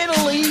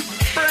 Italy,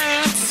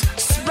 France,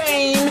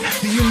 Spain,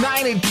 the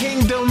United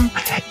Kingdom,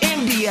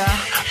 India,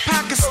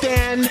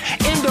 Pakistan,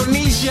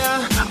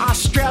 Indonesia,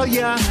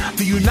 Australia,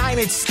 the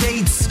United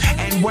States,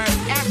 and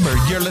wherever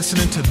you're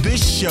listening to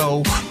this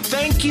show,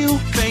 thank you,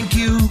 thank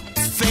you,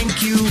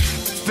 thank you,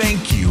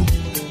 thank you,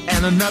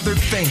 and another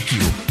thank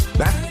you.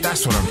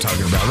 That's what I'm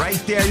talking about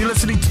right there. You're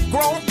listening to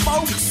Grown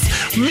Folks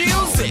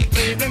Music.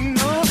 Baby,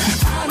 no,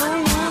 I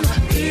don't wanna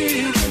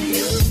be with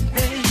you,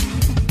 babe.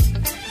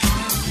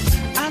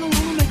 I don't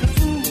wanna make a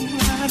fool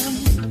out of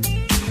you,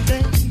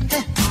 babe.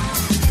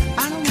 I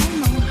don't want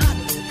no hot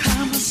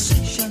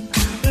conversation,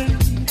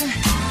 babe.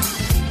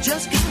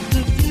 Just got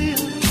to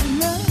feel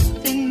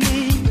love in me,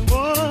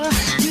 boy.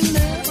 You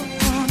never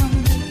wanna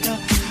make a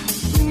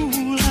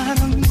fool out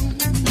of me.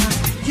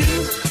 You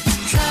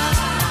try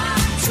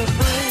to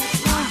break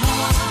my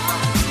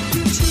heart.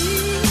 You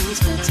tease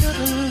me to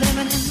the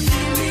limit and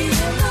leave me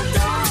in the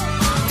dark.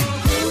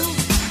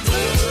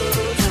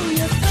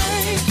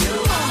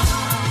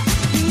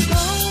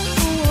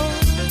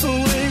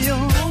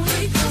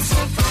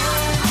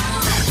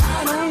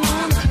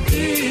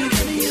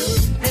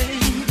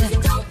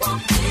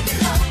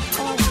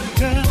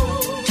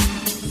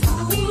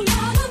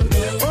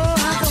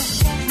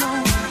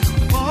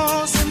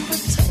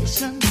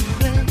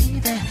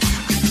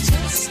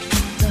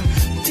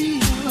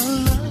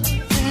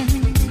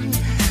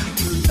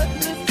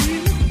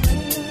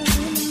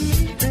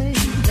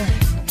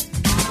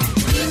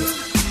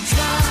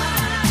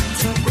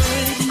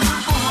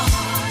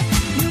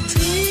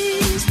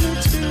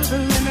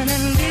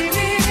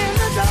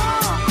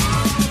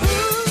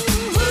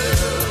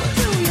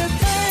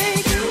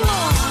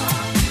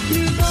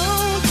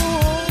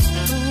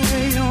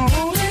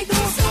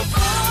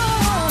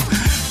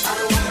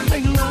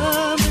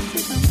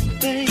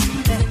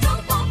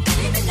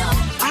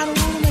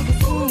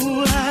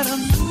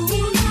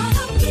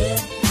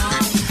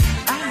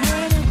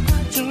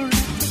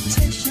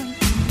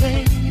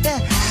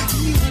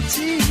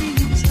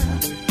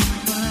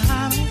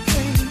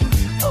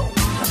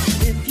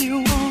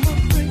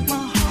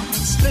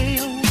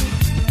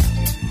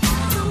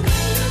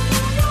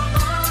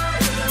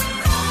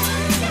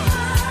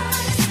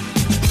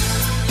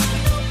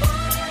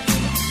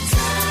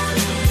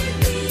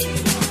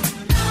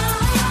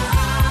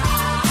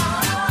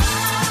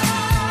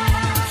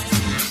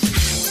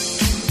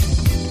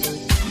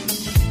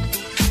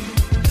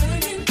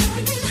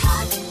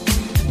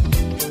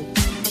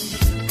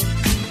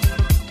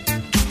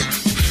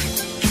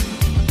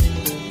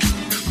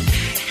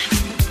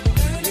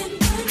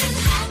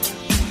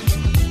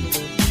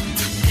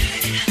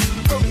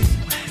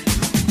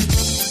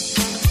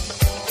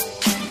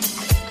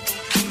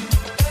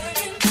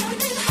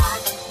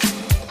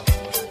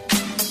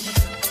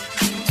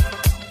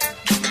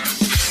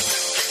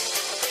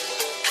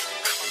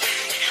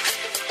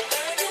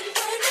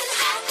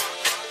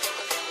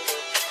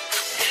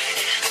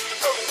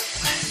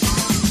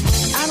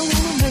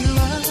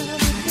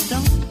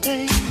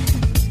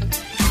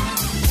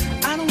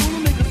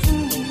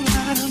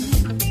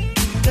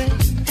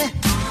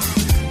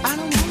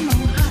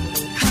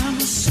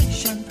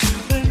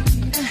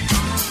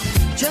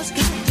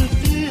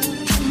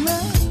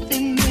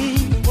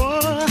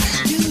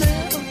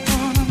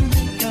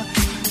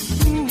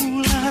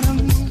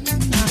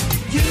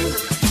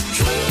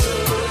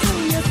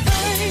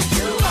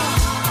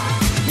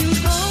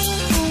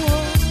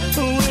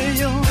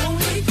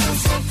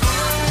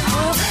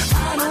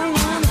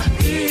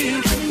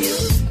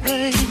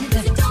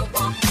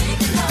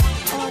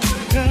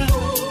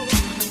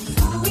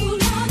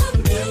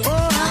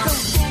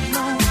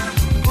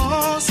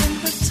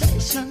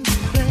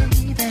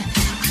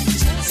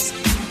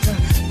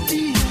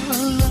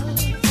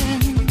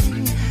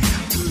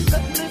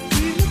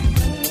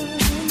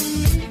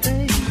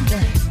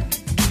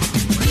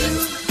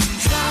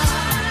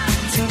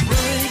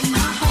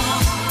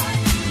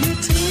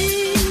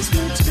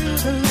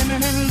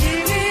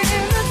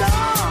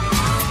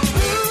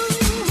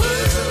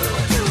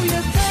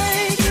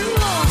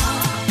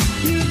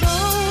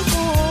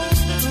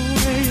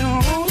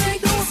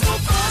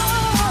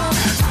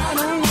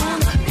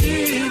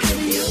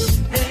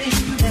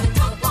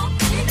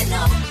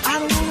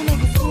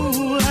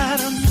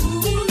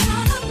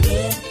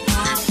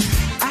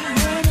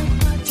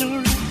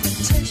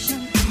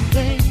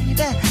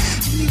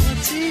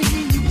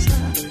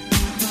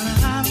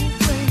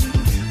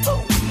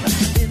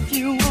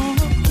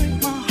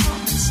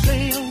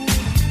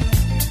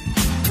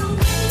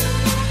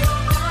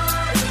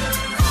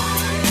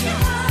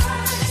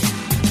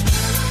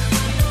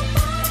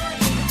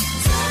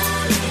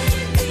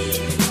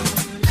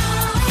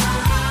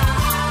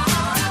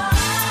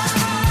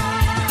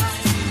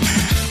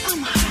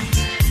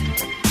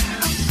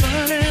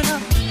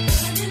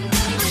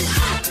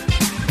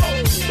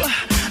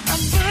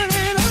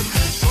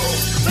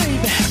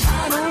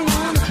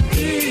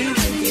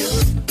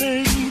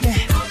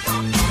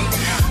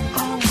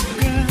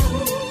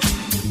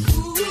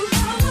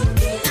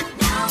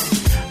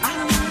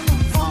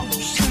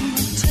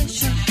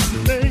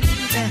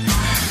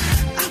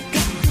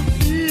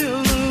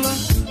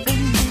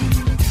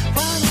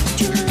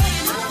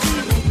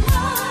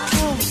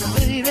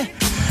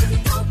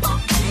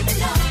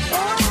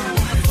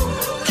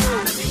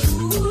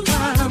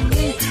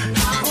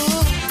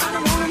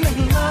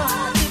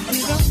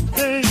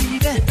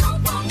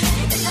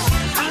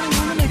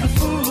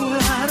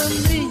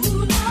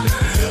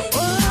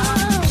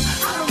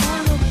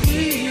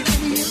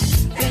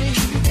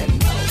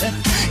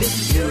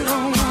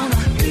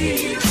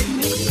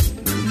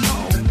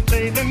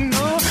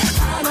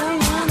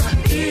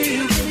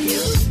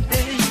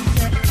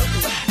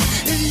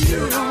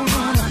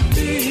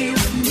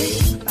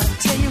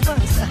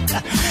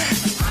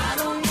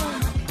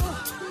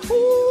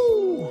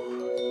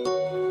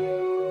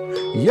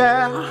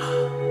 Yeah.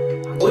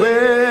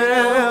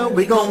 Well,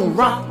 we gon'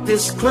 rock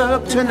this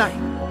club tonight.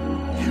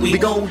 We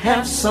gon'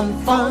 have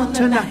some fun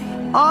tonight.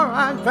 All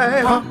right,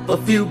 baby. Pop a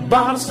few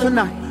bottles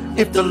tonight.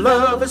 If the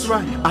love is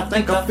right, I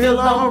think I feel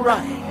all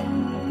right.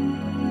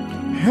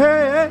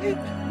 Hey,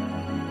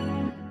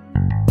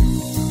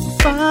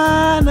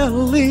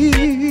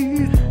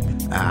 finally,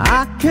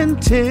 I can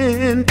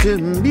tend to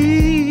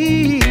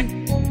me.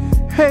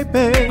 Hey,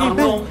 baby, I'm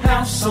gonna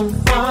have some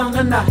fun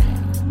tonight.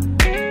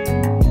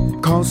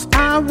 'Cause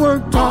I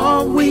worked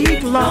all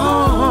week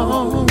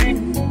long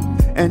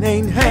and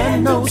ain't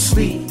had no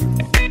sleep.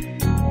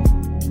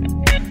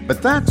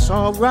 But that's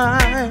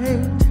alright.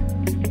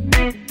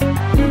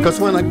 'Cause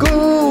when I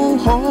go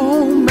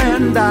home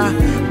and I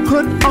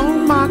put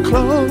on my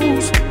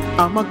clothes,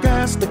 I'ma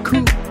gas the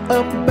coupe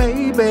up,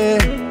 baby.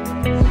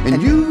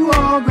 And you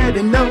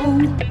already know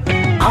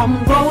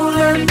I'm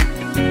rolling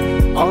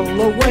all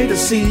the way to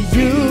see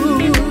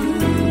you.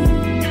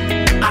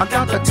 I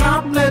got the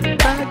top lit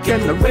back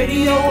and the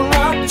radio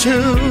up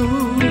too.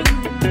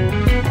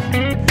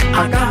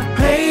 I got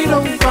paid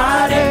on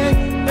Friday,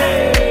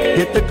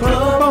 hit the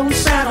club on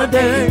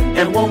Saturday,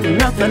 and won't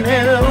nothing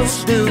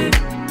else do.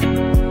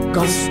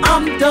 'Cause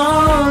I'm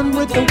done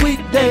with the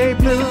weekday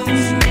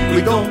blues.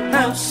 We gon'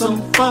 have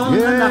some fun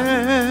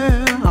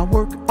tonight. I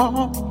work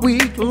all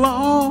week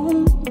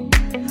long.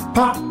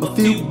 Pop a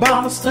few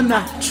bottles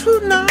tonight.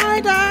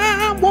 Tonight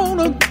I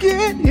wanna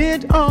get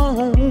it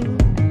on.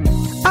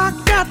 I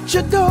got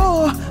your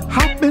door,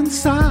 hop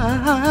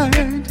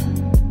inside,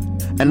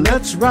 and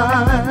let's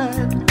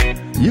ride.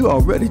 You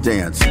already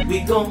dancing. We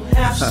gon'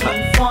 have some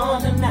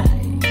fun tonight.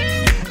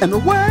 And the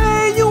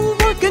way you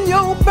working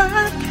your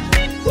back,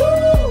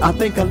 I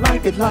think I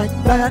like it like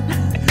that.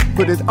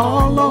 Put it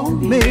all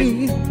on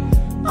me.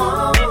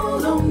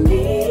 All on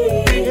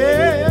me.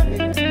 Yeah.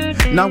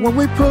 Now when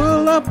we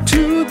pull up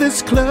to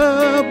this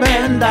club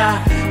and I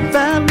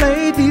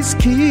valet these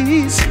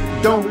keys,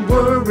 don't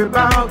worry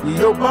about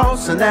your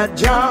boss and that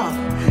job.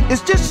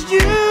 It's just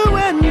you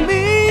and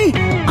me.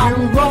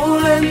 I'm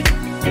rolling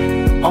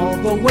all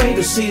the way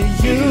to see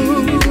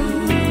you.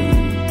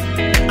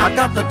 I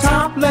got the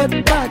top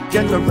lit back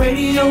and the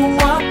radio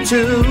up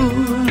too.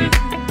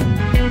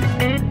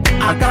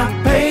 I got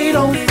paid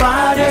on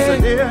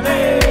Friday,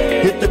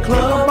 hit the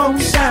club on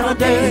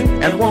Saturday,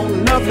 and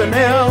won't nothing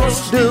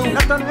else do.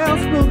 Nothing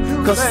else will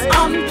do. 'Cause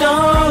I'm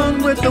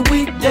done with the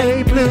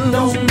weekday blues.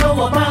 Don't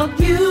know about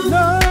you,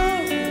 no,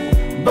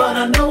 but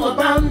I know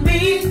about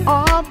me.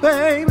 Oh,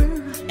 baby.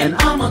 And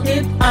I'ma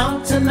get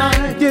out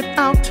tonight. Get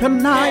out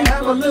tonight.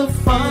 Have a little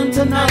fun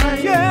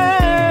tonight.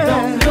 Yeah.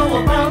 Don't know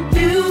about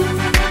you,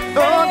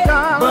 oh,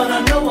 God, but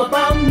I know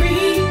about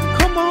me.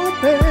 Come on,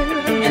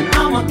 baby. And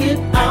I'ma get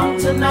out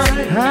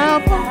tonight.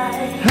 Have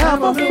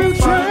a few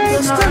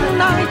drinks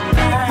tonight.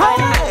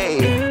 Hey.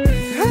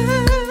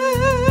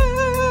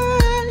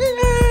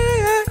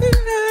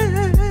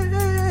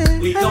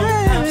 We gon'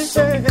 have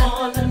some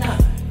fun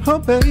tonight. Oh,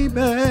 baby.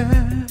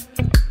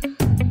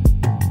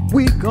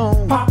 We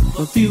gon' pop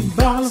a few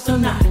bottles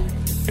tonight.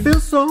 Feel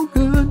so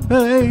good,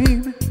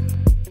 baby.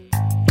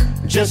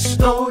 Just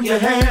throw your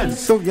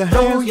hands, throw your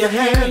hands, throw your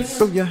hands,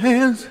 throw your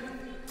hands,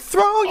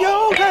 throw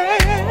your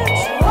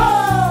hands.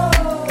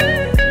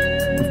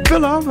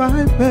 Feel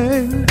alright,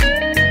 baby.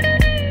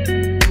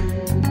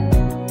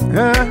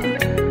 Yeah.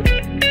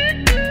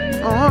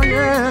 Oh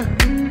yeah.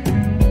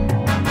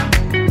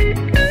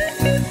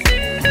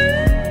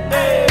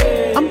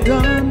 I'm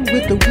done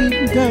with the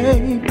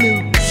weekday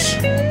blues.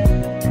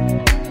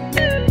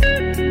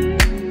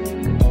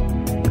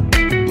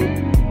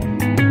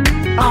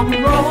 I'm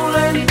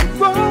rolling,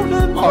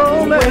 rolling,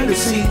 rolling to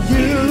see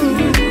you.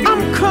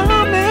 I'm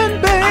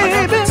coming, baby. I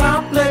got the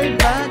top laid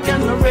back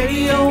and the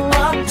radio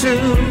up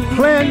too.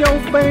 Playing your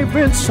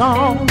favorite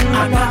song.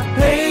 I got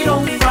paid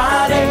on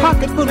Friday.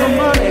 Pocket full of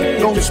money.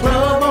 Don't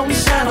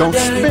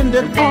spend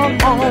it all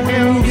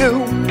on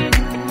you.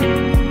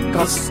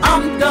 'Cause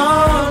I'm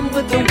done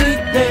with the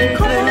weekday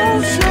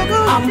blues.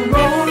 I'm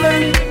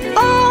rolling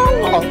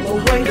all the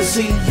way to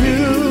see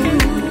you.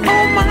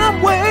 On my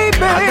way,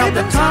 baby. I got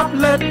the top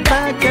lit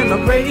back and the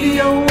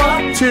radio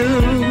up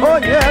too. Oh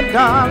yeah,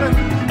 darling.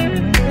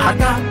 I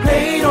got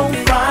paid on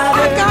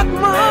Friday. I got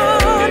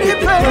money,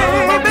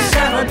 baby.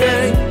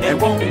 Saturday, and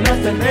won't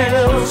nothing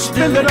else.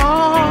 Spend it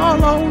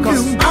all on you.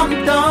 'Cause I'm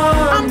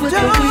done with the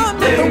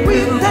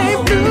weekday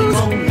blues. We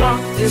gon'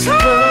 rock this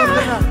club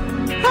tonight.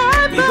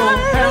 We gon'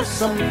 have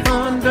some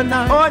fun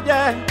tonight. Oh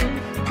yeah,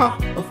 pop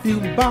a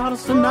few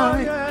bottles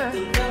tonight. Oh, yeah.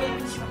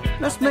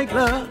 Let's make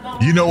love.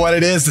 You know what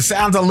it is? The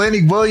sounds of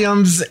Lenny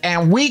Williams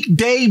and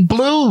Weekday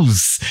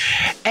Blues.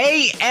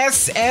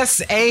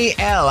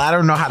 ASSAL. I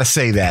don't know how to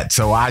say that,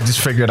 so I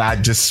just figured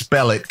I'd just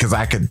spell it because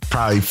I could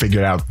probably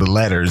figure out the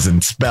letters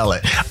and spell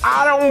it.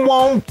 I don't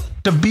want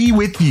to be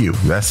with you.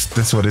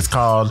 That's what it's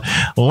called.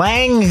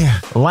 Langston.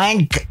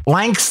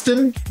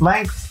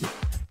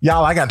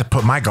 Y'all, I got to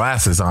put my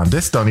glasses on.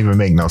 This don't even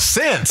make no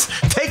sense.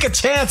 Take a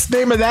Chance,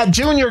 name of that.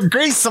 Junior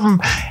Grissom.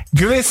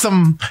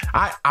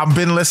 I've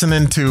been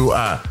listening to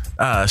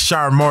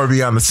Shar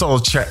Morby on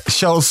the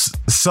show.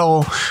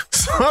 Soul.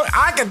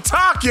 I can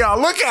talk, y'all.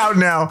 Look out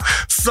now.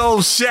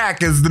 Soul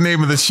Shack is the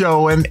name of the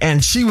show,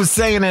 and she was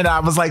saying it.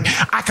 I was like,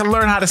 I can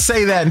learn how to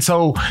say that, and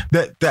so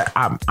that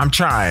I'm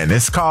trying.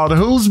 It's called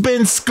 "Who's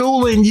Been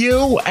Schooling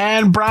You?"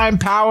 and Brian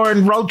Power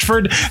and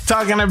Roachford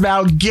talking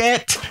about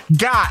Got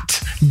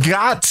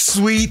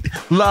Sweet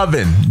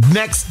Lovin'.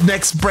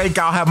 Next break,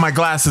 I'll have my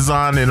glasses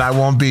on and I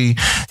won't be,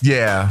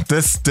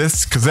 this,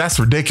 because that's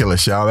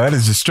ridiculous, y'all. That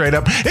is just straight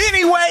up.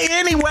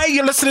 Anyway,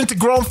 you're listening to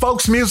Grown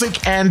Folks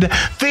Music and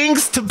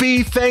things to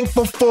be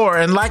thankful for.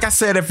 And like I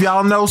said, if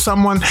y'all know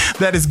someone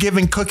that is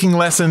giving cooking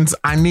lessons,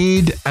 I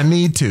need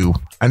to.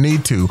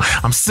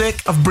 I'm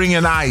sick of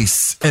bringing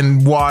ice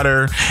and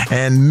water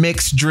and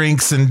mixed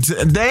drinks, and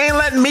they ain't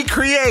letting me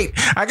create.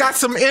 I got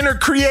some inner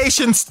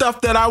creation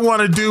stuff that I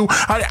want to do.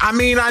 I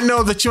mean, I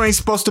know that you ain't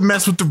supposed to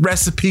mess with the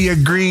recipe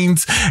of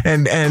greens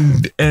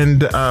and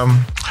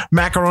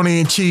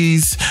macaroni and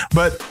cheese,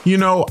 but you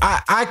know,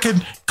 I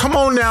could. Come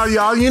on now,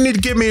 y'all. You need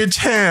to give me a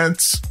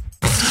chance.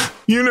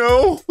 You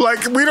know,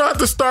 like, we don't have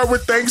to start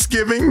with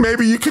Thanksgiving.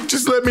 Maybe you could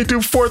just let me do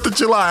 4th of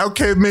July.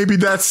 Okay, maybe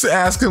that's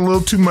asking a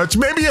little too much.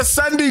 Maybe a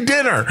Sunday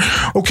dinner.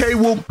 Okay,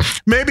 well,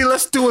 maybe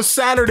let's do a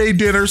Saturday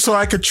dinner so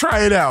I could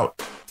try it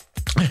out.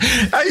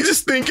 I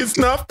just think it's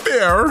not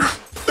fair.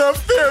 Not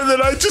fair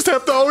that I just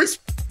have to always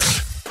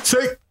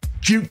say,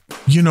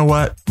 you know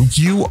what?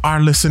 You are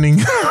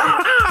listening.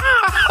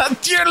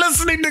 You're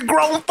listening to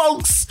Grown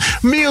Folks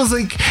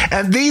Music,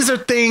 and these are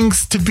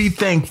things to be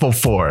thankful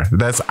for.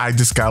 I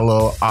just got a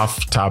little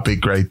off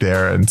topic right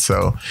there, and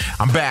so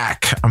I'm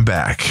back.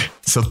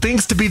 So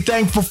things to be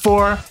thankful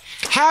for.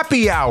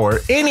 Happy hour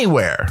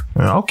anywhere.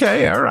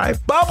 Okay, all right.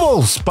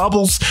 Bubbles,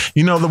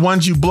 you know, the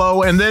ones you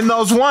blow, and then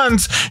those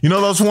ones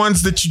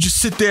that you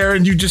just sit there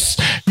and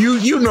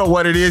you know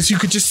what it is. You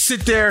could just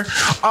sit there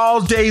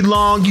all day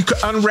long. You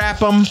could unwrap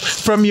them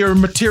from your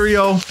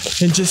material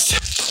and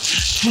just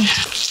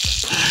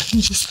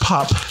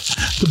pop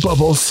the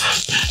bubbles.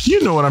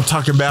 You know what I'm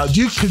talking about.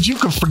 Because you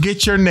can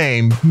forget your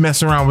name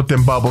messing around with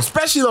them bubbles,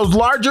 especially those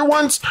larger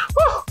ones.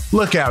 Whew,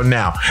 look out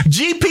now.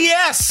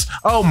 GPS.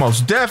 Oh,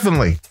 most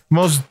definitely.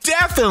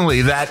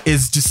 That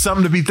is just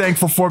something to be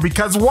thankful for.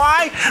 Because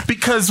why?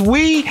 Because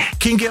we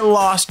can get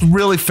lost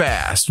really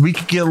fast. We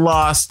could get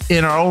lost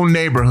in our own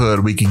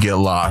neighborhood. We could get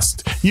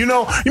lost. You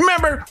know,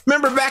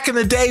 remember back in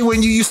the day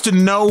when you used to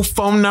know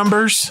phone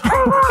numbers?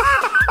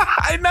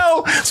 I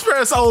know. It's for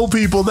us old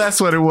people.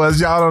 That's what it was.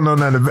 Y'all don't know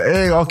none of it.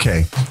 Hey,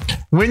 okay.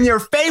 When your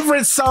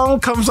favorite song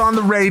comes on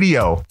the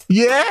radio.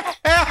 Yeah.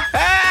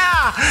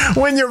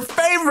 When your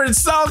favorite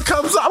song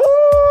comes on.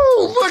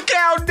 Ooh, look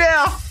out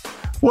now.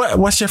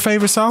 What's your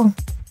favorite song?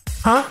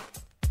 Huh?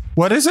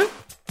 What is it?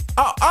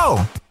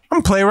 Oh,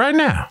 I'm gonna play it right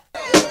now.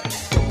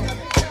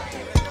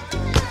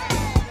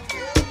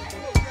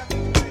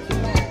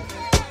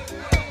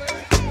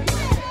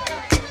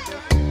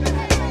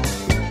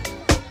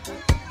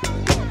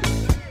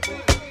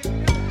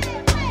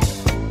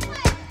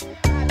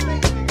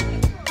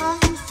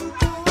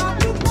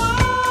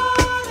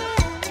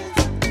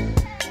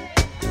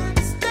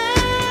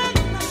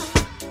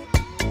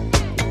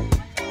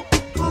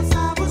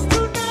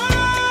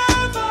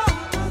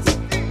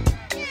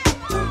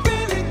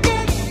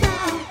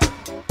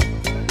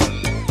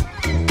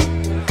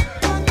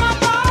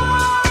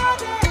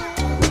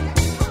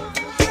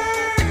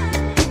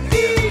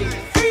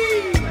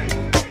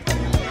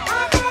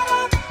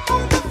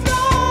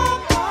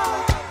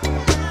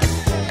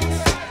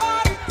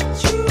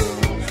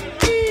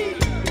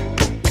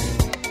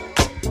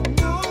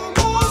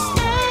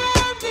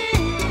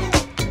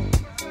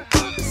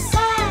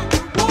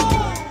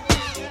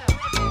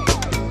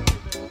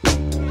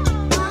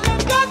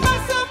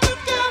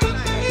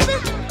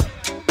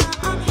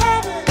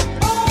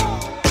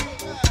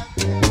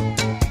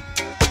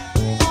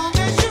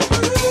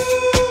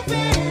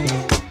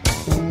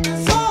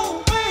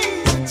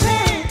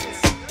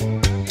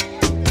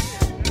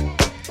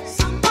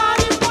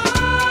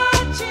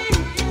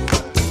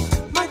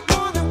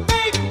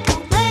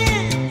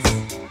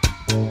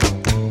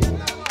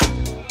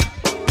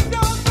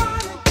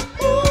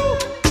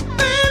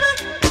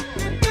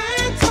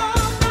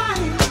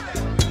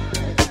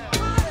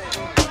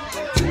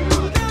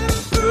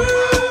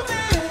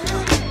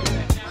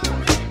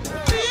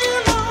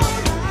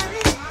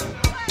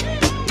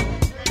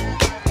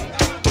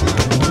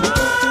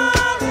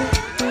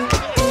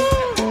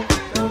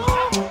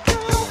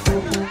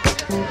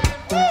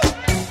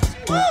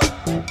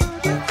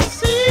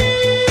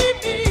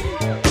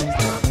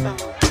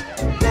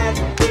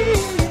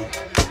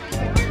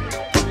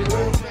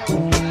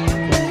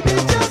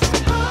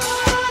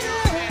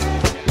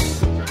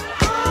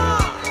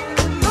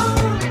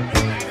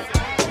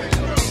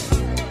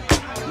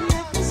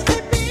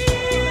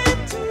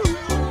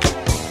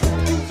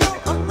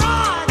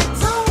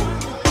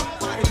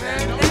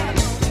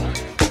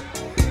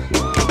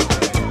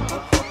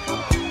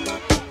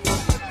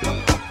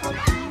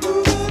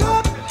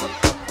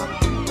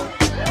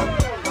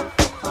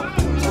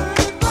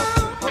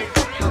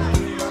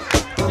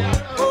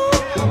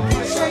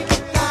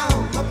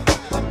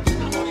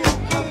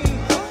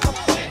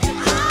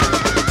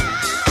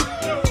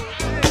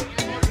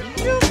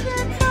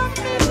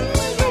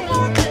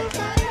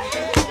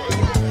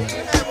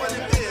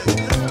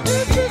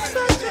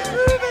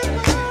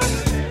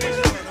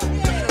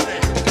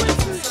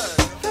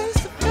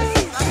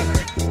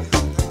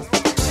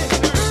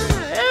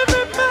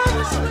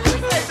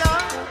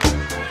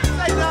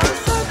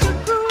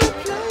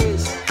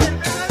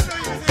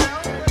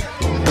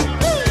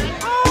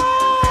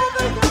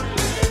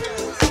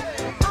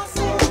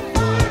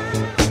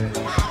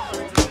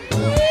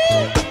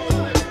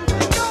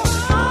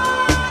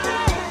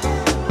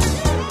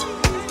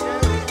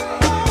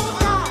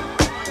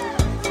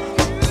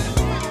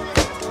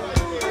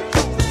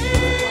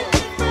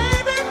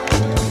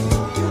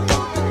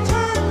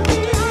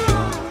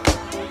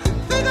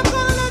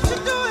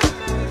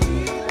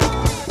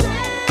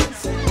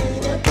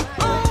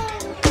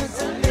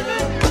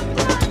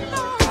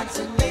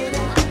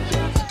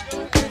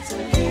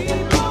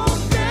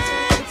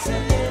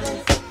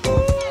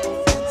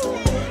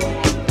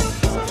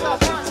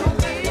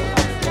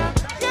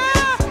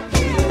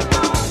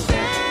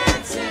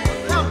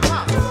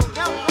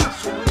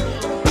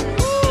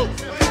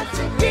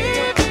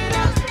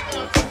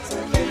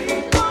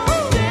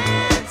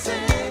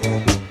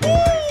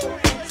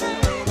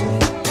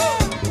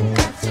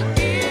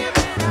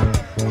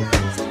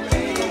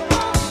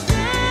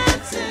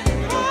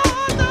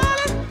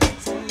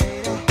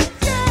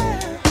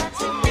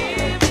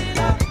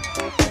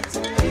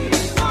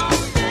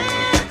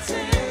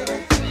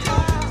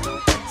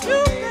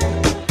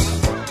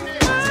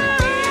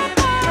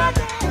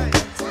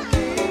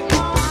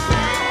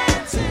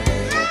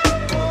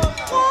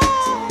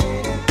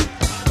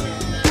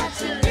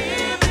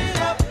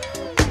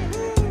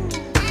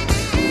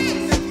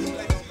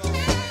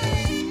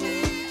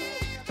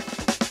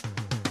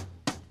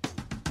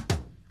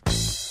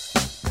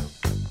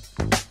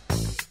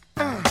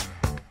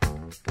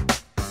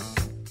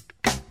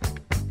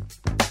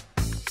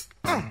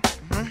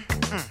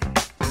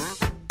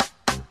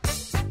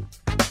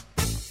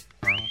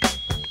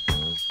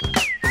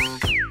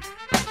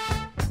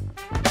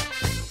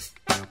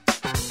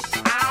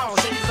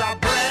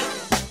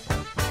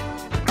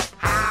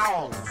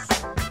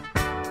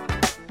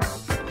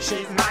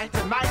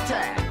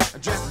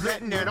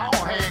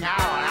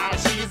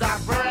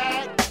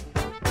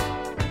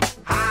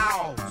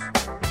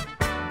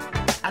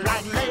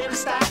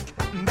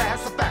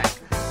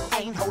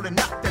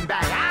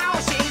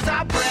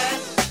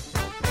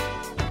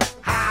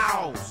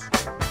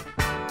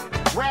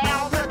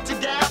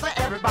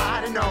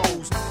 everybody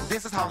knows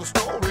this is how the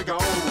story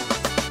goes.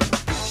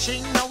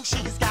 She knows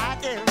she's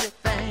got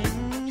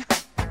everything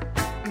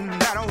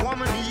that a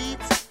woman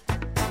needs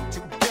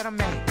to get a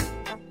man.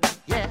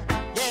 Yeah,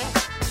 yeah.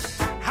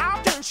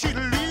 How can she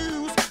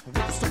lose with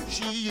the suit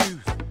she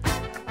used?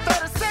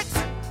 36,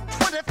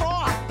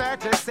 24,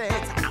 36.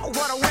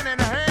 What a winning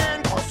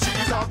hand, 'cause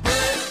she's a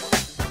big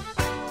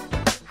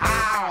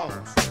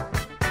house.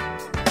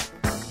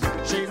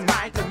 She's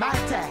mighty,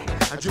 mighty,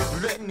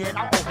 just letting it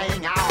all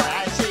hang out.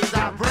 And she's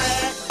a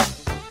brick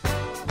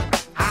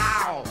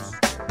house.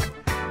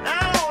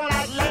 Now,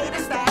 like Lady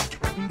Stack,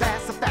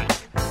 that's a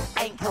fact.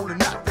 Ain't holding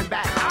nothing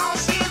back. Oh,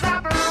 she's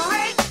a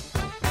brick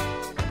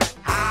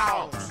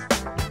house.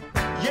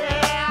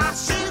 Yeah,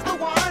 she's the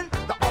one,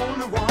 the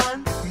only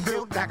one,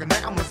 built like an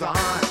Amazon.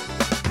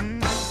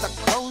 The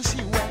clothes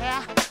she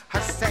wear,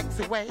 her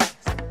sexy ways,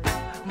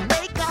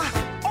 make a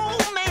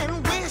old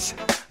man wish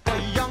for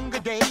younger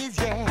days.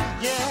 Yeah,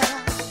 yeah.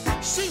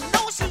 She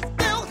knows she's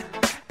built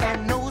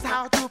and knows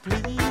how to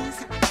please.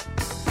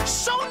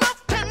 Show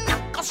enough can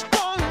knock a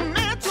strong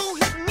man to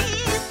his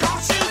knees.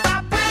 'Cause she's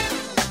a brick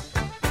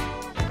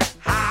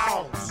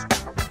house.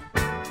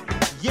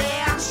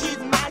 Yeah,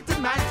 she's mighty,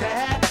 mighty,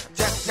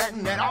 just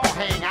letting it all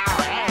hang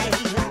out. Hey,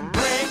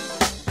 brick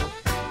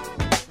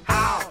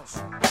house.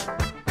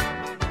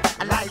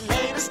 Like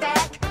Lady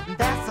Stack,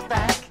 that's a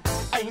fact.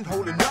 Ain't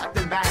holding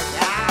nothing back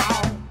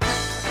now.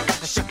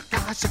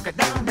 Shake it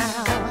down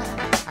now.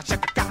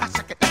 Shake it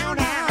down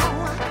now.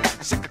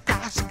 Shake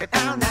it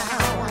down now.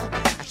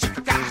 Shake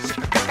it down now.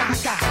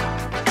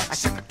 Shake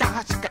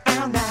it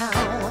down now.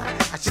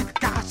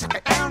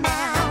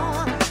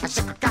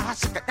 Shake it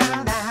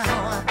down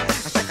now.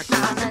 Shake it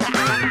down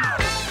now.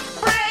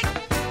 Brick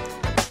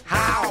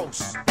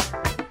house.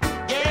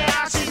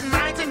 Yeah, she's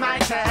mighty,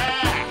 mighty.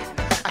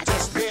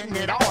 Just letting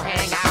it all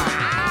hang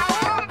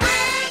out.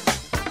 Brick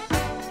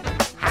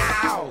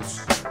house.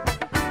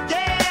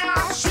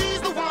 Yeah,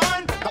 she's the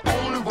one, the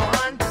only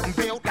one,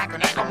 built like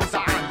an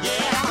Amazon.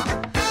 Yeah,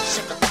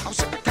 shake it down,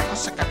 shake it down,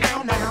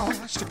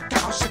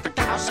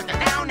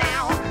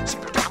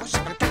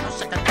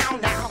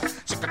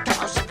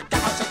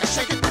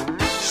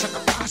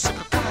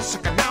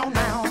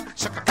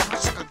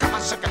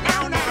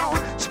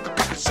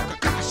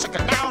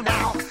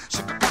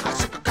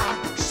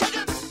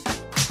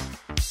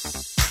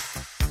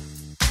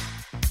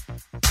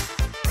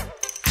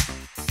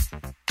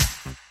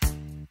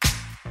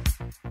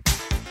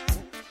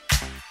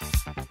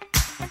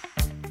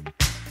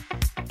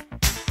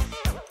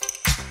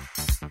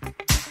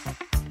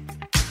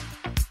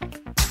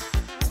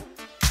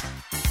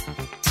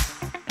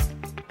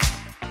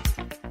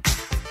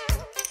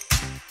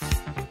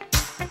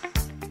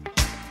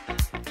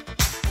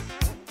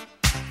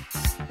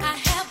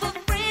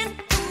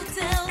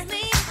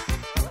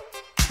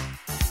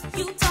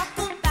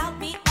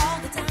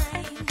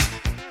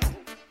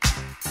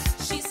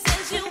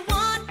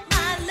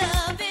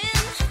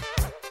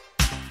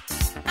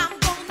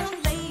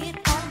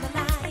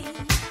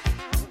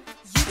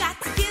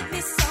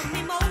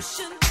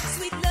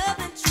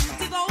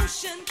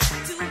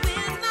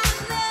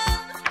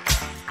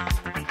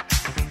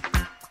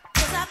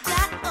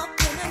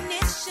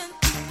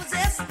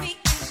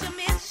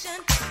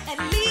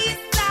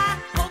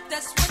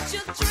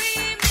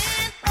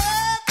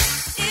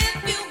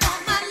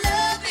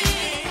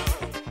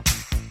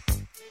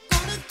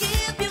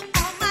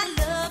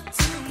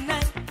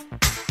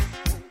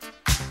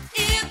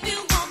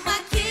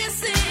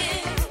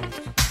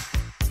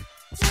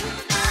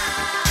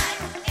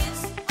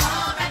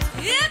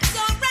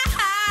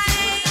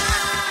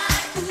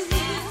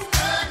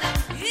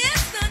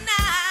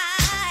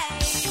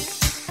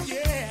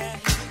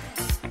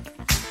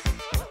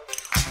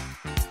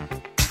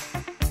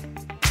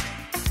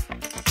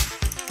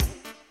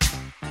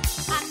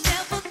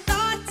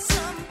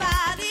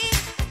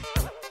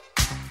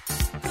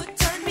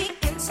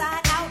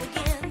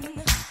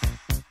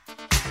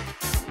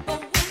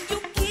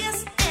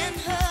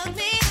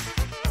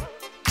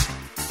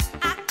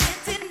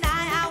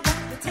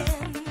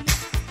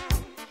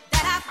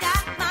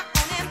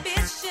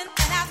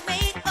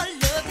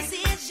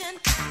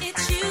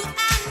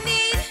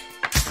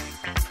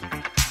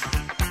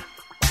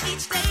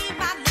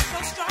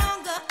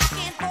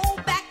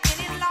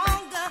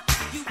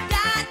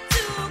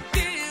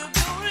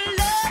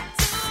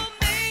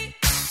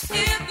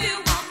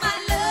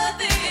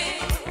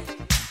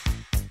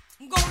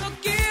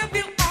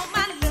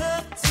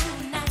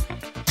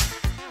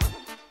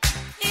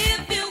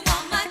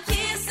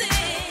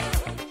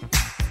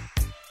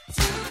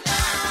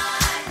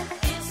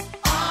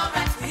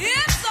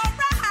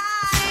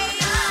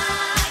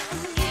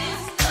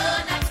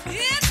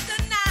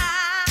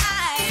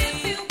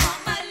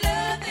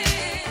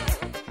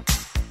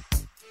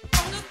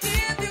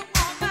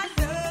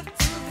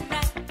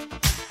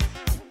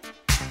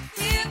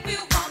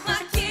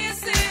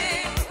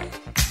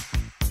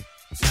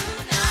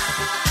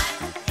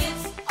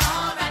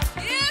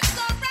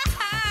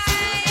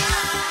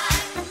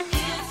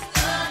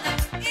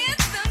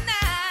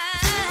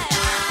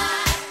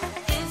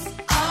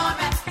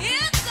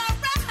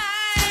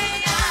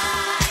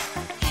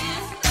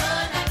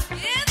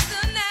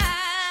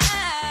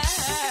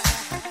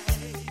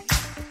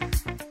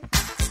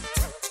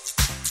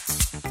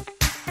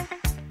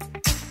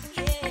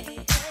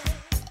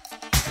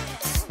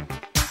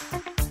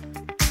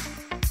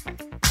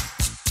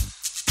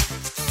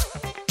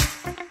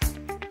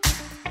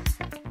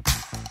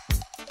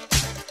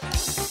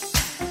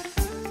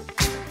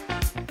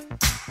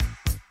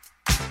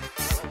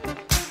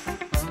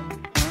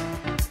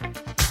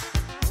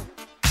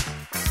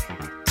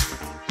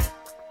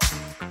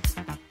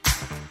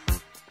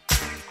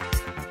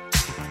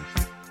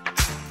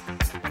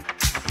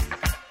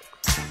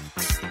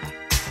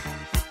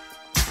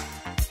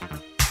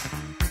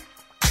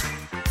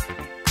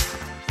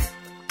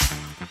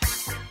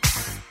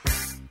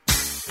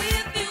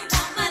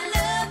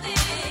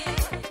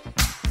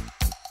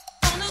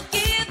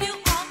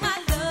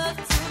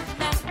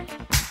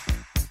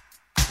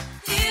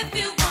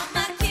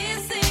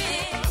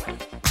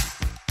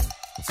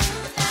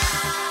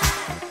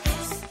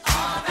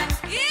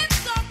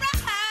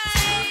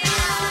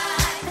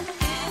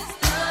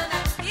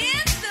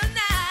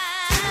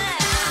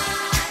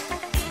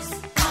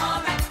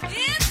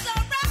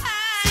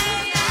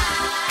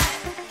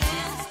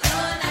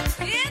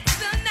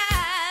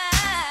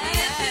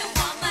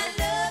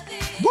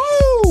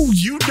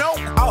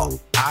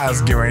 was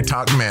getting ready to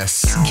talk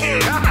mess.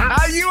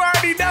 You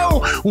already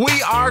know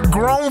we are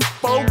grown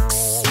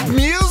folks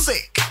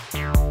music.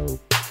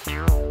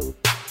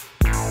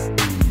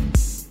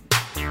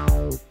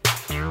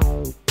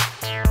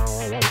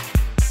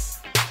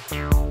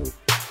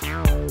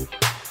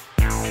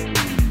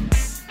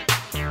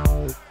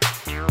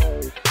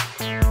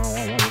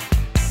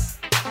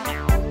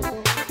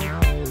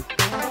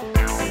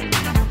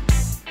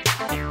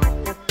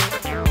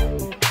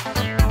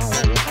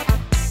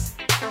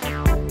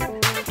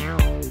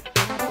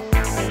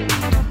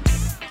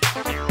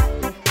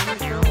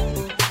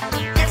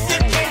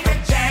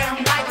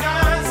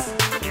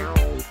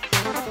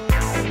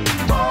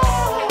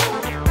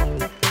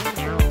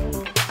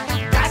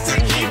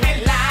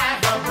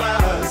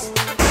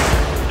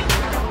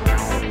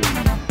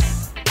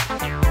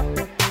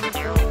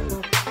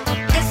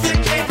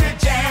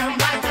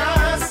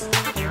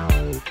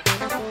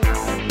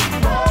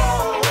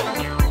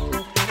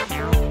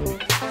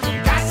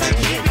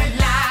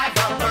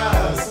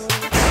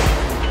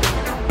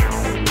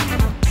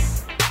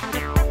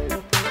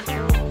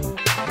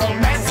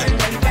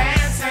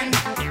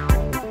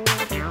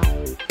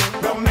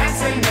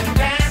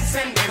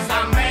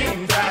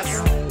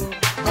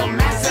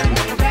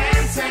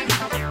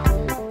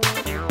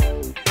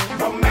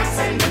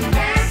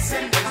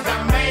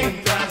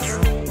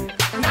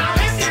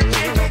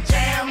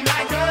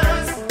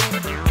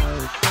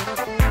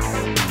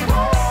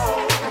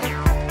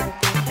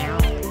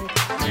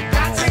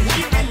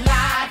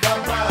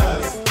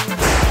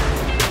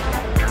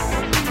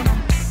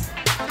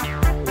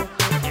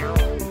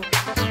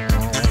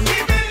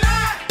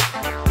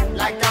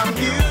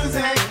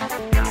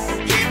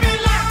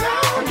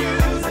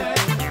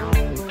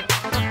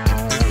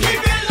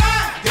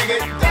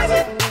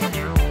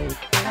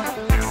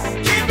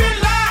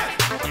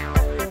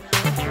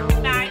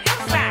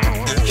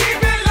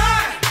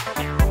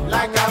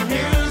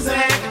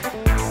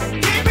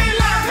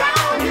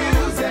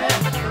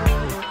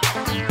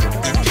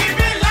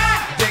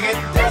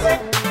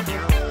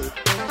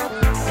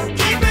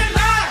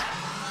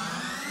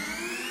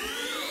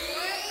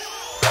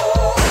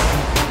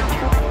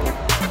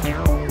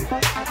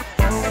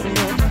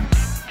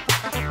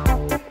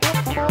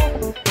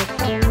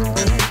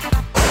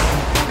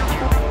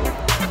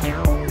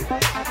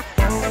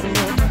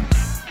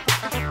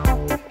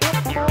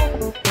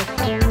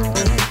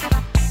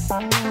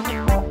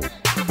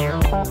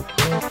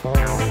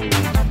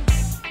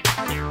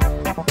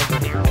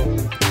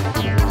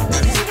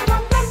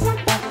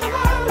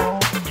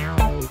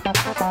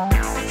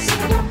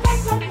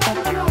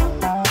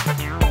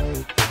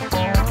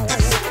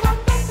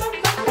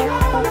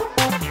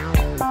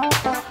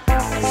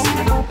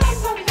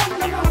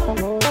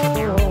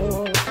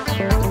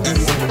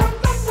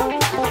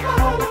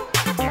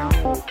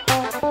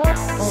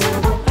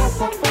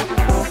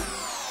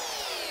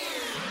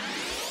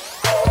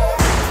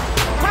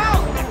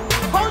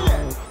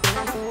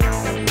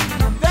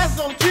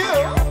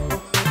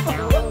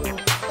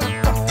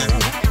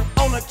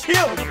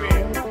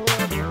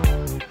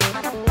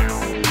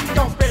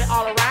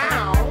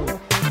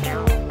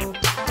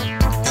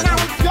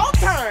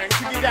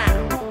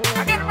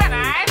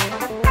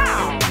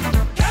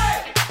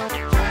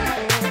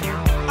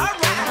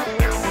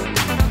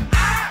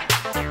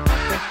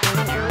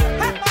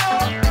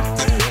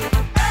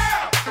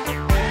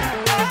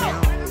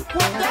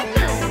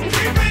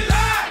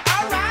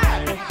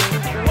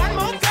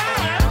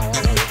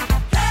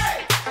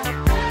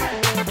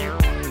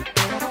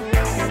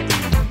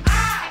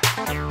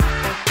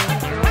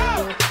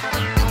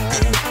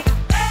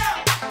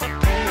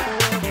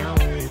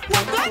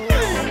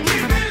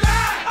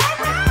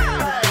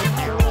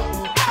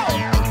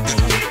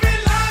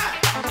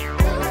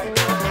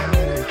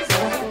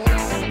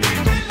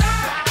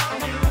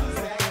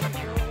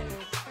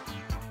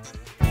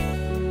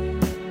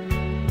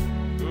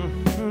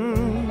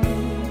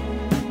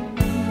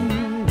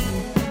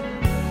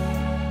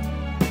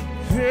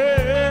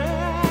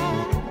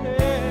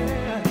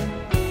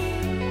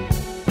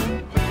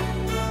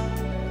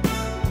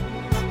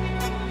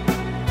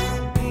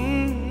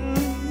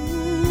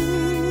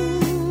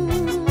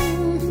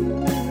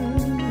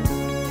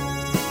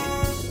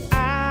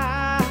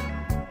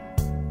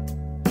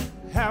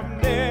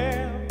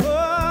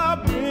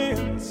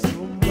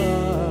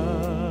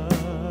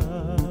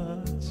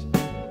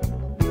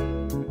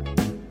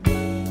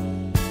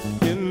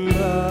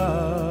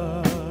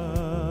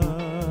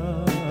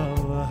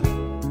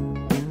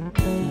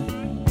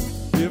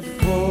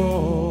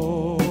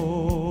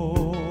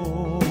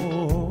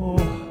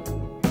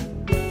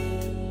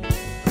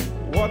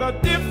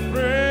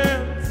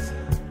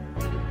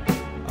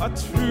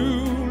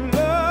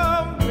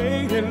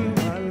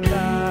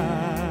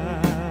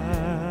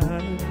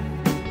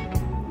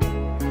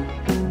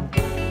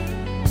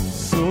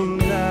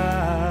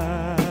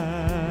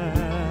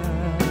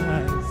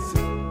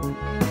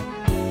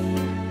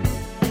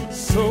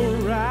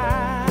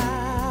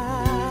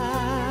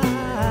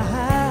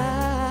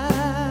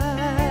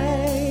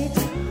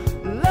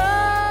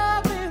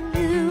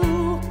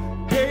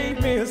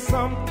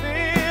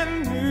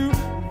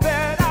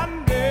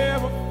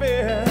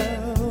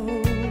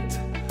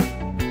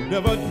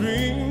 never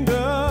dreamed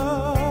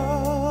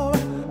of.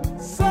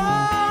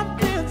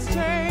 Something's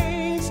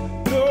changed,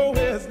 though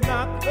it's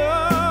not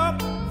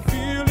the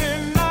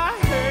feeling I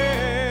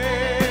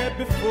had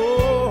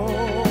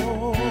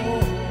before.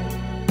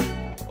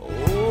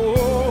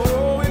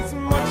 Oh, it's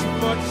much,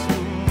 much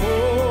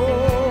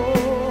more.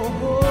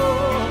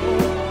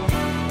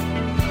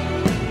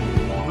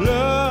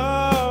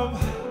 Love,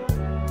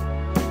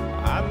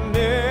 I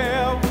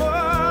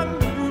never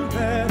knew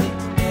that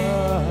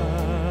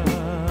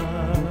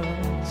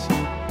touch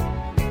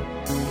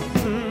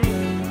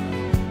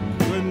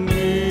could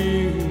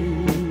mean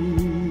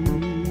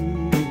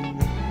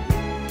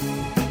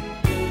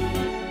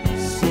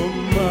so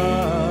much.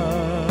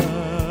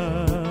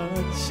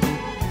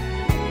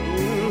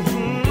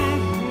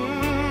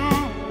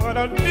 What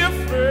a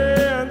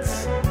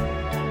difference.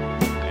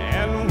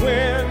 And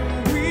when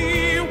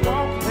we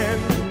walk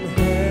hand in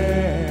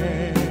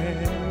hand,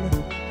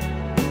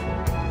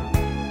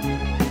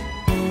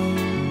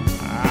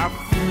 I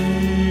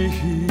feel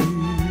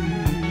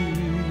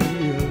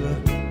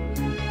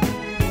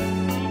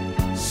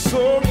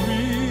so real.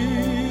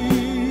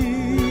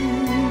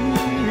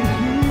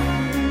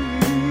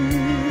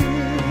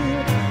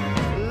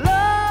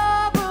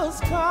 Lovers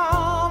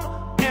come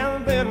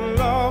and then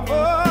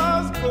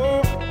lovers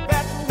go.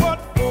 That's what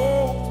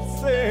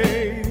folks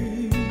say.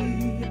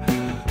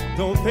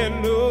 Don't they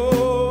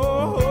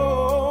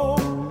know?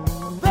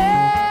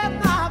 They're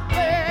not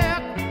there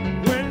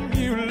when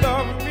you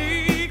love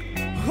me.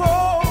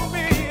 Hold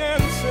me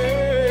and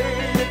say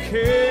you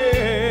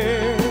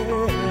care.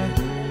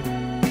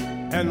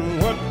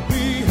 And what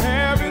we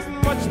have is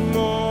much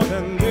more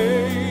than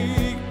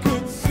they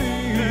could see.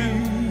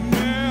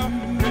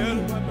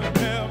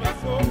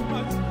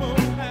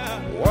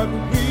 What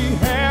we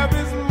have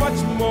is much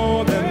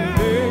more than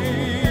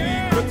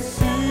they could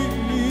see.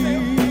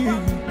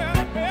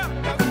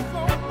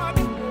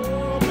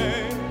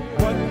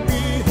 What we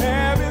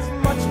have is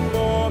much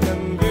more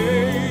than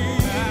they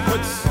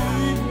could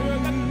see.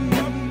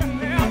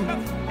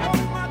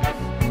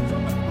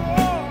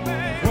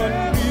 What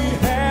we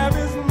have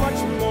is much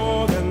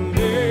more than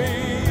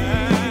they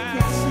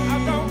could see. I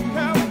don't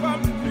have what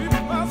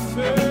people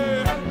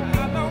say. I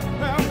don't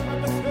have what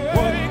they say.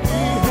 What we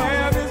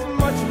have is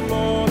much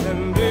more than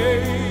they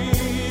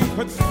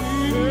could see.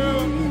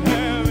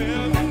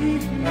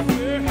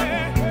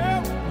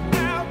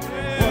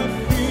 What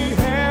we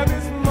have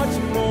is much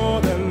more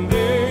than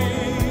they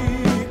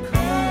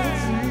could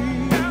see.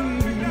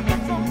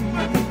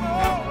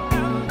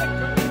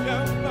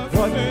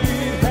 What we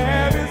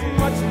have is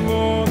much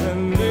more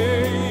than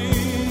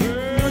they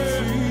could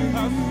see.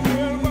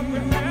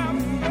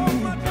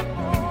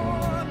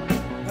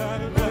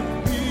 What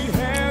we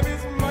have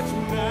is much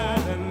more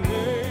than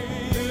they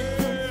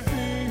could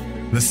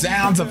see. The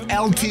sounds of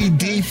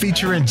LTD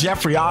featuring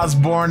Jeffrey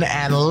Osborne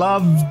and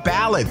Love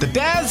Ballad. The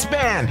Daz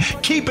Band,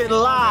 Keep It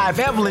Live,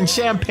 Evelyn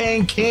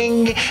Champagne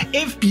King,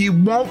 If You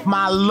Want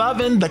My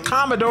Lovin', The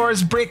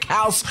Commodores, Brick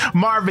House,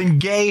 Marvin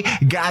Gaye,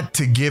 Got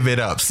to Give It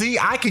Up. See,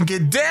 I can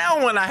get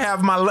down when I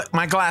have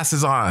my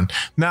glasses on.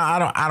 No,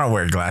 I don't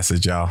wear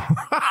glasses, y'all.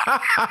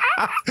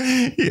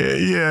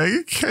 yeah,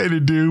 you kind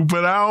of do,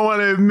 but I don't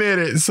want to admit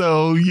it.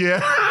 So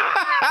yeah.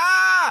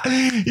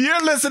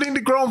 You're listening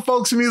to Grown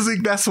Folks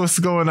Music. That's what's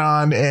going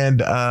on. And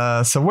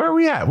so where are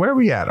we at?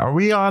 Are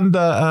we on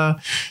the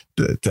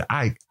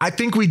I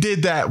think we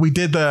did that. We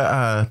did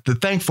the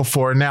thankful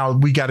for. Now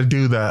we got to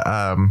do the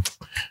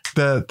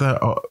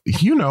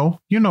you know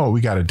what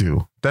we got to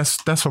do. That's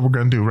what we're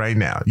going to do right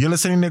now. You're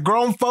listening to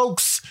Grown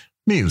Folks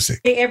Music.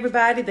 Hey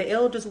everybody, the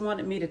elders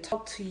wanted me to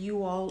talk to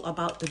you all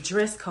about the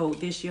dress code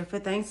this year for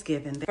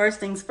Thanksgiving. First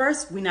things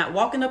first, we're not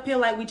walking up here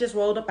like we just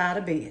rolled up out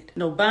of bed.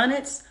 No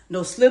bonnets,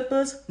 no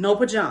slippers, no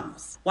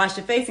pajamas. Wash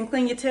your face and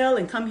clean your tail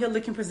and come here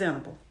looking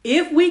presentable.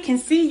 If we can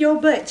see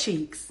your butt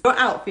cheeks, your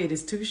outfit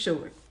is too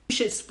short. You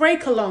should spray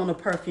cologne or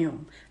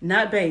perfume,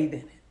 not bathe in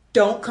it.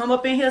 Don't come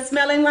up in here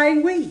smelling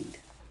like weed.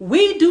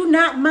 We do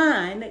not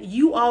mind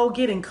you all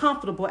getting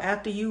comfortable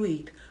after you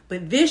eat,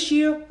 but this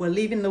year we're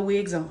leaving the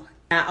wigs on.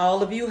 Now,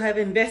 all of you have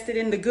invested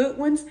in the good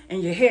ones,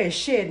 and your hair is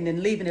shedding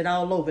and leaving it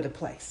all over the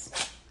place.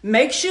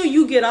 Make sure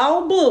you get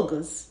all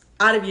boogers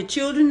out of your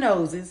children's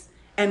noses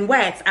and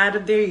wax out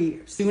of their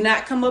ears. Do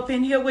not come up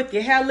in here with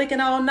your hair looking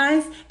all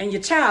nice and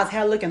your child's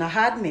hair looking a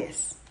hot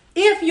mess.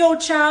 If your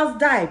child's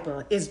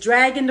diaper is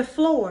dragging the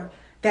floor,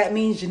 that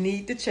means you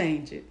need to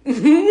change it.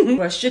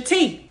 Brush your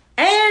teeth.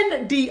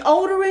 And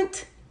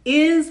deodorant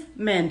is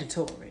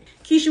mandatory.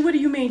 Keisha, what do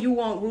you mean you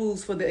want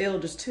rules for the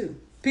elders too?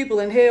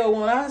 People in hell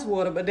want ice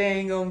water, but they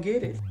ain't gonna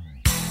get it.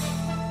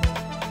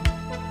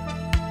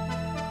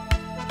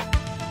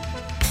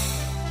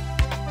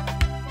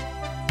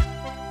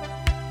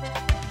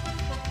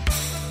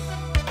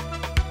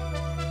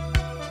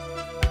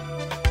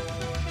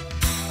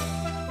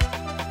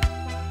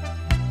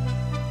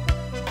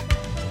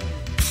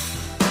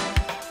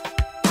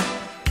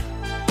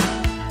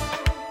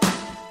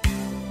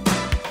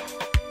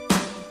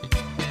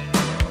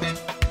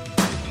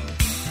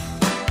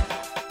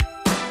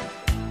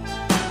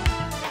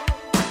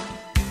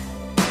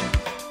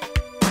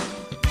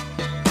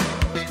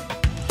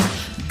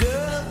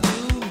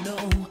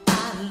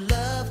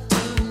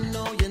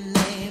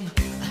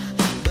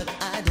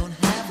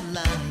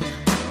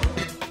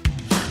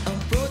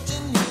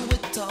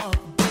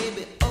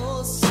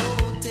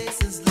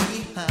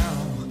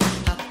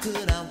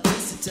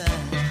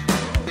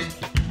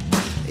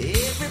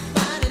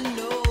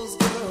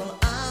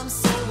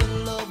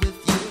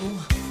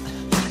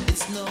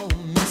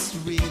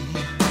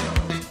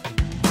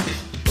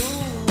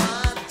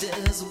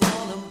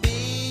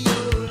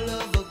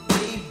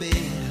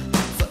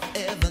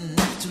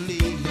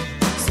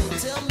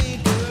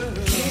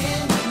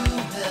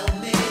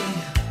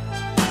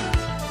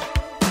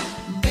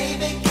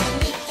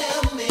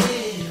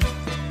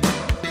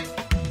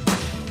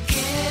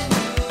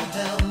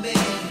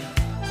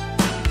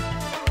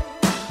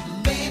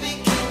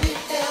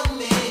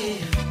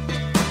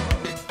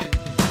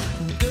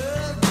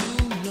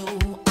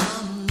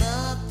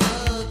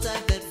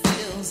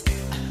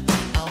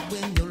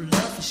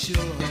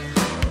 sure.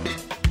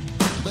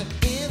 But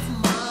if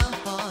my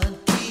heart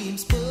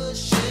keeps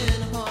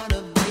pushing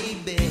harder,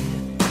 baby,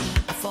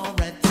 I fall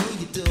right through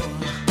your door.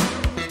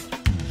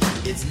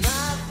 It's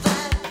not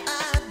that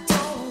I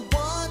don't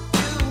want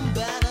you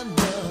bad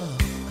enough.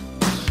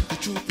 The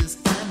truth is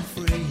I'm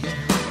free.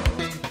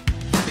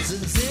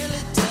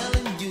 Sincerely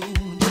telling you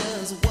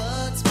just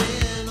what's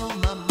been on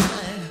my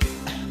mind.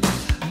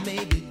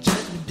 Maybe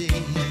Judgment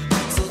Day.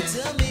 So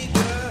tell me,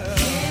 girl,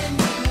 can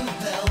you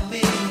help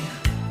me?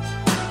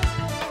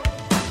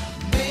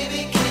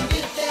 Baby, can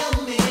you help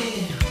me?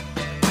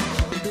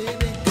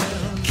 Baby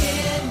girl,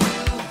 can you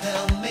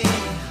help me?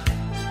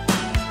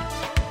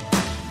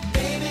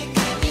 Baby,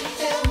 can you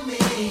help me?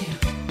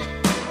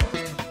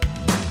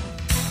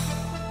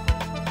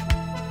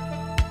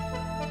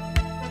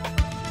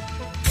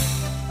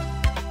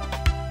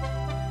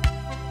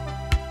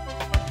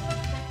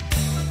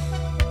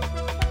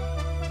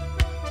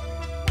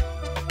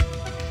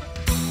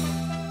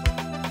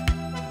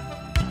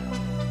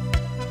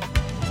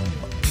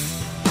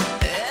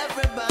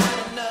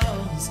 Everybody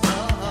knows,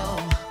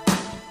 oh,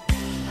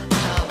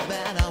 how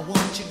bad I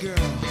want you,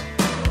 girl.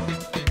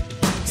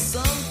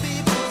 Some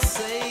people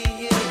say,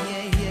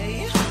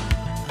 yeah,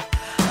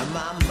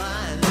 my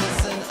mind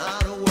is an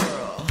outer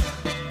world.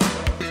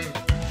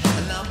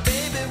 Now,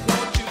 baby,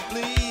 won't you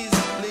please,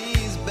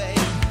 please,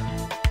 babe,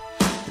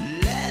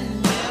 let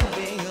me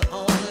be your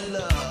only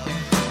love.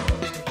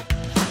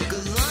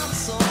 'Cause I'm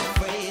so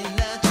afraid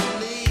that you'll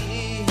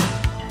leave.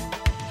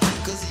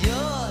 'Cause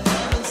you're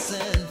heaven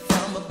sent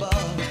from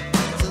above.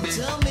 So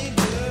tell me,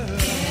 girl,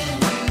 can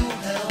you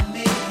help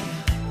me?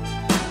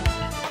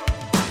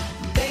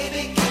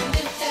 Baby, can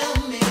you help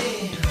me?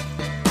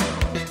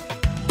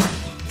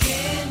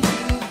 Can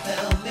you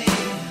help me?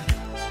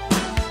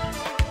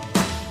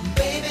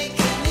 Baby,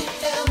 can you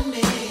help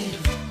me?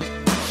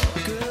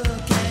 Girl,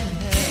 can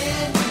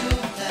you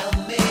help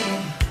me?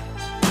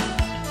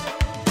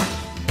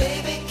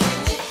 Baby, can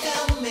you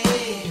help me?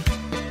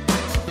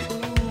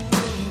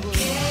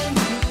 Can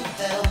you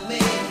help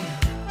me?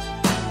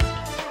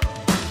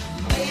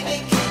 Baby,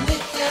 can you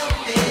help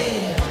me?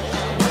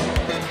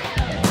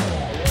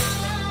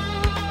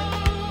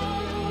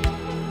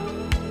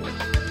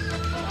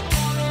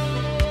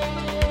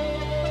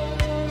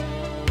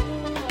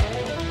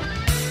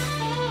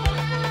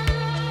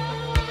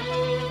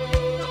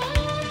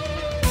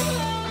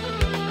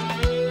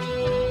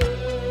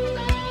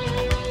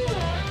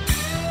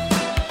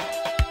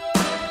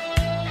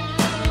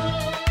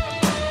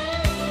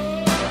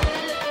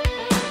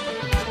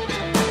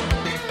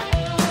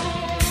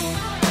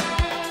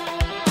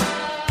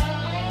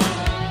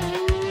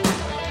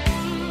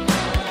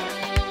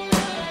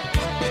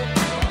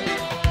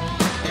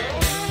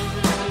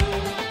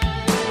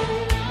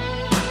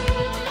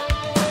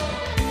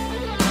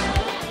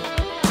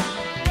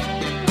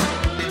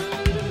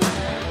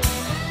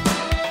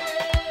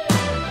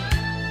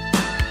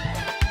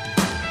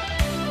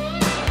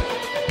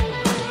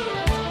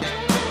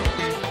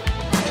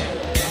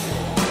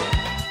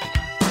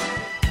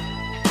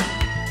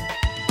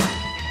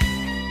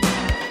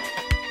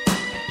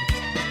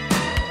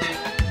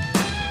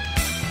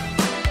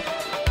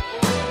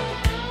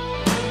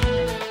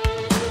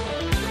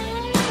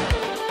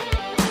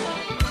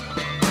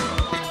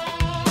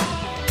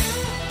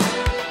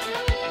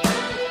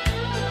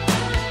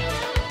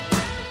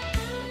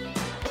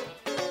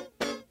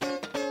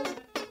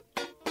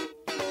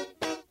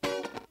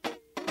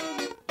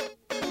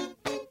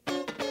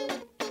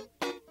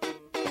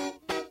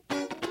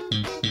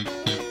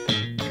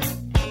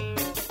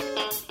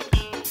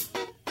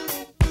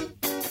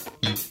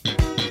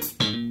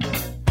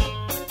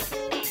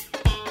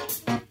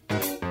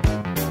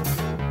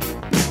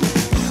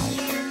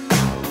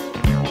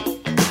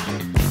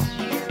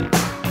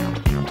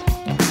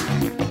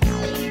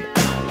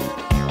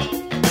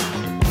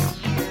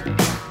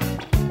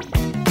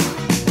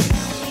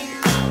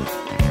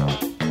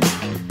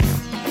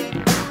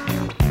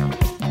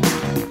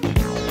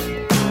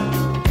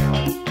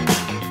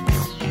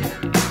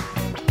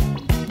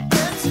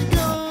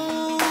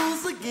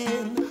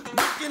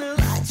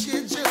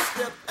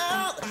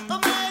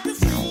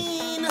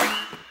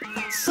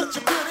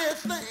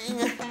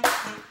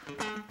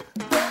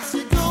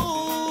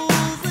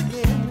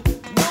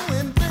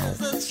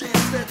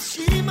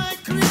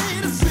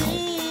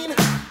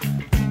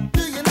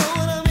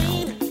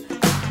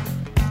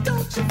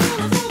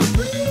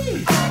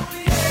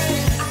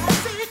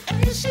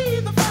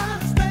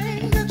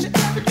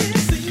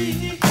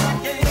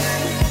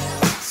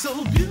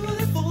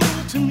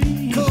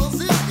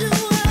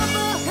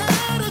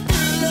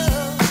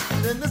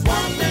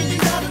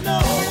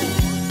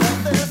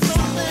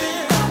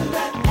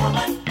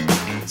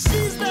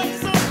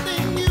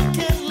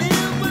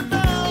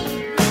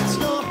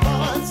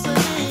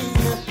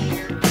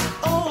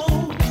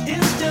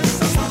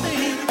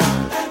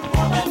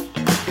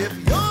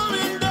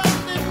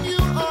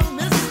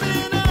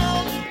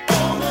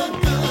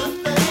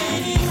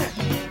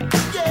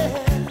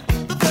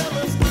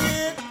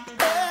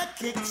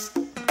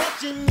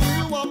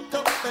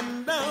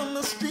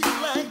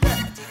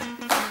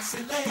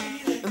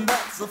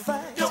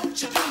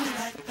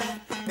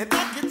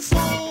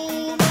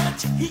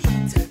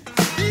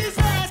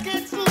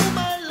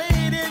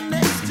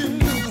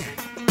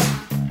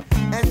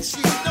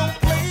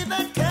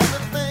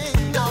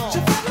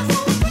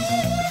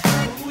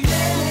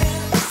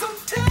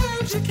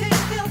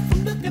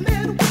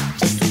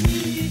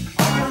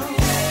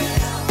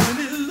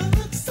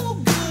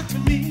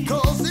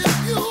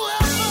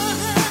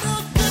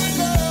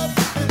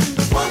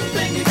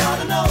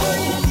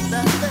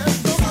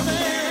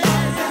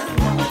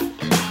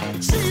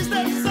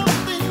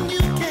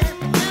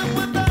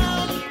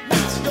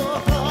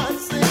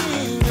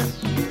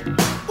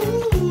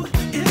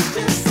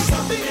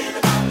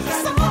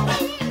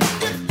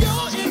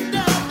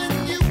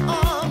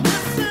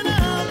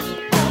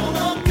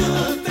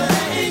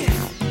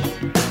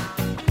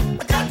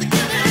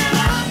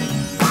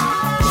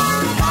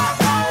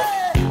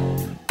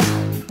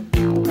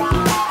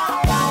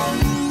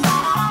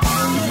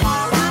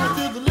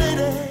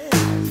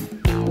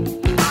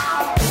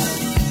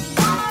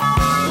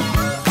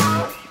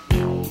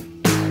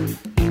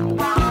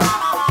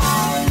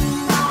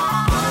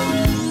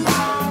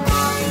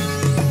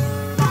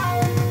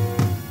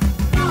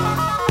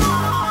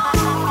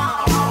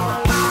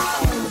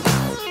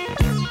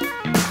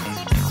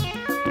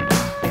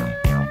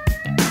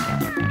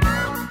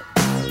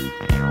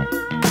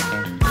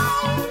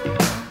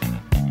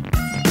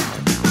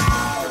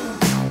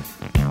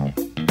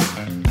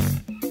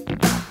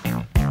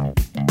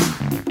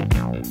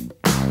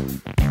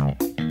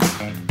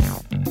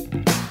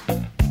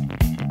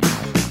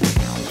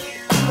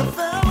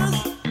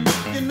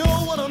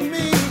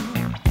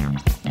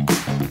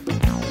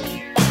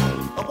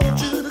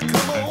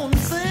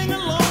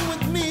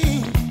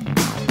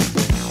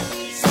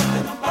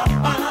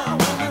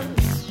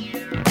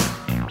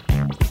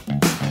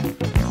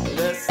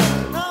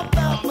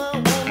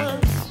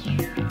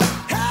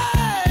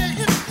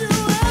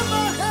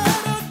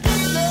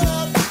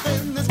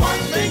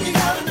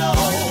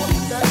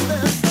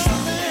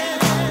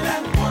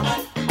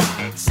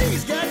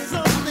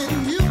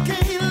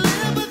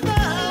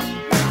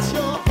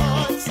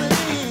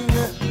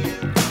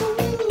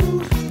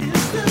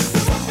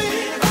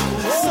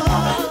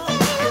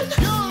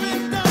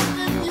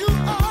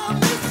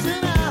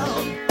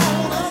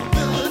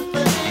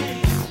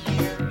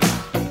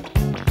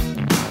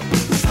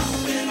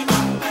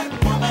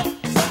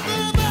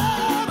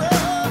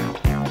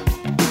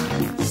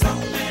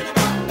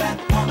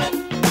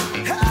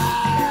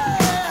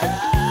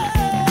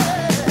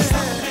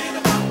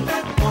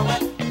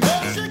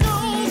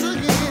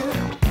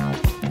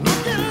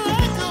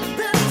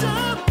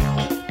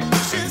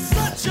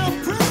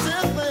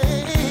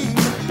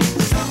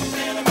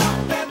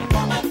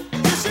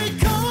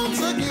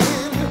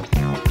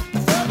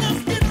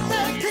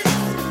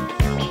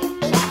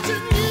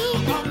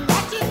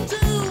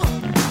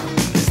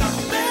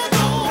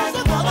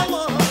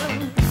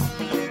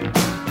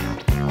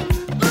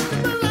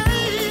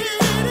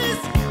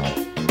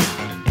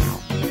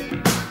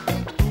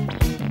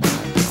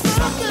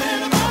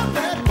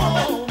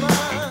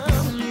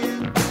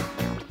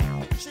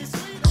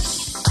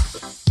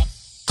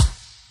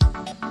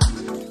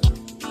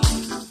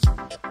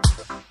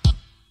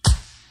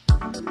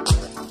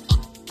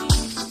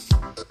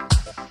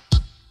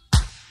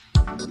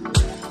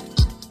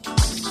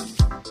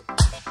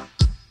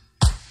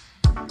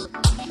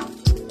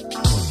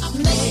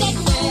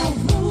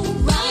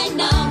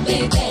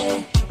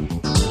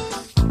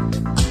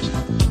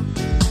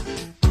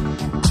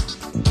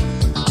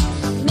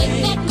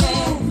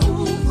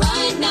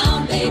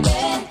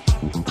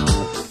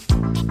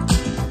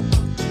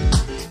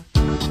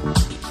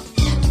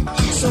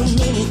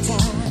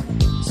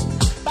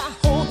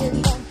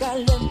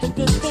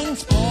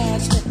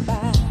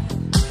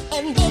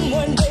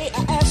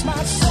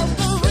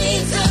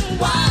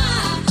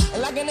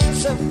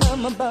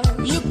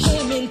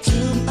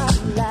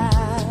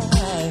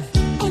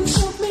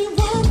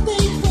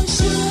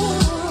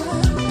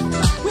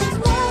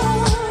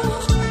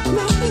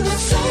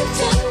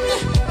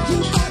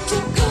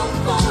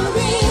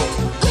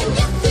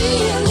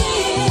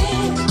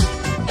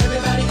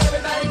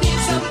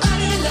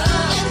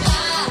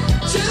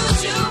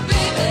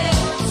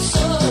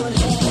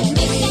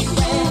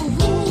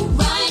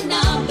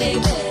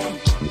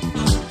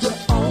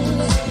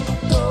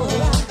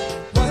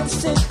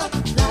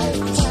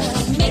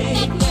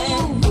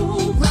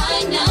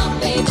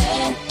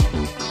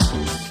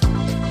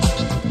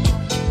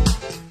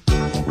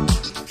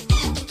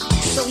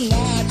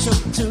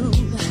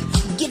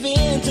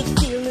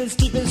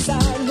 deep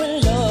inside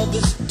when love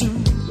is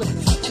due.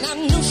 And I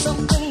knew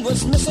something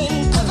was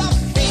missing, 'cause I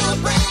feel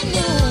brand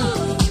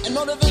new. And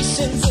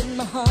motivation's in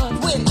my heart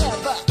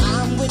whenever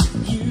I'm with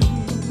you.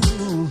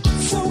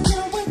 So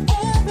girl,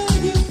 whatever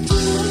you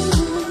do,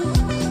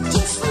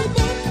 just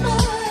remember,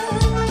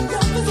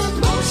 love is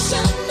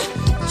emotion.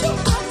 You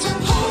got to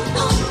hold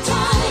on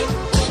tight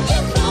when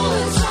you know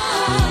it's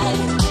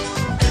right.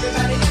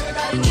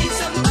 Everybody needs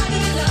somebody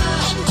to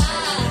love. And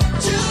I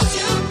choose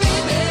you,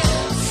 baby.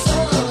 So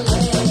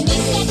let's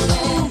make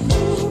that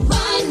move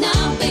right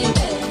now,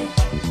 baby.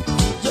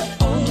 You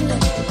only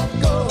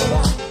go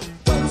out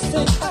once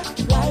in a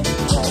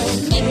lifetime.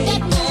 Make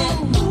that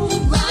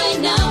move right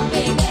now,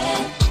 baby.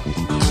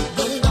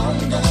 The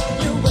longer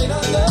you wait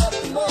on love,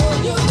 the more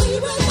you'll be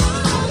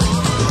without.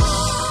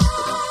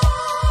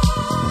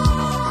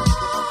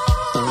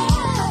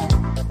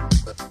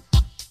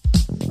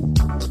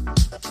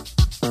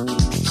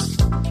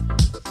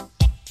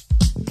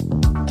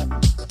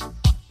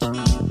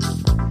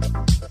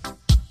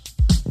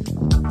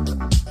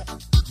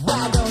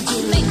 Why don't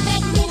you make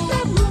that move?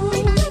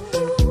 Make that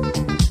move.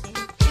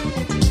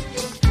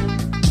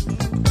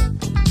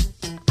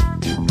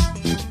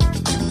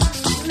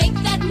 Make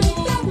that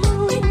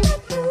move.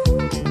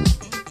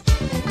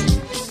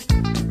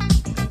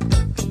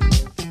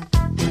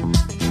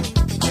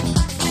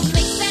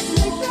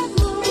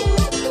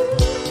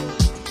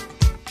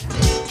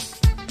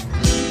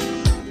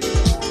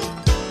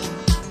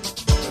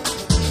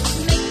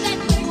 Make that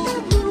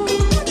move.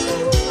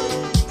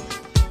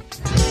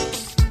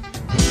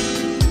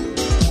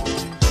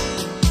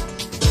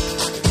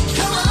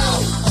 Come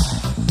on.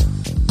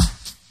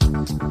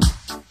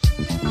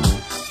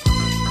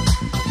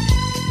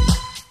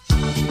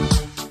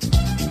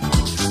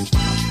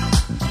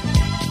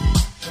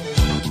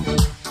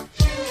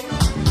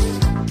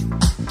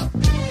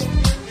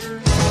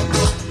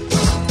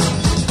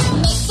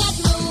 Make that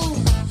move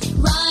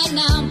right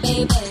now,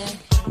 baby.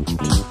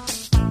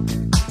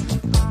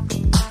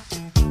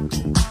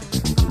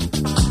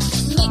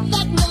 Make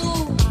that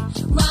move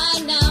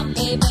right now,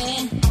 baby.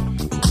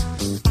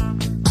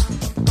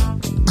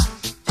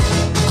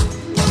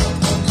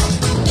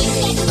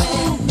 Make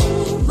that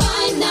move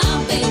right now,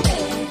 baby.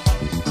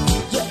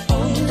 You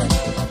only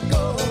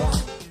go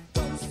out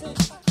once in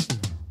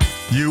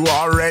a You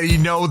already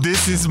know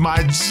this is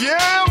my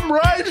jam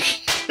right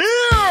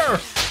here.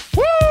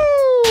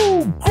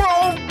 Woo!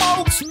 Grown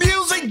folks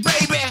music,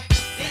 baby.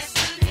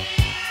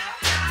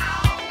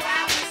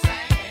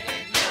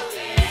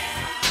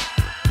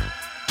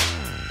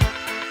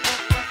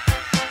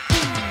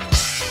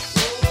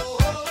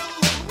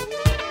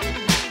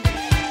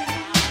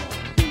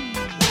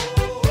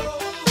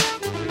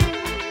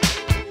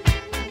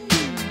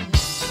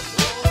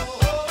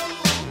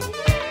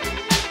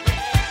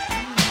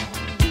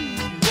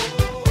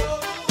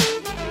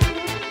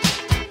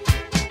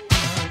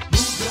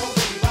 Move your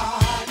way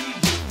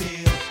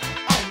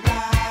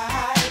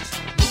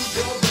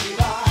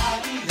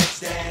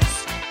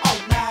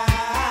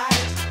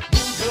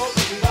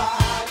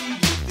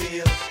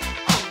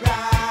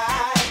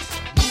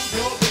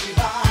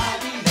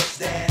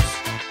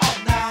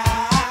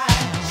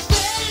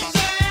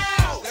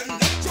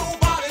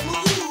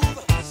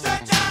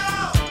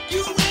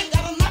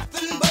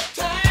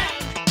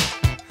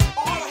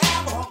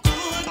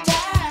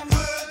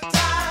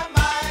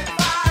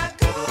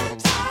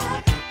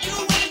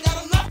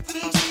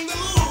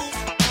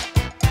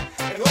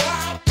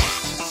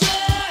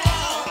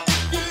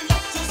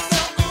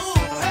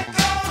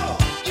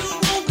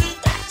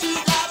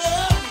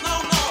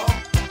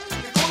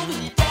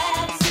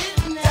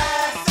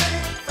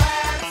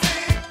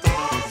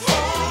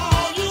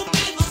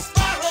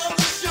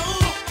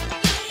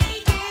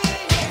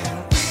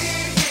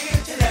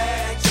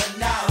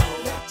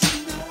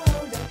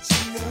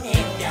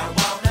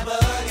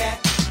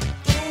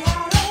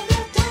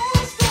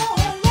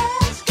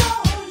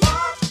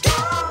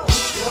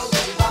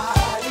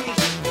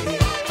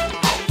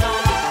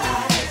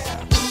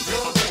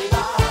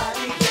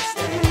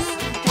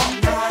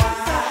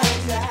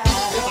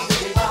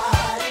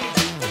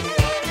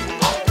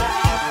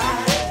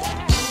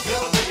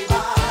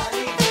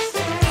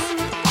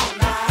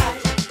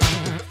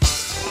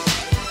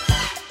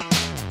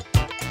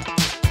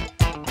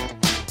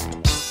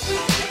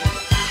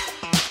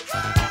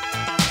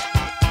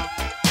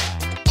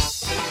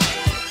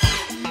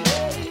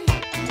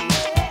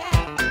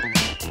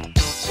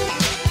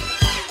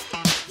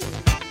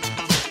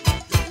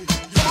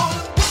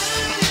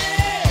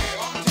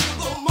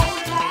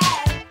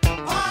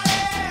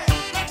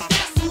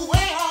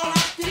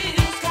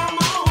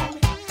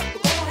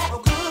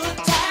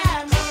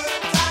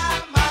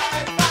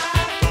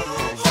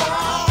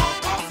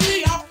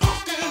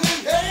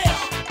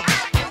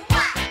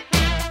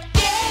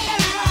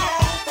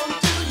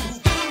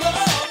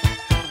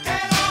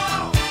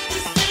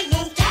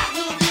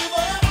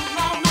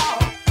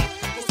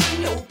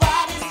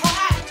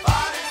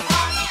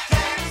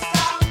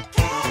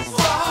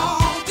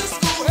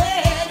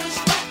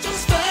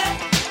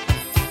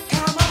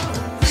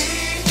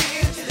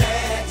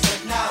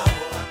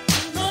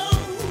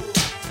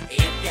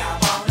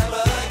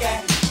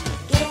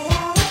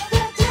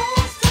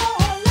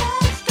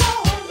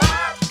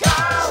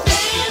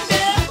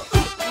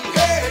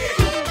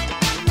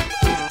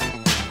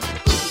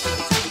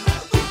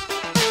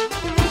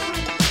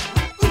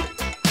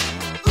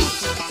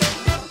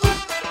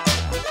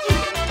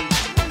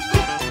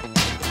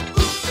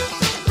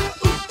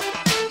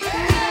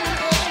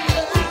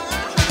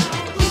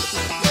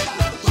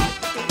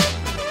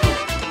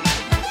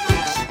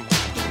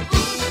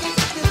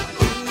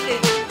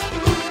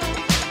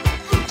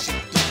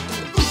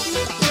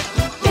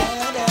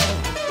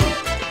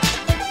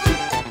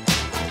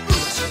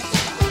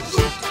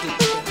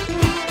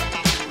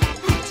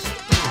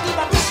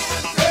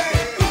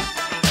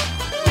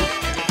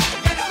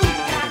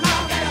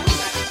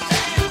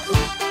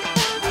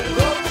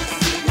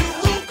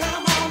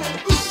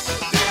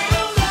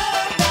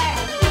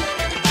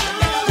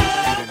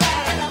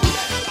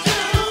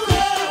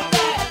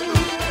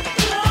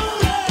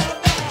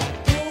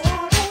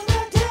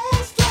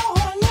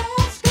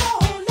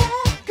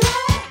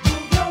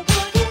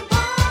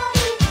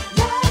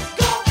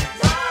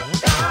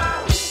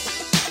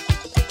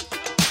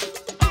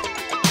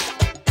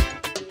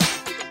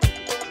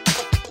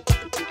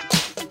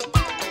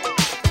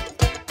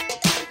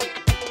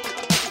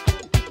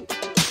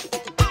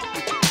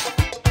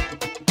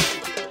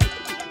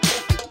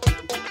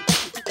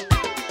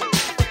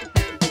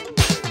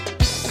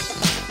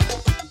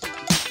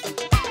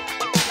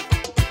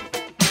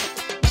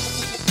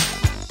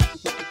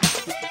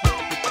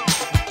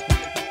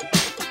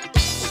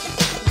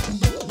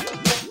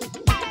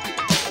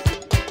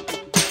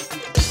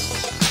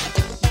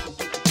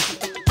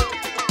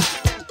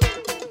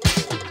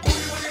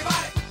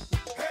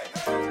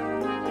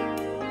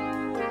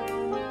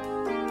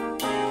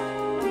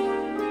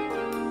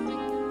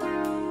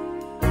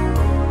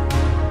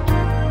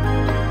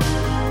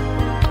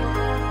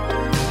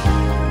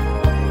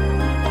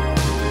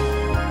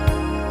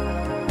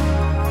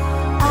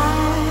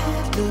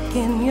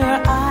look in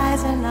your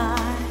eyes and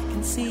I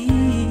can see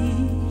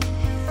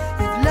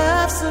you've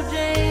loved so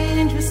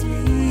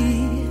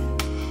dangerously.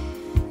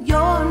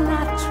 You're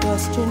not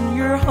trusting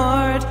your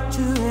heart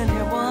to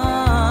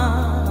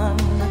anyone.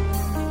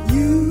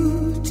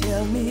 You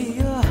tell me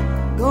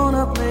you're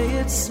gonna play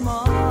it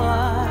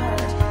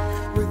smart.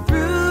 We're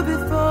through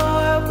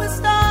before we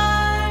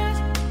start,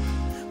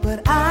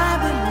 but I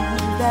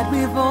believe that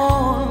we've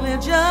only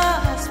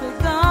just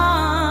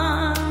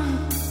begun.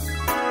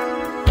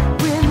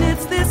 When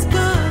it's this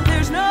good,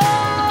 there's no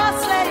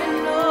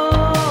saying no.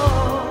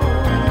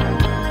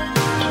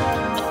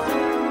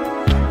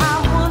 I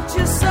want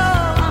you so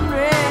I'm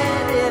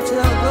ready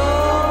to go.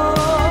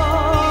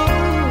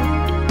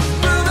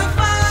 Through the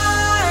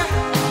fire,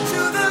 to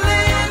the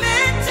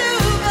limit, to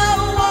the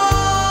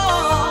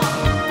wall.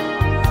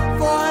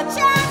 For a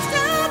chance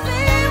to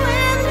be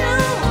with you,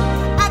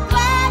 I'd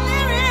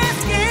gladly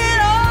risk it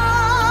all.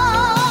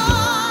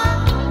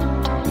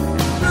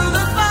 Through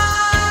the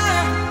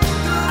fire,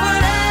 through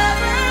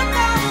whatever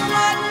comes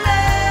what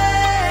may.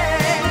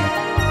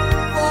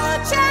 For a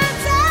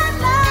chance at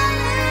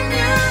loving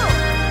you,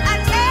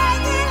 I'd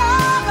take it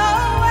all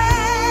away.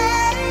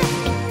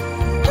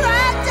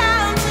 Right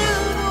down to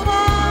the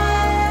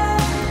wire,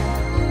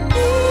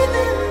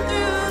 even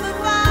through the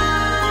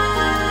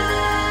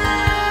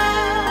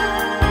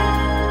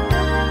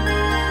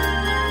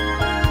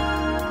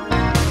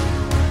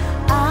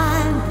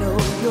I know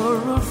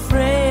you're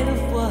afraid of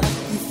what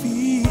you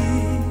feel.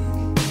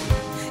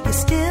 You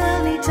still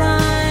need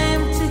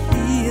time to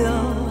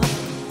heal,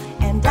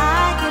 and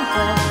I can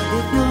help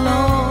if you'll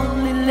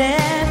only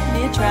let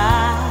me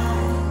try.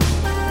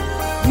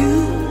 You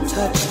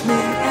touched me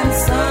and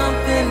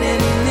something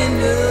in me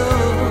new.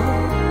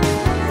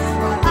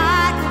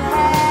 I could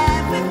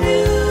have with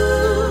you.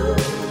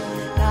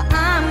 Now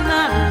I'm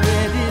not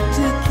ready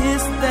to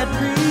kiss that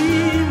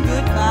dream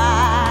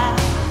goodbye.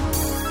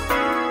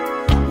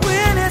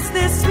 When it's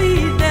this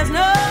sweet, there's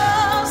no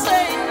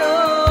saying no.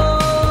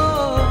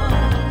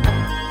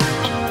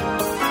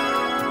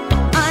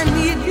 I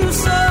need you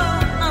so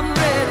I'm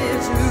ready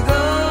to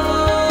go.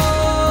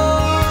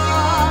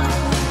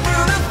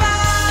 Through the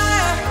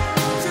fire,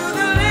 to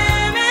the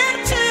limit,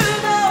 to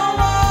the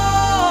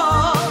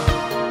wall.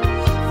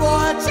 For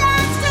a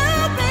chance to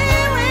be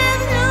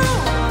with you,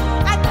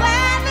 I'd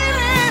gladly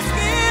risk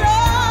it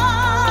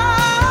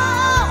all.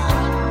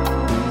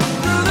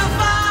 Through the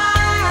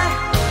fire,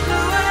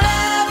 through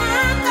whatever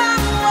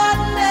comes what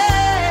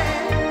may.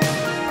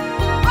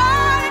 For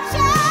a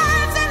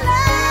chance at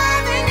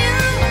loving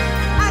you,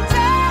 I'd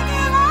take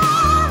it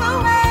all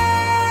away.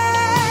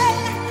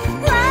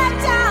 Right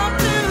down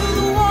to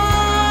the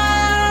wire,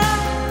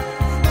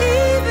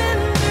 even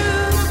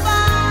through the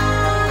fire.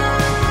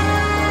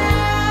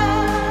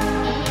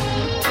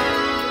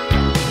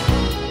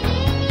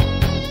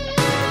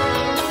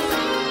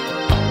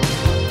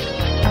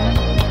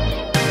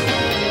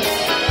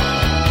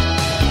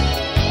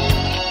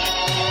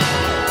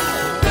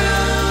 Through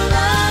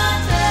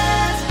the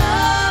test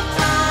of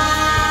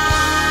time.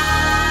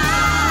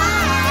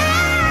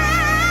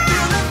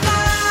 Through the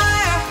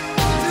fire,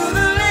 through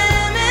the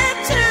limit,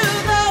 to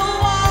the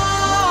wall.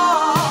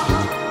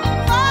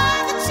 For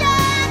the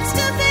chance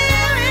to be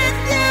with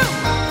you,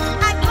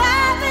 I'd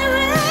gladly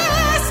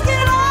risk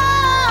it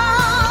all.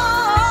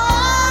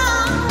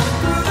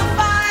 Through the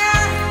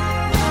fire,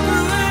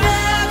 through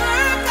whatever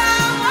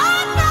comes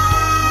what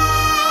may.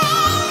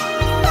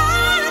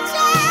 For a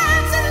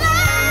chance at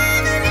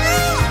loving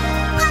you,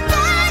 I'd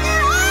take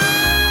it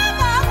all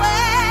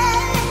away.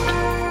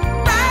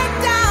 Right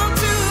down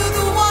to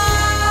the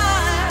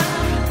wire,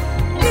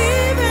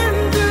 even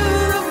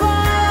through the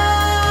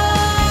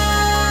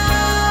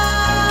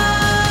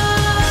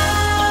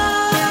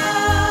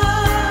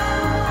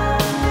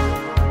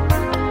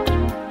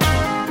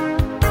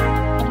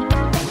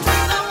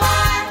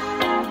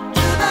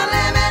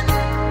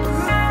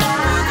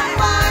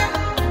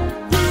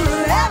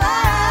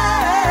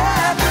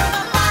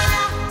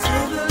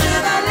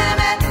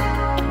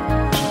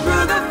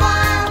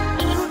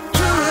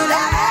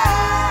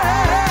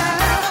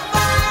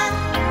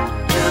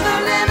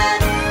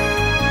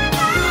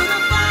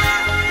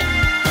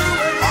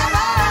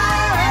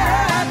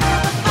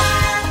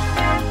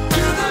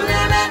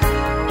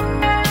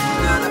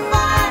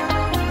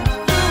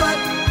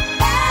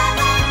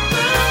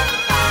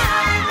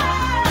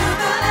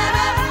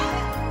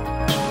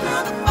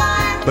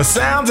The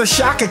sounds of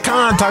Shaka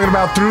Khan talking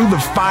about Through the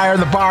Fire,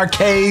 the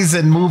Bar-Kays,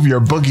 and Move Your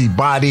Boogie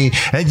Body.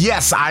 And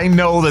yes, I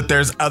know that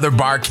there's other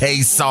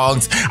Bar-Kays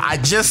songs.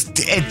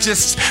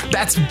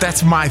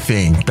 That's my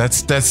thing.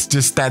 That's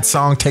just, that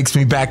song takes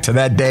me back to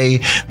that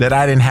day that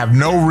I didn't have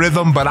no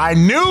rhythm, but I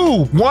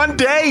knew one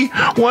day,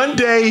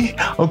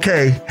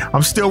 okay,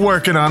 I'm still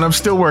working on it.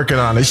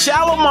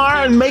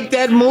 Shalimar and Make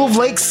That Move,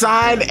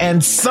 Lakeside,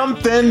 and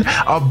Something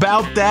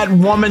About That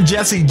Woman,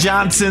 Jesse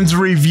Johnson's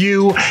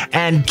review,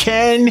 and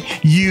Can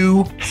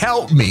You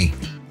Help Me?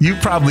 You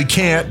probably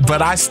can't,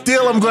 but I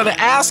still am going to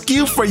ask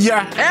you for your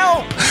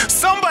help.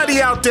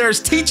 Somebody out there is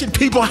teaching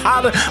people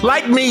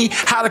like me,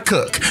 how to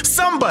cook.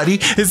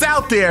 Somebody is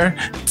out there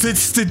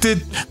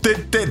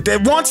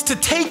that wants to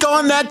take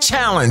on that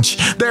challenge.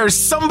 There's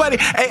somebody,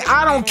 hey,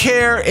 I don't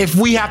care if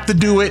we have to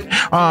do it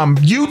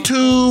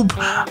YouTube,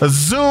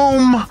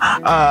 Zoom,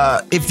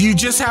 if you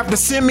just have to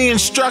send me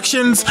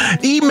instructions,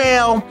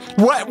 email,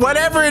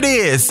 whatever it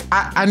is.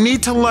 I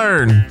need to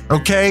learn,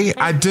 okay?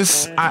 I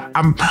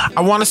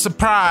want to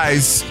surprise.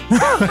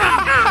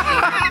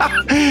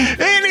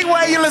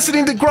 Anyway, you're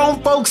listening to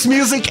Grown Folks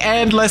Music,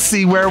 and let's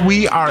see where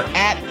we are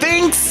at.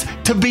 Things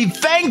to be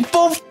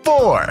thankful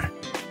for.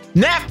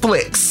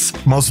 Netflix,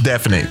 most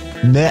definite.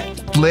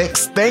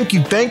 Netflix,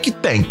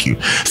 thank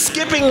you.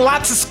 Skipping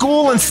lots of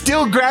school and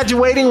still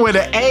graduating with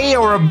an A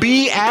or a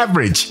B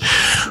average.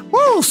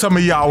 Woo, some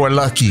of y'all were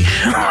lucky.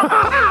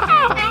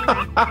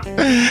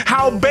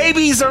 How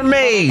babies are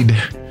made.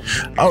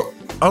 Oh,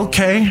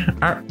 okay,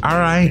 all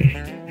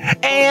right.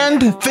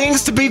 And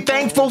things to be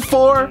thankful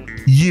for,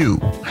 you.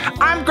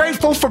 I'm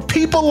grateful for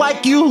people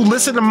like you who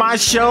listen to my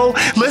show,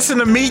 listen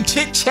to me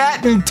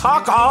chit-chat and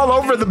talk all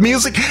over the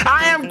music.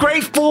 I am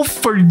grateful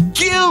for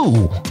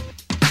you.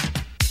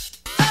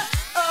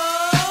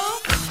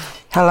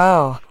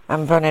 Hello,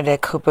 I'm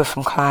Bernadette Cooper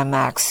from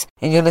Climax,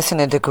 and you're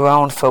listening to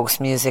Grown Folks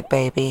Music,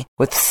 baby,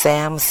 with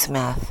Sam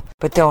Smith.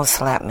 But don't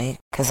slap me,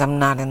 because I'm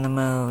not in the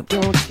mood.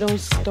 Don't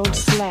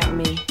slap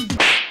me.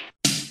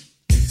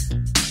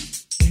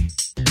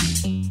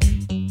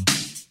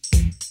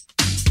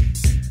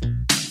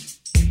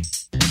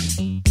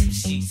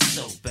 She's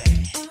so bad.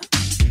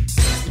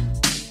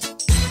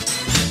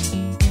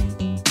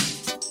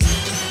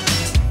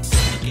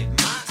 Look at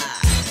my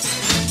eyes.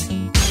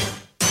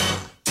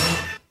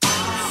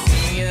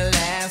 See you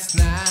last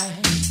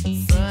night,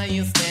 saw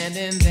you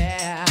standing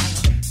there.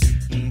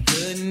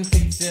 Couldn't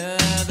picture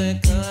the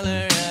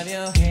color of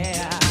your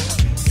hair.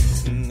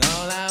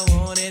 All I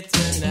wanted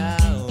to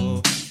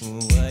know,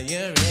 were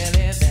you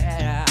really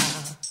there?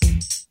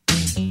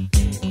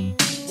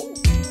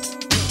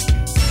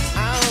 I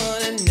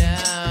wanna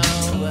know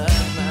what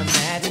my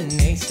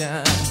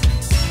imagination.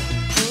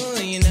 Ooh,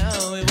 you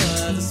know it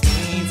was a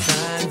sweet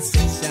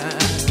sensation.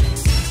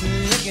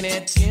 Looking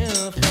at you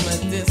from a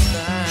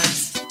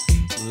distance,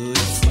 ooh, it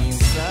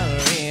seems so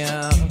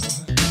real.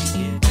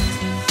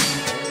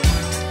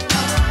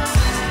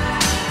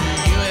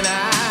 You and I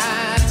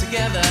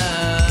together,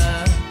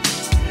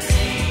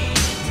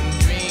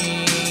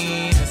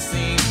 dream to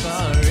seem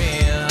for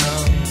real.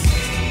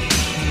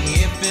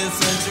 If it's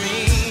a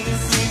dream,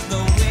 please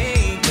don't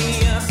wake me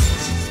up.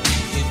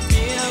 It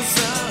feels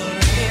so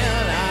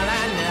real. All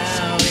I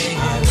know is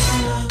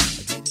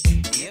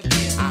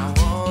I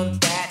want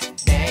that,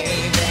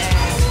 baby.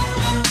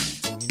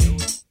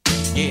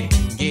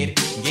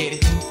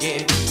 Get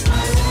it.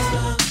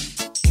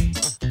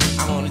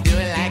 I wanna do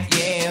it like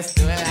yes,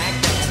 do it like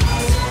that.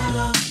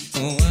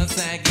 Once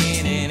I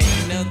get it,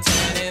 ain't no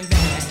turning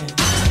back.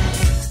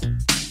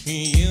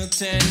 You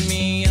turn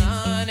me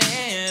on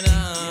and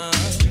on.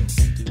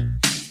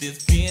 This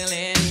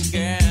feeling,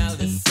 girl,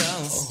 is so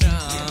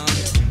strong.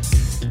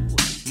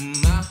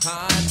 My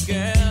heart,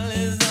 girl,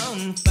 is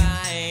on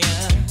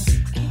fire.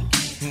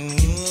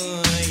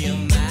 Ooh,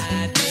 you're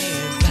my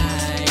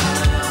desire.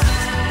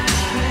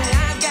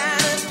 I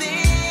got a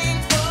thing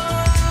for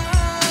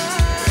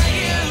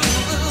you.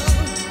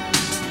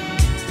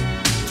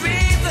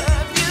 Dreams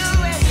of you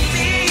and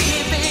me,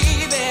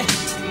 baby.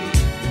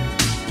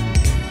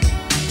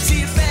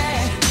 She's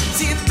bad.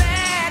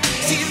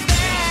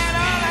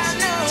 All I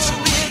know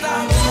is I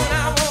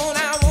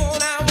wanna.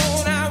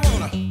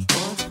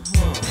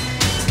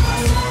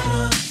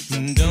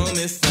 Don't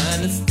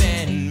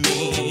misunderstand me.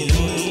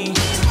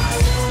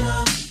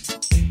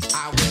 I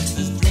wish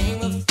this dream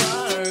was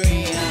for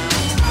real.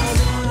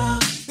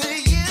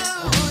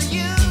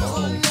 You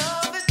know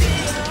the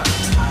deal.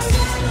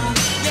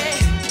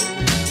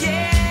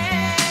 Yeah.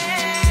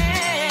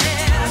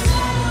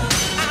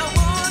 I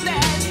want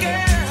that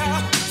girl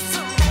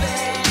so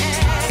bad.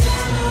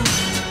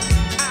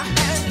 I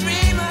had a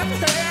dream of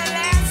her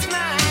last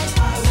night.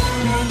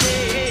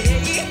 Yeah.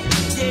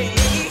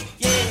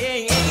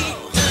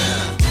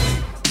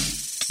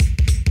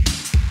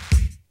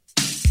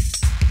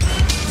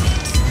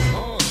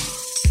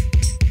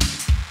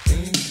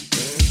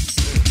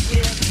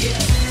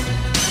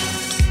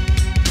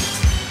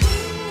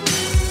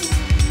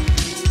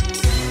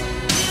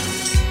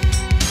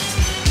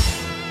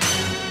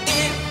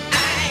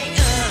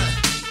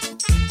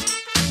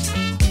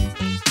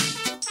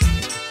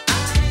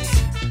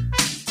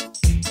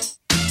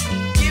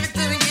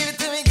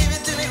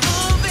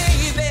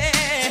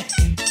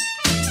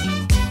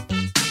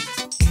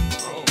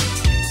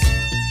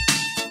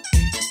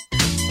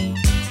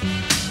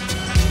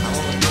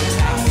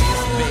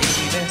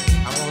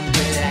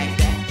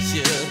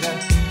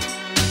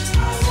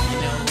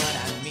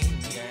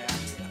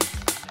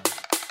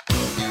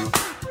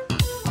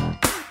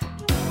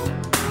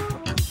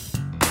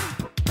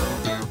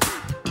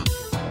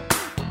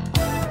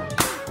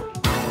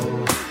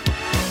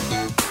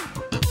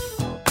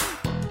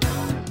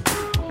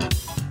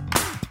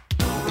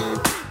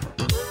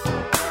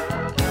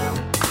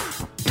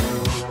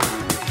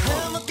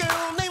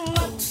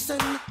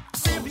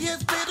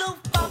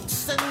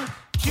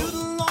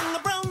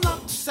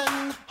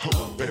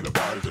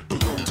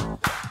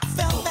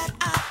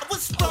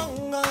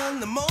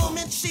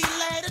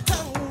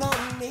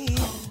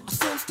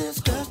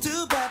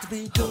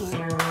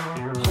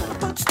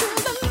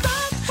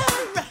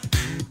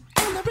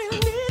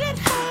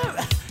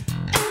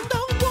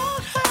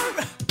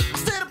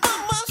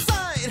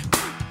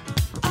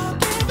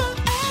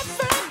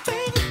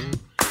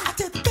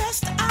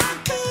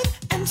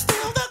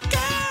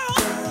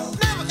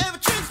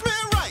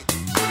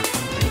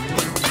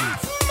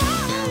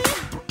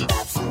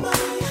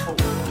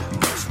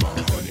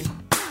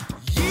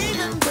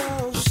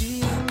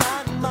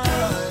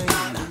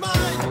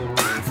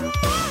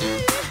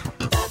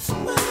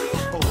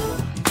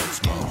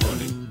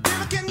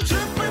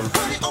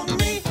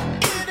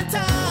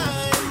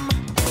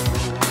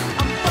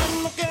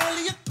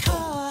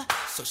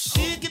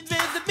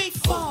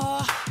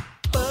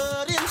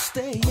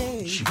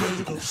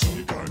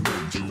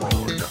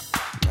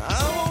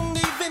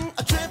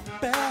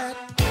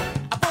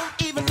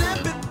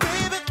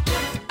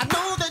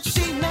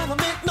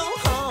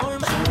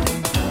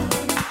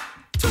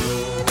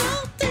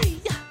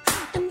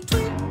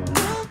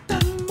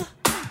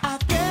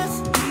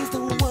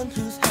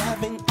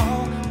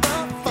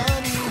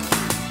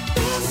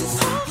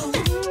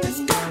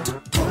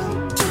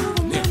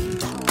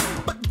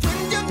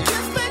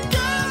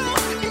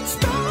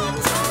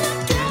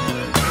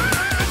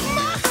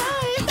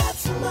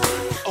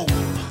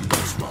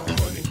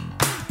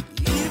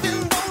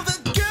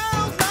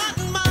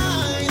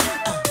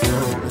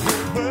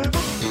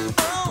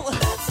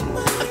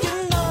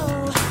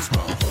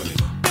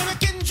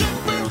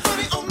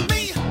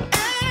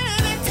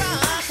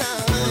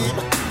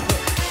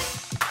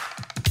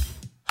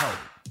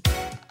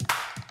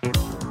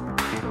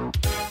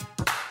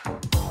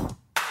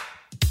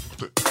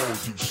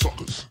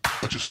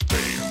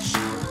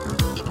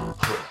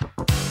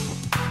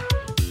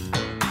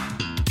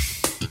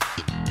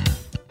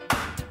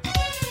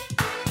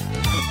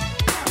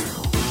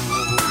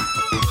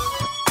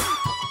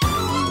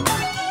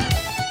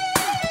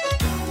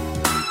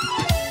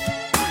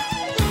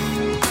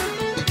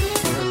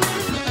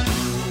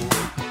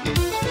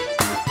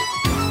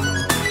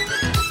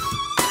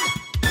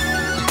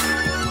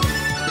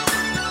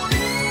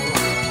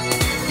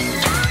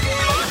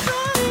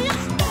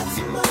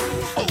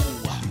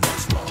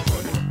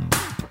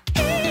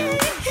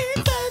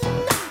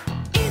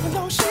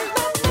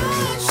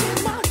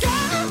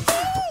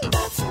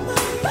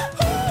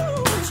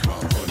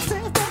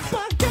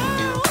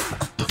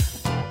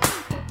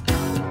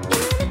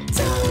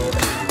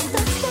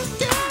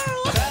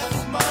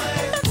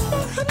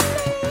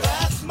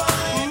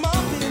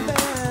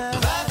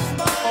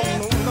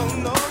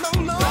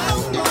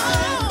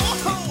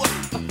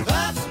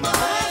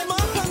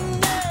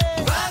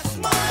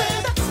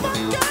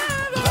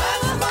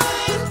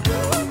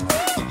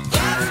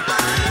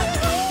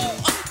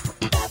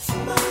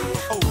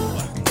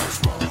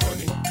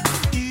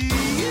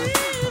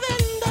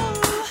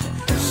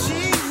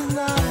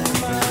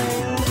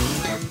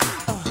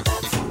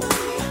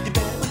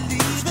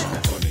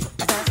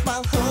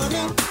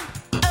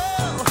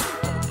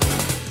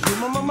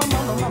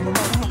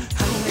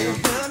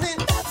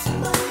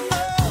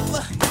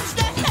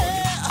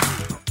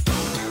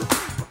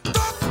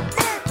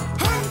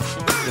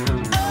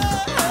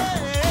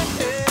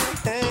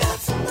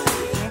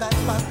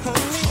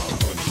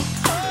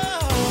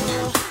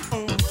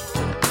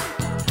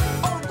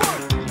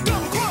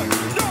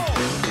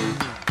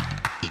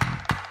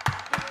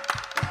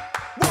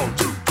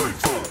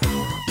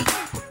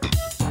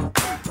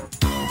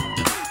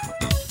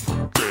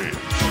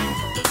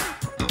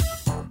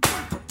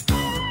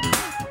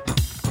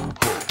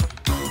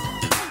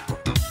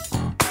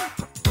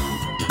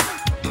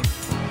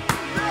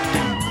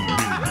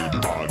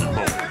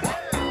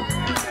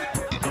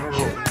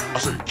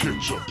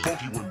 to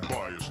boogie when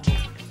bias to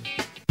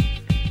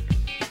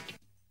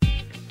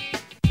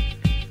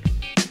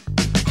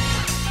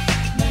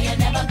No, you're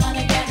never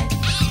gonna get it.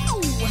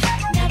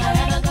 Never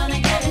ever gonna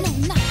get it. No,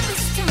 not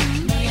this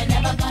time. No, you're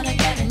never gonna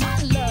get it. My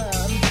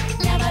love.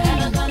 Never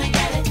ever gonna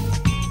get it.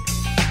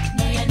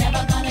 No, you're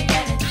never gonna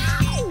get it.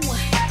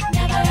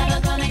 Never ever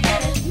gonna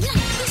get it.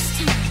 Not this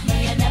time. No,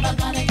 you're never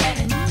gonna get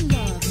it. My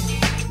love.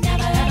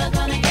 Never ever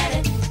gonna get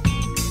it.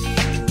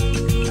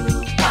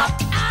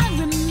 I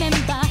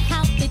remember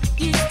how it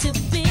used to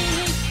be.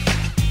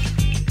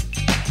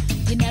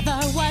 You never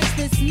was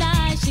this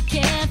nice, you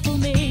cared for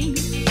me.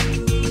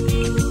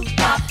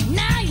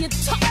 Now you're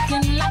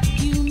talking like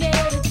you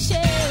made a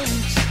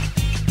change.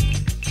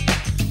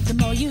 The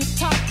more you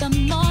talk, the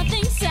more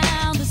things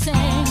sound the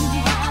same.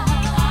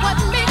 What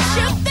makes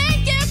you think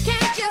you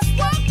can just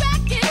walk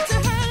back into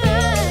her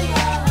life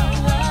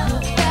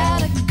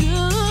without a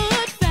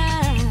good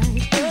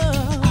fight?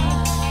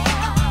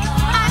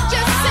 I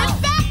just sit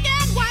back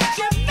and watch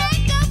you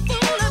make a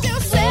fool of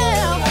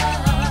yourself.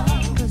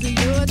 'Cause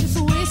you're just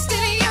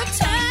wasting your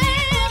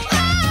time.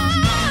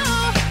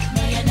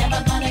 No, you're never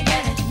gonna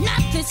get it.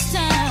 Not this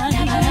time.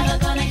 Never ever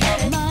gonna get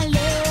it. My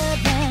love,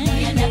 no,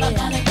 you're never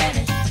gonna get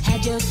it.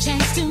 Had your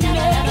chance to make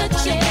a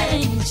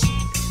change.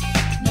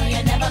 No,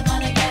 you're never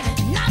gonna get it.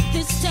 Not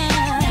this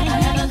time. Never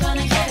ever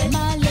gonna get it.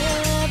 My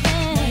love,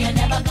 no, you're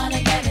never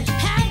gonna get it.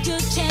 Had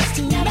your chance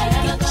to make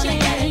a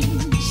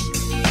change.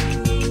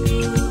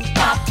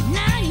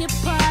 Now you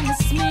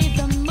promise me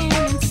the moon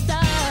and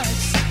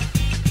stars.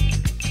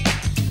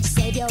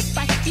 Save your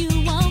breath, you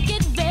won't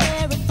get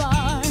very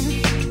far.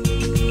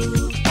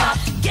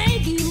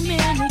 Gave you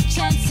many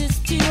chances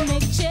to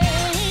make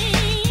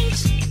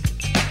change.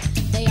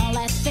 The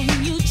only thing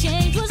you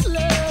changed was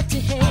love to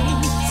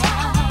hate.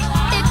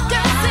 It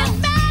doesn't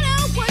matter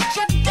what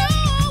you do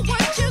or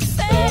what you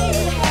say.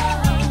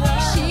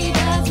 She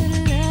doesn't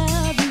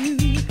love you,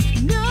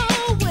 no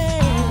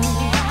way.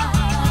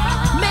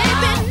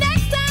 Maybe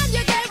next time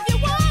you give your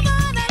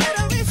woman a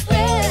little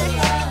respect,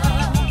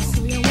 so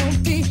you won't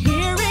be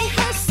hearing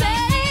her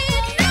say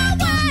no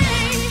way.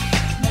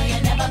 No,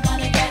 you're never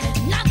gonna get it.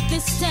 Not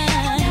this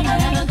time. Never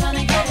ever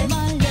gonna get it.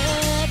 My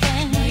love,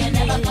 no, you're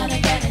never gonna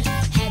get it.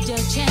 Had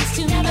your chance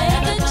to make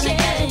a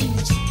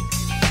change.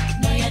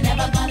 No, you're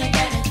never gonna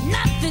get it.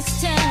 Not this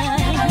time.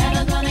 Never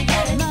ever gonna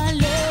get it. My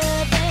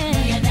love,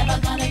 no, you're never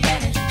gonna get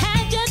it.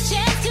 Had your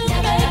chance to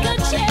make a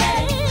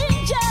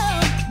change. Oh,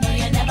 no,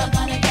 you're never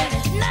gonna get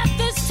it. Not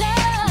this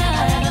time.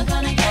 Never ever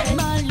gonna get it.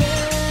 My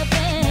love,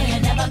 no,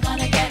 you're never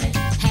gonna get it.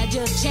 Had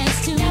your chance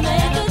to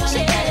make a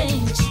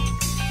change.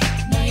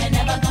 No, you're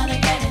never gonna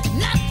get it.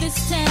 Not this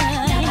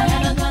time. Never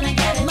ever gonna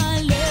get it. My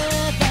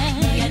love,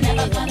 no, you're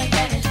never gonna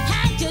get it.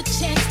 Had your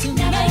chance to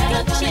make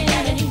a change.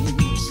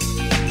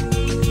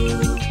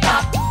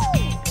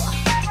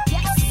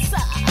 Yes,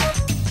 sir.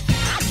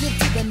 I give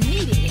to the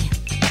needy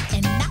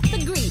and not the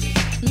greedy.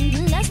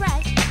 That's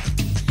right.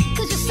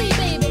 'Cause you see,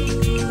 baby,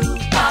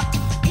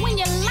 when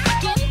you're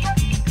lacking,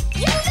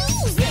 you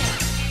lose it.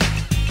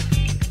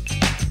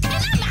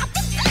 And I'm out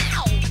the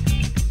door.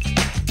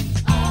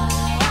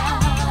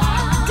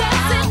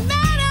 Doesn't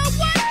matter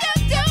what you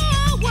do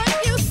or what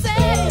you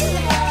say.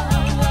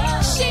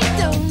 She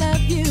don't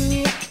love you,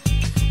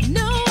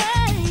 no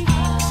way.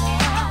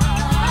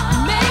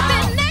 Maybe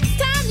next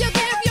time you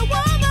give your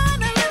woman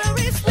a little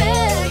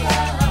respect,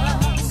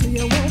 so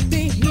you won't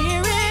be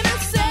hearing her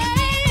say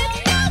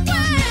no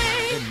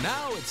way. And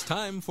now it's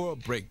time for a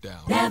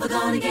breakdown. Never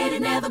gonna get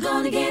it, never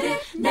gonna get it,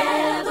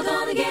 never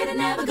gonna get it,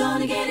 never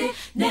gonna get it,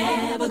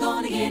 never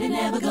gonna get it,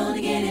 never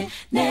gonna get it,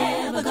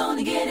 never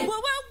gonna get it.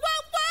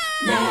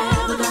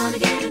 Never gonna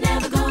get it,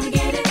 never gonna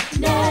get it,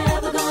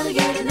 never gonna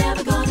get it,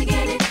 never gonna get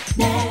it,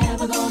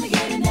 never gonna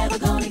get it, never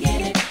gonna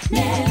get it,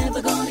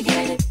 never gonna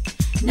get it,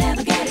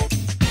 never get it.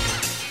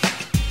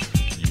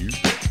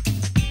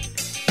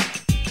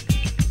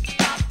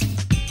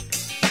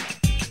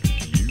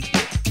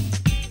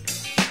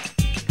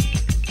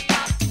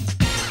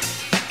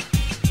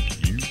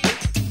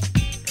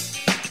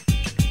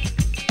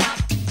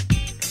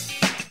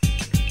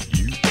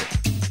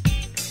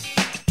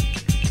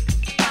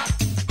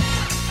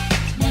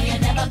 No, you're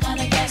never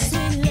gonna get it.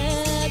 Sweet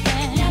love,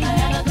 never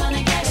ever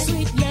gonna get it.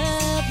 Sweet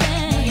love,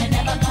 no, you're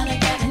never gonna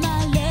get it.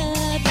 My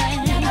love,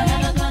 never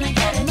ever gonna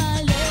get it.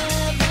 My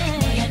love,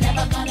 no, you're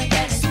never gonna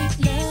get it. Sweet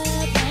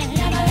love,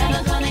 never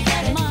ever gonna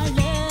get it. My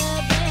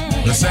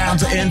love. The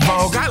sounds of In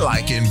Vogue. I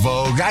like In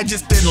Vogue. I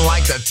just didn't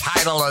like the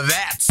title of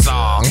that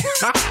song.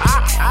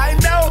 I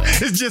know.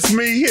 It's just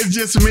me. It's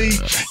just me.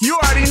 You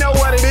already know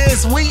what it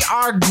is. We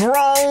are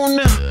grown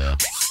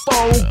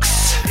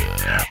folks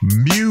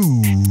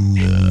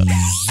music.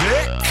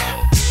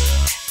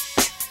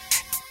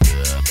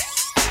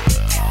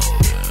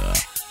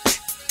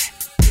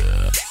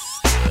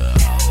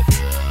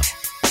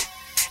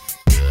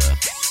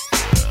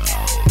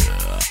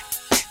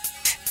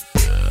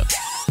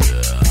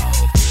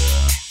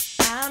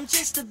 I'm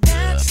just a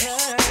dancer.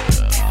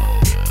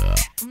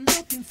 I'm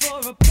looking for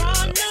a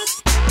partner,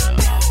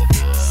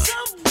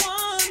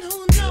 someone who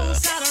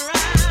knows how to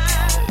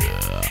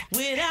ride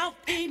with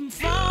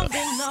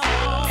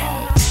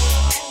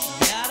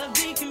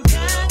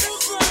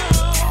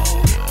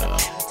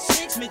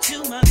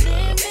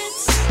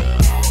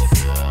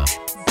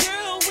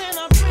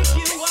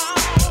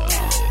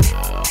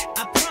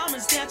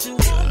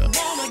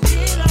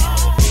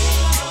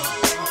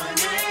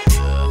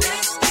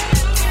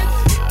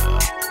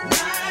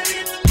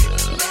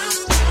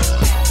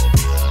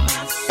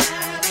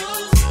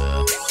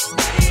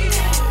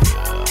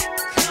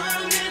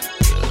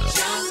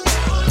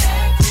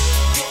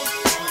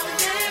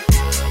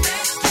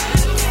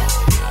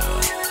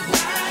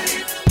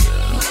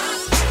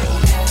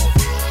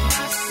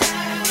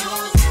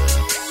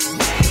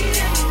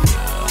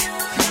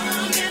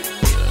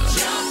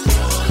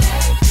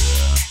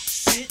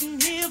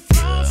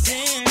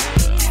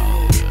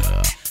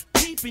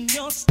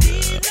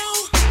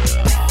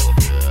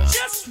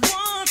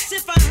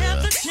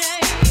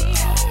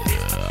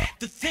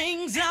the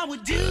things I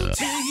would do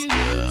to you.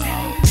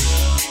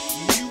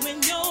 You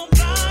and your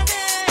body,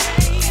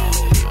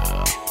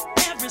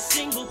 every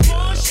single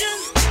portion,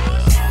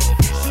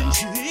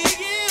 sensually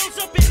yields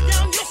up and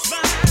down your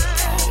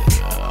spine.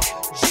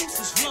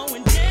 Juices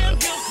flowing down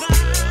your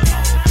spine.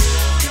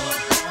 Your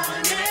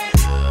body,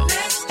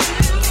 let's do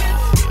it.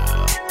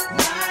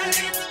 Ride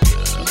it,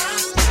 my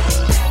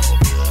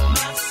soul,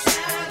 my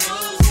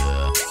saddle's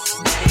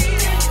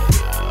waiting.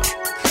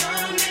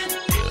 Come and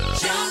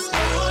jump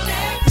on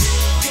it.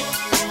 Your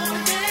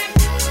body,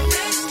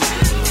 let's do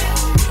it.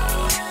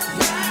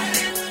 Ride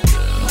it,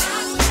 my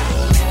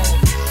soul,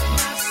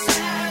 my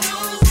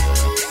saddle's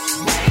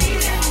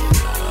waiting.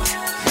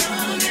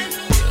 Come and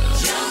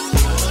jump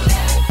on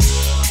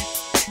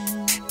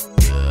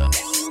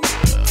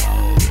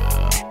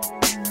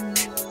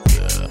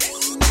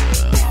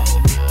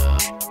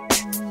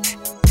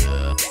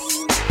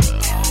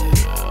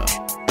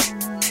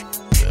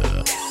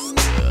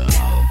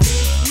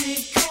We're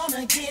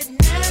gonna get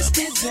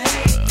nasty,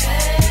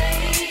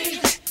 baby.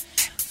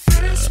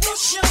 First we'll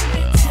show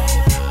and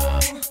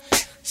tell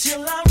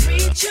till I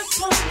reach your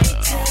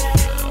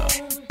ponytail.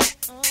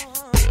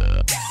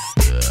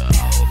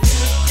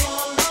 Look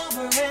all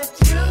over and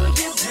through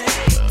you,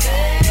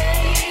 baby,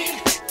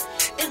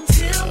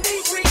 until we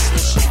reach the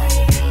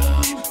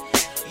stream.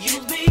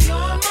 You'll be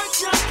on my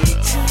jockey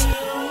team.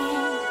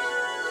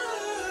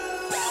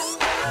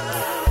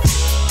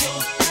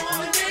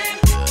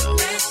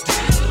 Let's do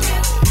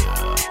it.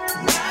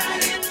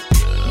 Ride it,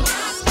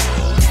 my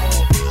pony,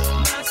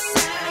 my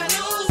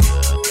saddle's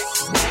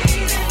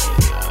waiting.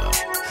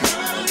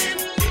 Come and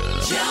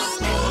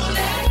jump on it.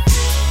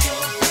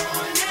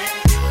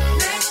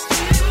 Let's do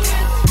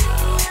it.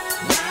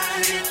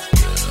 Ride it,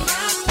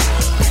 my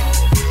pony,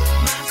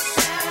 my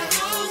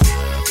saddle's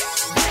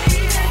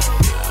waiting.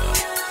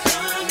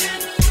 Come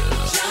and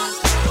jump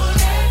on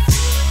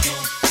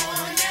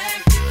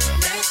it.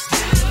 Let's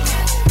do it.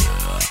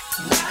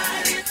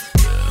 Ride it, my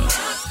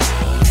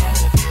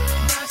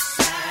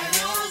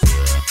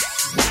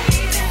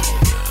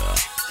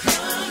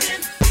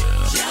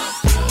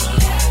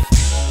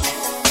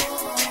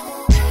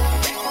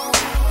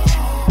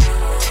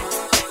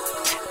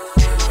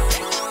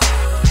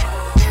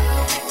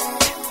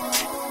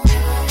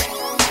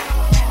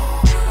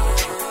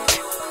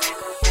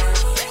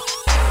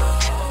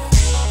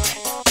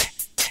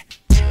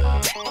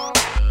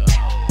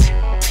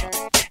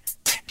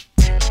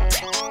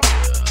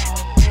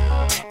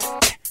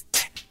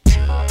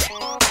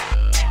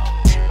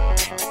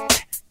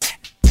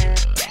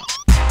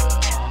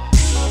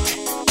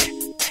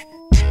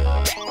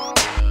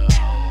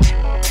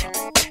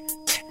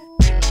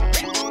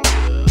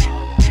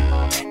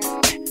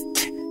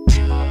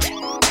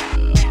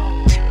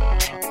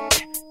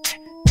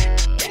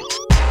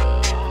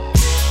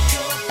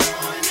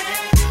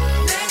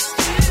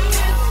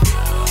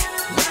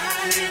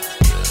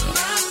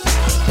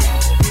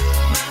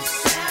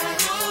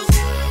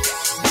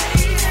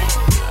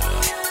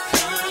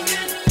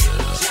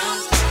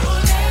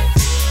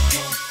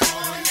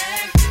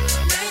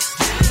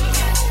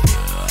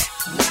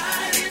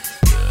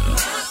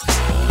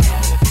pony,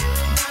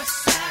 my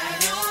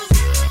saddle's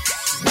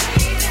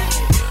waiting.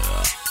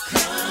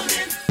 Come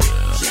and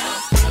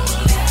jump on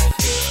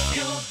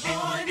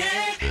it.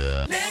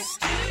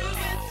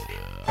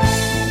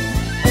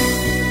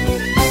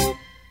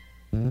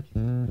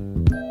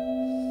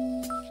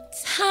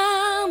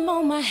 Time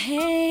on my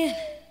hand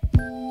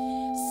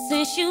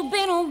since you've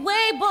been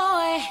away,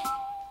 boy.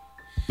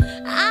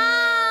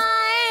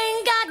 I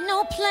ain't got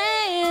no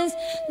plans.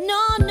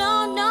 No,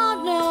 no,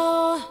 no,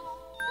 no.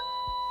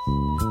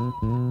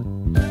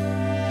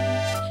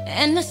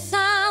 And the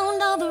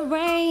sound of the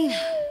rain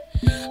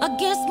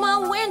against my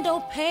window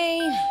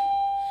pane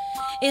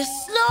is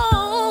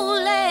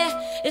slowly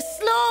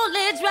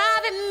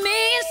driving me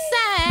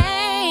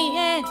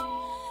insane.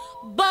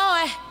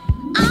 Boy,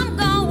 I'm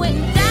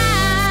going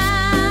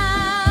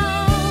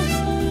down.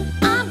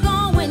 I'm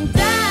going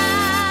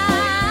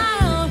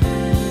down.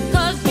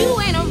 'Cause you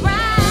ain't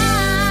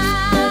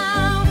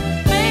around,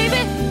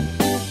 baby.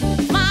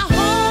 My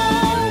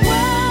whole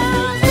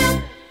world's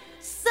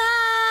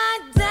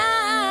upside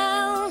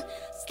down.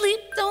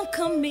 Sleep don't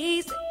come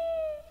easy.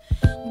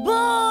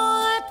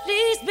 Boy,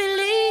 please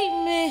believe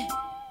me.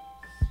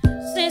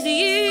 Since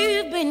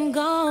you've been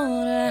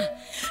gone,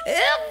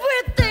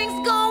 everything's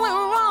going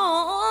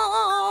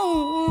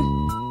wrong.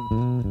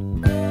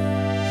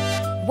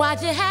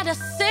 Why'd you have to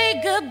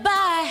say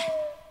goodbye?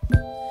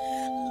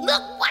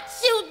 Look what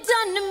you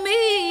done to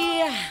me.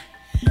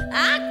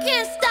 I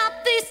can't stop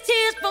these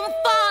tears from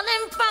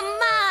falling from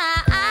my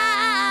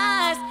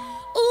eyes.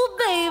 Ooh,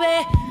 baby,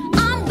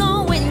 I'm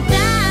going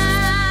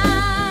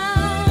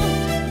down.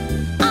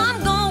 I'm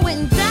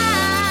going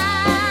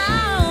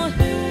down.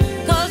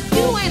 'Cause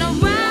you ain't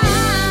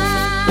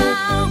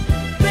around,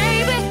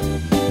 baby.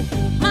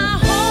 My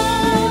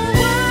whole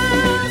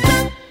world's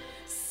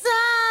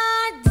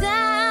upside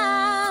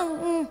down.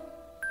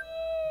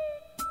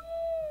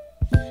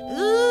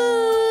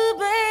 Ooh,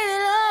 baby,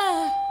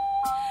 love,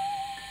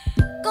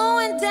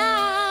 going down.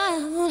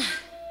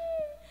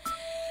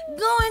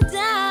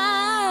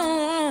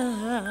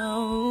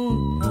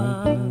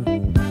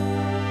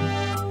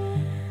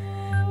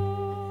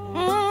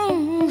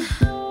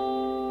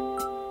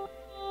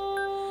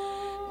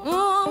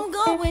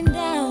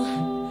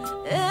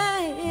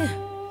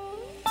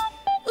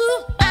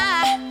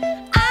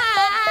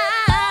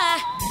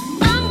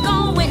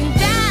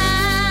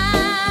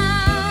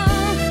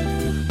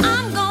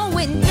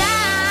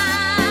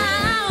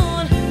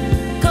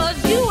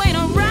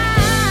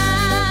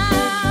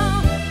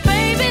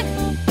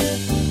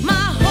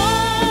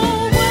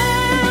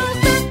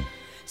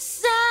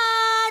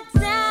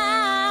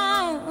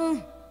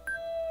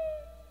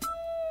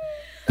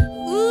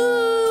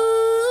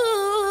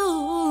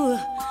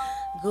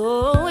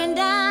 going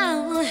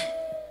down,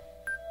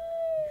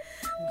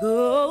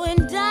 going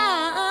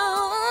down.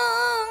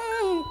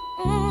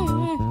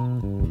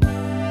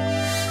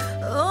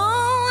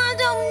 Oh, I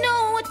don't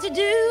know what to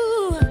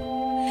do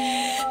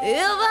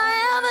if I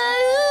ever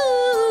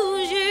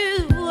lose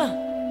you.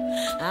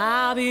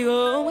 I'll be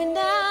going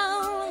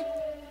down.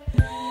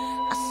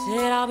 I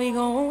said I'll be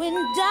going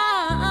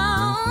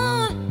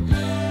down.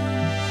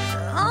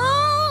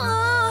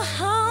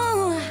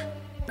 Oh,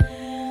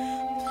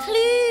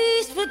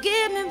 please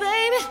forgive me,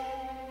 baby.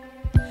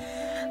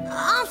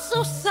 I'm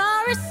so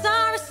sorry,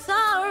 sorry,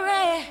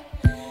 sorry,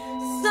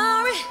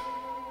 sorry.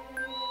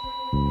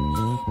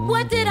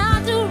 What did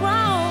I do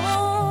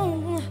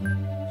wrong?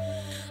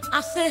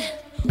 I said,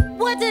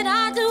 what did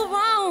I do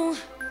wrong?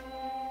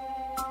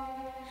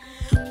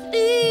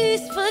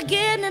 Please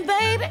forgive me,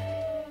 baby,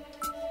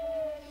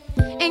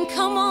 and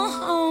come on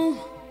home.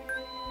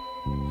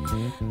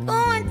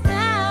 Going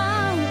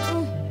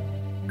down,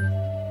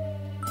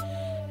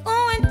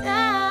 going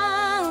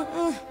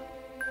down,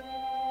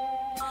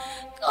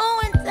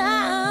 going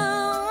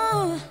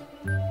down.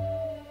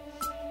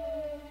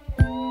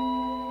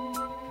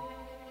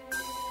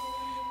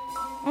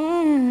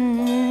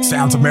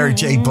 Sounds of Mary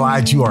J.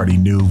 Blige. You already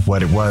knew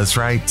what it was,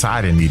 right? So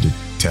I didn't need to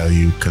tell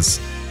you because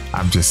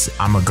I'm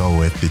gonna go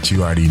with it.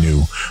 You already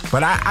knew.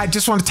 But I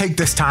just want to take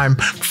this time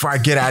before I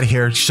get out of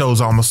here.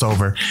 Show's almost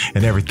over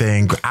and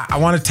everything. I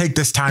want to take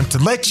this time to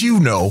let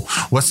you know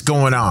what's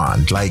going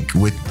on, like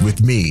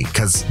with me,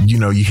 because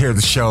you hear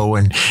the show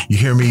and you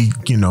hear me,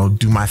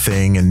 do my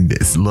thing, and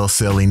it's a little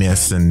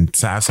silliness and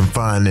to have some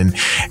fun, and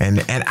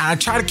I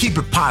try to keep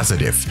it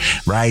positive,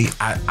 right?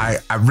 I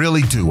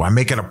really do. I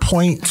make it a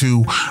point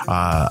to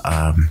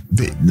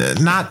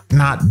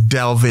not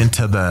delve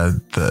into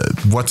the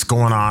what's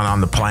going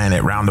on the planet,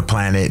 around the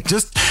planet,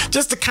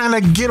 just to kind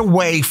of get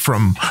away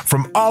from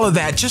all of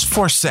that just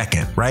for a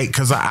second, right?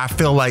 Because I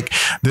feel like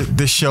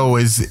this show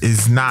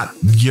is not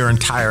your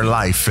entire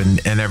life and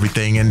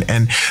everything,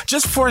 and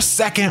just for a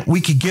second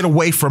we could get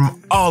away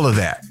from all of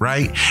that,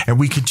 right? And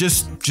we could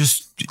just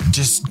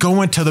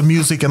go into the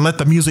music and let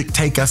the music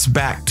take us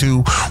back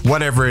to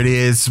whatever it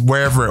is,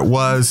 wherever it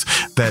was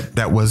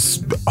that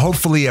was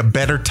hopefully a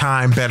better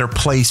time, better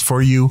place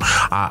for you.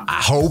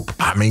 I hope,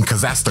 because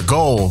that's the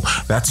goal.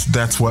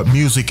 That's what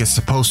music is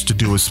supposed to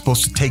do. It's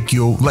supposed to take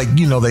you, like,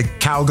 the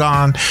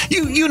Calgon.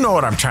 You know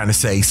what I'm trying to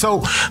say.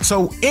 So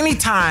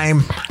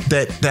anytime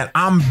that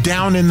I'm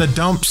down in the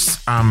dumps,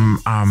 I'm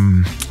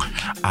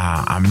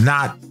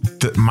not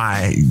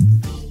my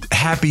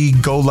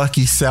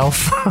happy-go-lucky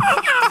self.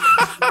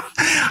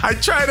 I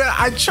try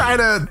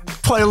to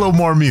play a little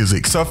more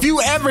music. So if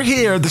you ever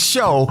hear the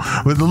show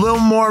with a little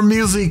more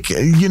music,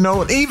 even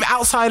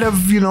outside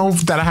of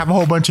that I have a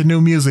whole bunch of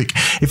new music,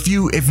 if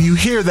you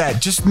hear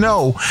that, just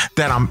know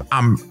that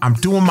I'm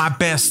doing my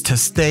best to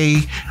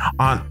stay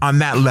on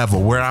that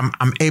level where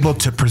I'm able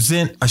to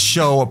present a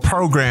show, a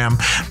program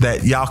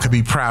that y'all could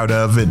be proud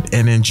of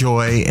and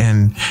enjoy,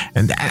 and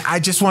I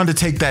just wanted to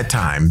take that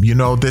time.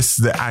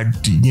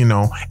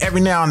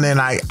 Every now and then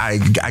I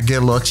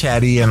get a little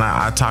chatty and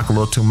I talk a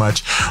little too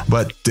much,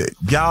 but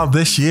y'all,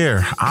 this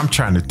year I'm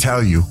trying to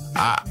tell you,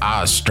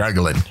 I was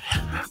struggling,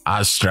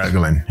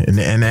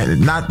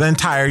 and not the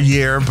entire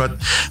year, but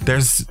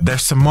there's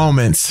some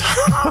moments.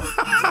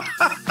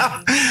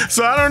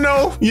 So I don't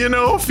know,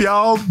 if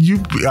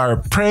you are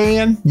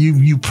praying,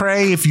 you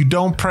pray. If you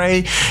don't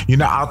pray,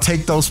 I'll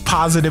take those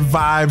positive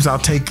vibes. I'll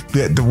take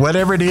the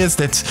whatever it is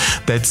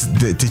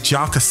that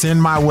y'all can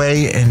send my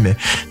way and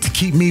to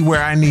keep me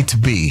where I need to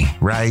be,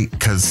 right?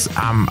 Because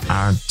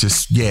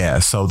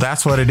so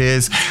that's what it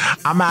is.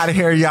 I'm out of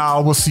here,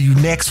 y'all. We'll see you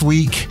next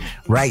week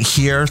right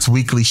here. It's a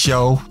weekly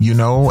show,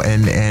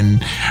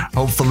 and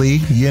hopefully,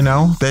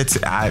 that's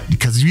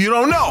because you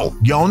don't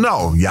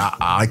know. Yeah,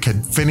 I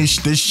could finish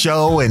this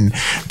show and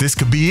this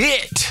could be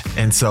it.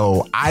 And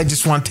so I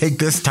just want to take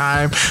this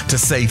time to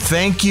say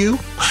thank you.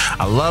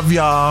 I love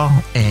y'all,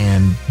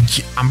 and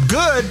I'm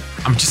good.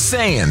 I'm just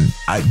saying,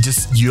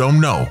 you don't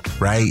know,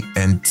 right?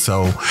 And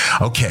so,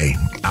 okay,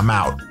 I'm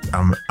out.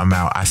 I'm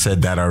out. I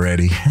said that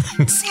already.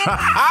 So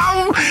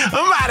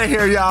I'm out of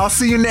here, y'all.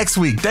 See you next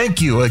week.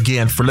 Thank you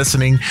again for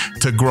listening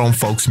to Grown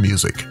Folks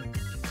Music.